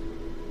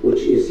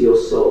which is your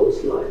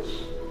soul's light.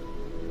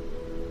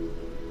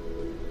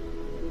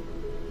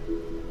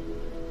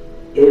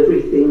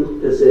 Everything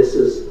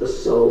possesses a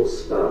soul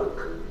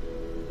spark.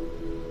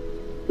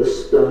 The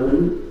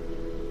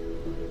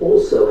stone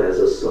also has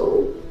a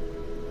soul.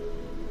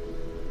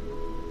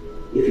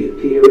 If you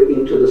peer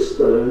into the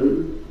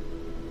stone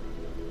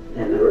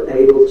and are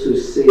able to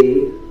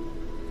see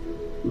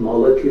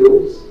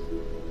molecules,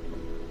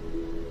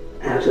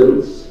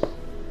 atoms,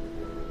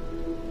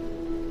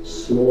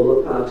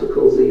 smaller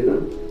particles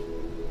even,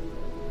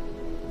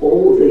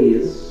 all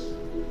these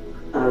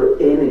are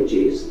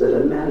energies that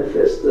are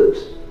manifested.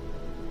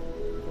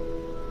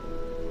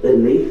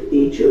 Beneath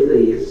each of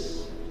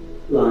these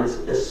lies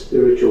a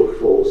spiritual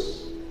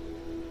force.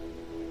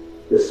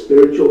 The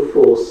spiritual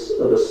force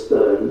of a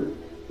stone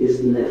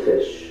is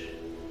nefesh.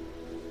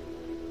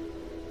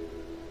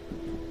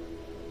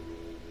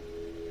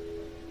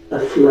 A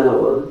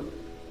flower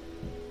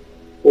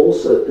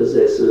also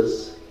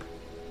possesses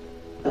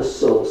a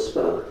soul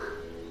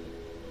spark,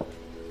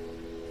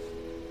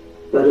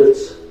 but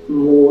it's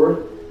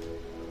more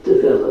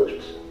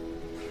developed.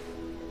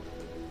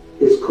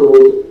 It's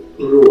called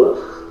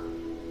ruach,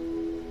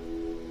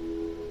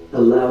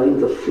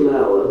 allowing the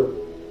flower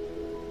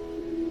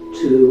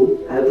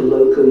to have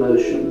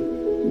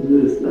locomotion,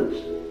 movement,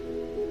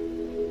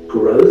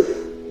 growth,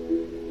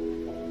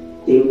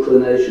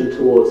 inclination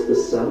towards the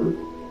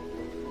sun.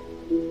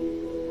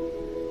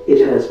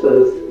 It has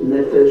both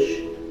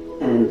nefesh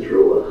and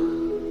ruach.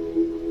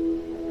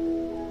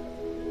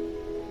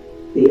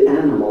 The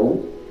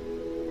animal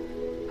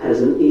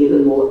has an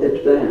even more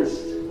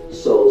advanced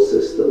soul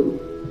system.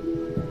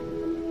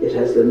 It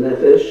has the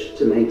nefesh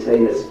to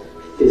maintain its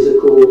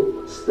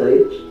physical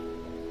state,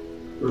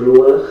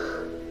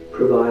 ruach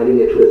providing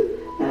it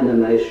with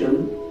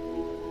animation,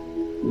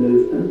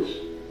 movement,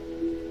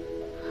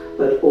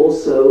 but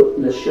also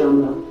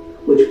neshama,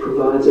 which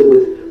provides it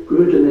with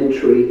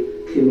rudimentary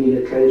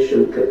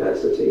communication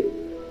capacity.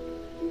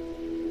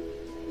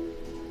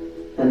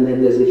 And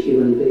then there's a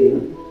human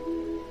being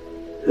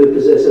who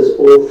possesses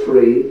all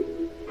three,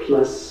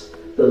 plus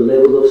the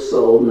level of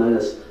soul known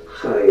as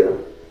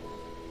chaya,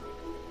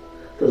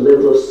 the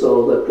level of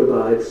soul that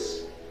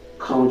provides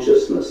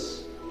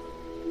consciousness,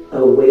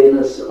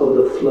 awareness of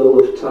the flow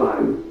of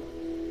time,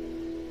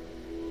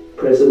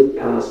 present,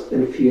 past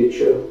and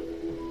future,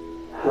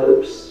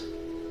 hopes,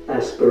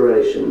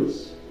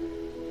 aspirations,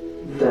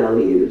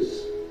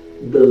 values,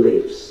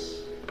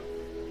 beliefs.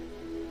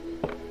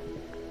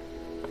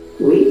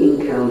 We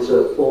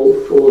encounter all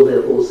four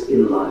levels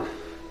in life.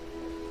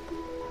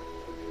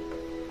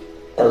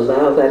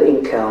 Allow that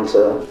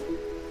encounter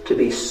to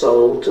be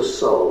soul to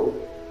soul,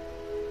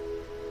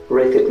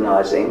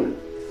 recognizing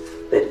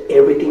that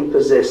everything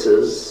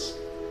possesses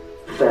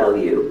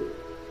value,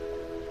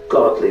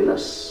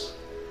 godliness,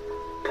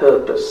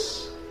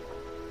 purpose,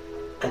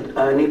 and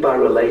only by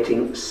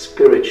relating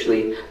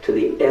spiritually to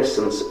the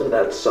essence of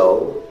that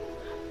soul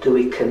do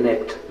we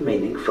connect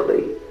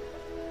meaningfully,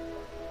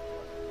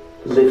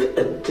 live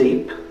a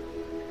deep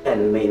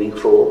and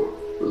meaningful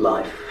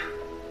life.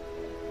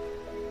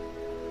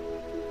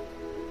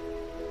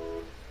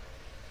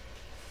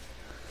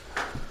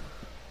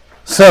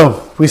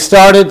 So, we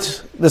started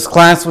this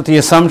class with the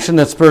assumption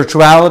that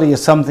spirituality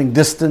is something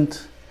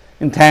distant,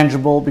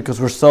 intangible,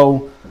 because we're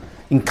so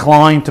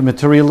inclined to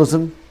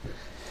materialism.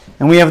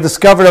 And we have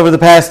discovered over the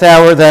past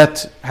hour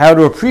that how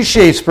to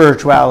appreciate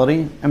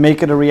spirituality and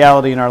make it a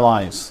reality in our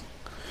lives.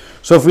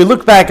 So if we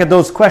look back at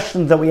those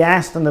questions that we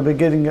asked in the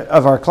beginning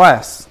of our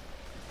class,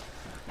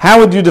 how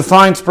would you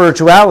define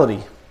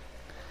spirituality?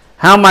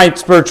 How might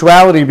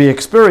spirituality be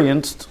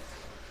experienced?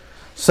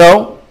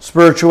 So,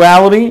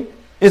 spirituality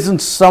isn't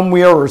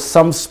somewhere or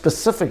some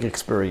specific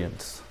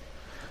experience.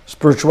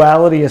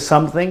 Spirituality is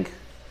something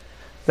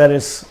that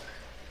is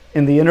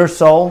in the inner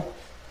soul.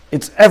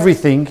 It's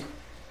everything.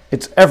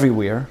 It's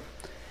everywhere.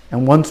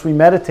 And once we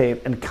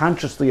meditate and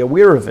consciously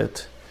aware of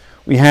it,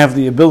 we have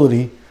the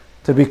ability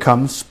to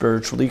become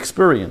spiritually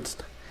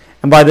experienced.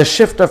 And by the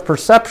shift of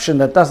perception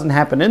that doesn't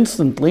happen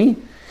instantly,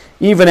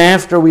 even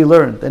after we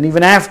learned and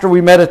even after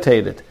we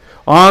meditated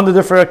on the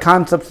different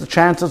concepts, the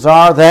chances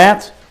are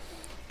that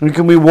we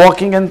can be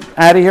walking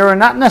out of here and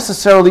not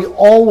necessarily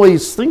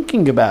always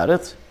thinking about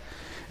it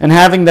and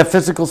having that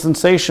physical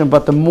sensation,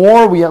 but the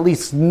more we at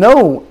least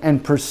know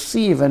and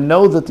perceive and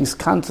know that these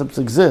concepts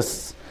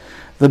exist,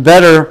 the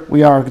better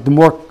we are,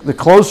 the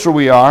closer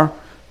we are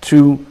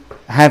to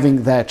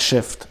having that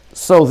shift.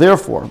 So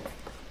therefore,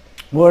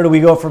 where do we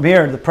go from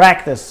here? The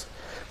practice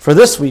for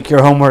this week,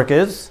 your homework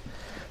is,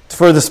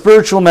 for the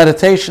spiritual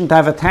meditation to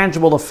have a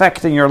tangible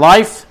effect in your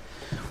life,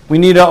 we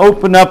need to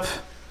open up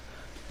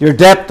your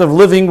depth of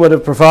living, what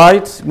it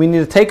provides. We need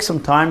to take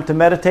some time to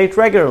meditate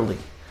regularly.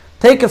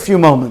 Take a few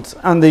moments.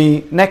 On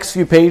the next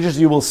few pages,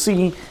 you will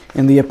see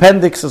in the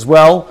appendix as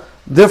well,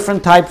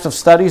 different types of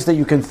studies that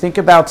you can think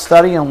about,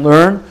 study, and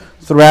learn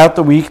throughout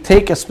the week.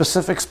 Take a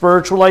specific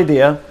spiritual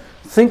idea,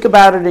 think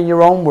about it in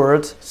your own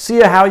words,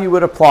 see how you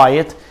would apply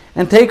it,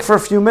 and take for a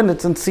few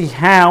minutes and see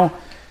how,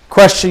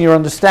 question your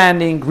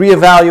understanding,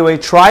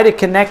 reevaluate, try to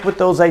connect with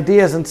those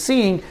ideas and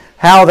seeing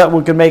how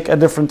that can make a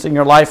difference in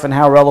your life and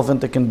how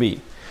relevant it can be.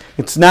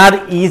 It's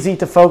not easy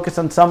to focus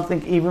on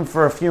something even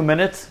for a few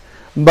minutes,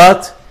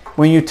 but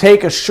when you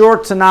take a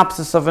short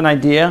synopsis of an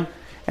idea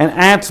and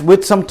add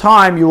with some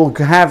time, you will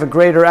have a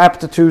greater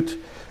aptitude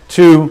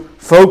to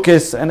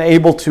focus and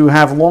able to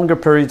have longer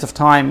periods of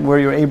time where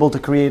you're able to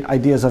create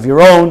ideas of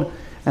your own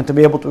and to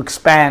be able to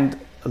expand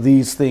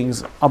these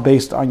things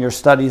based on your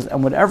studies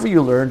and whatever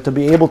you learn, to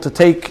be able to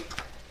take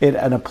it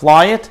and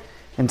apply it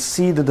and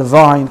see the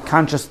divine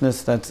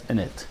consciousness that's in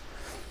it.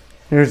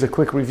 Here's a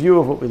quick review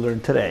of what we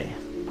learned today.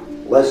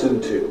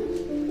 Lesson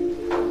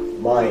 2.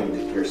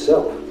 Mind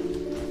yourself.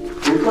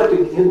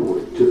 Reflecting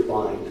inward to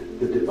find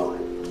the divine.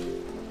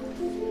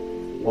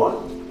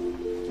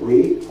 1.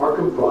 We are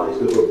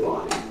comprised of a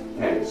body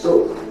and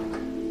soul,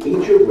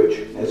 each of which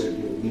has a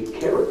unique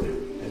character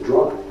and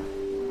drive.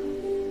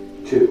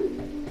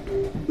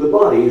 2. The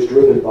body is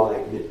driven by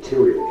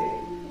material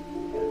gain,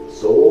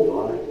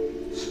 soul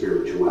by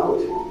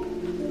spirituality.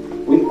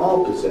 We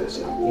all possess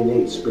an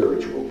innate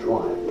spiritual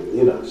drive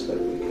within us that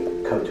we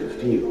can come to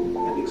feel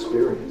and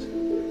experience.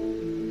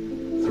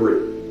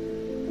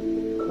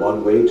 3.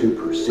 One way to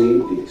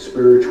perceive the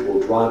spiritual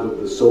drive of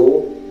the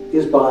soul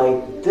is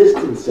by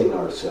distancing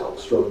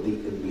ourselves from the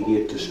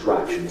immediate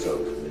distractions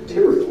of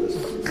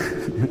materialism.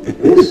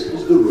 This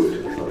is the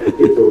root of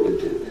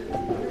Hippocratic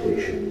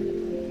meditation.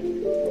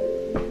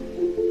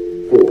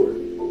 4.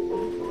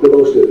 The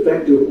most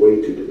effective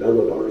way to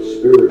develop our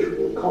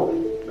spiritual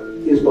calling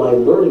is by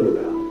learning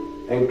about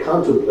and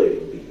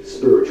contemplating these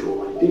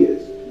spiritual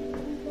ideas.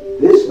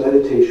 This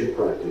meditation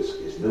practice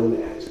is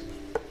known as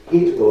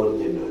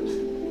Hitbodhinut.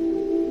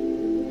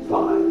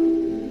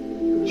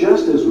 5.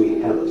 Just as we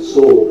have a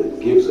soul that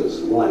gives us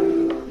life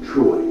and our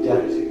true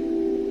identity,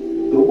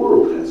 the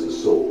world has a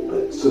soul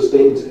that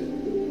sustains it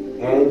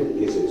and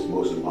is its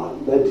most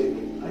authentic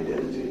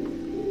identity.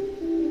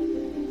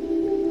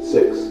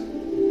 6.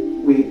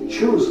 We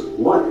choose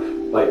life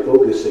by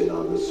focusing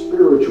on the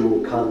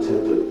spiritual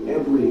content of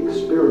every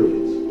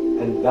experience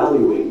and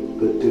valuing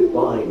the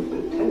divine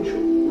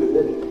potential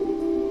within it.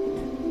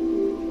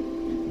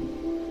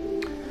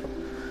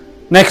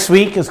 Next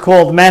week is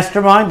called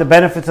Mastermind, the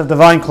benefits of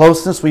divine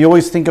closeness. We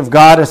always think of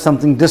God as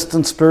something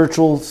distant,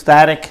 spiritual,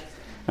 static,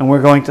 and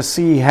we're going to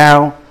see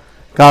how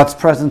God's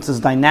presence is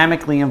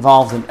dynamically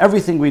involved in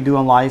everything we do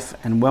in life,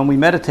 and when we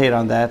meditate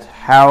on that,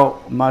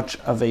 how much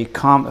of a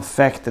calm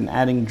effect and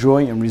adding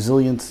joy and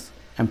resilience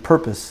and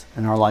purpose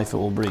in our life it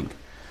will bring.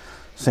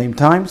 Same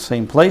time,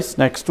 same place,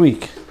 next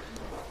week.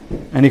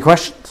 Any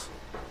questions?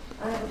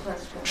 I have a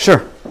question.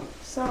 Sure.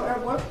 So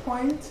at what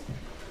point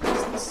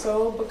does the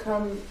soul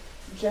become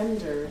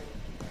gendered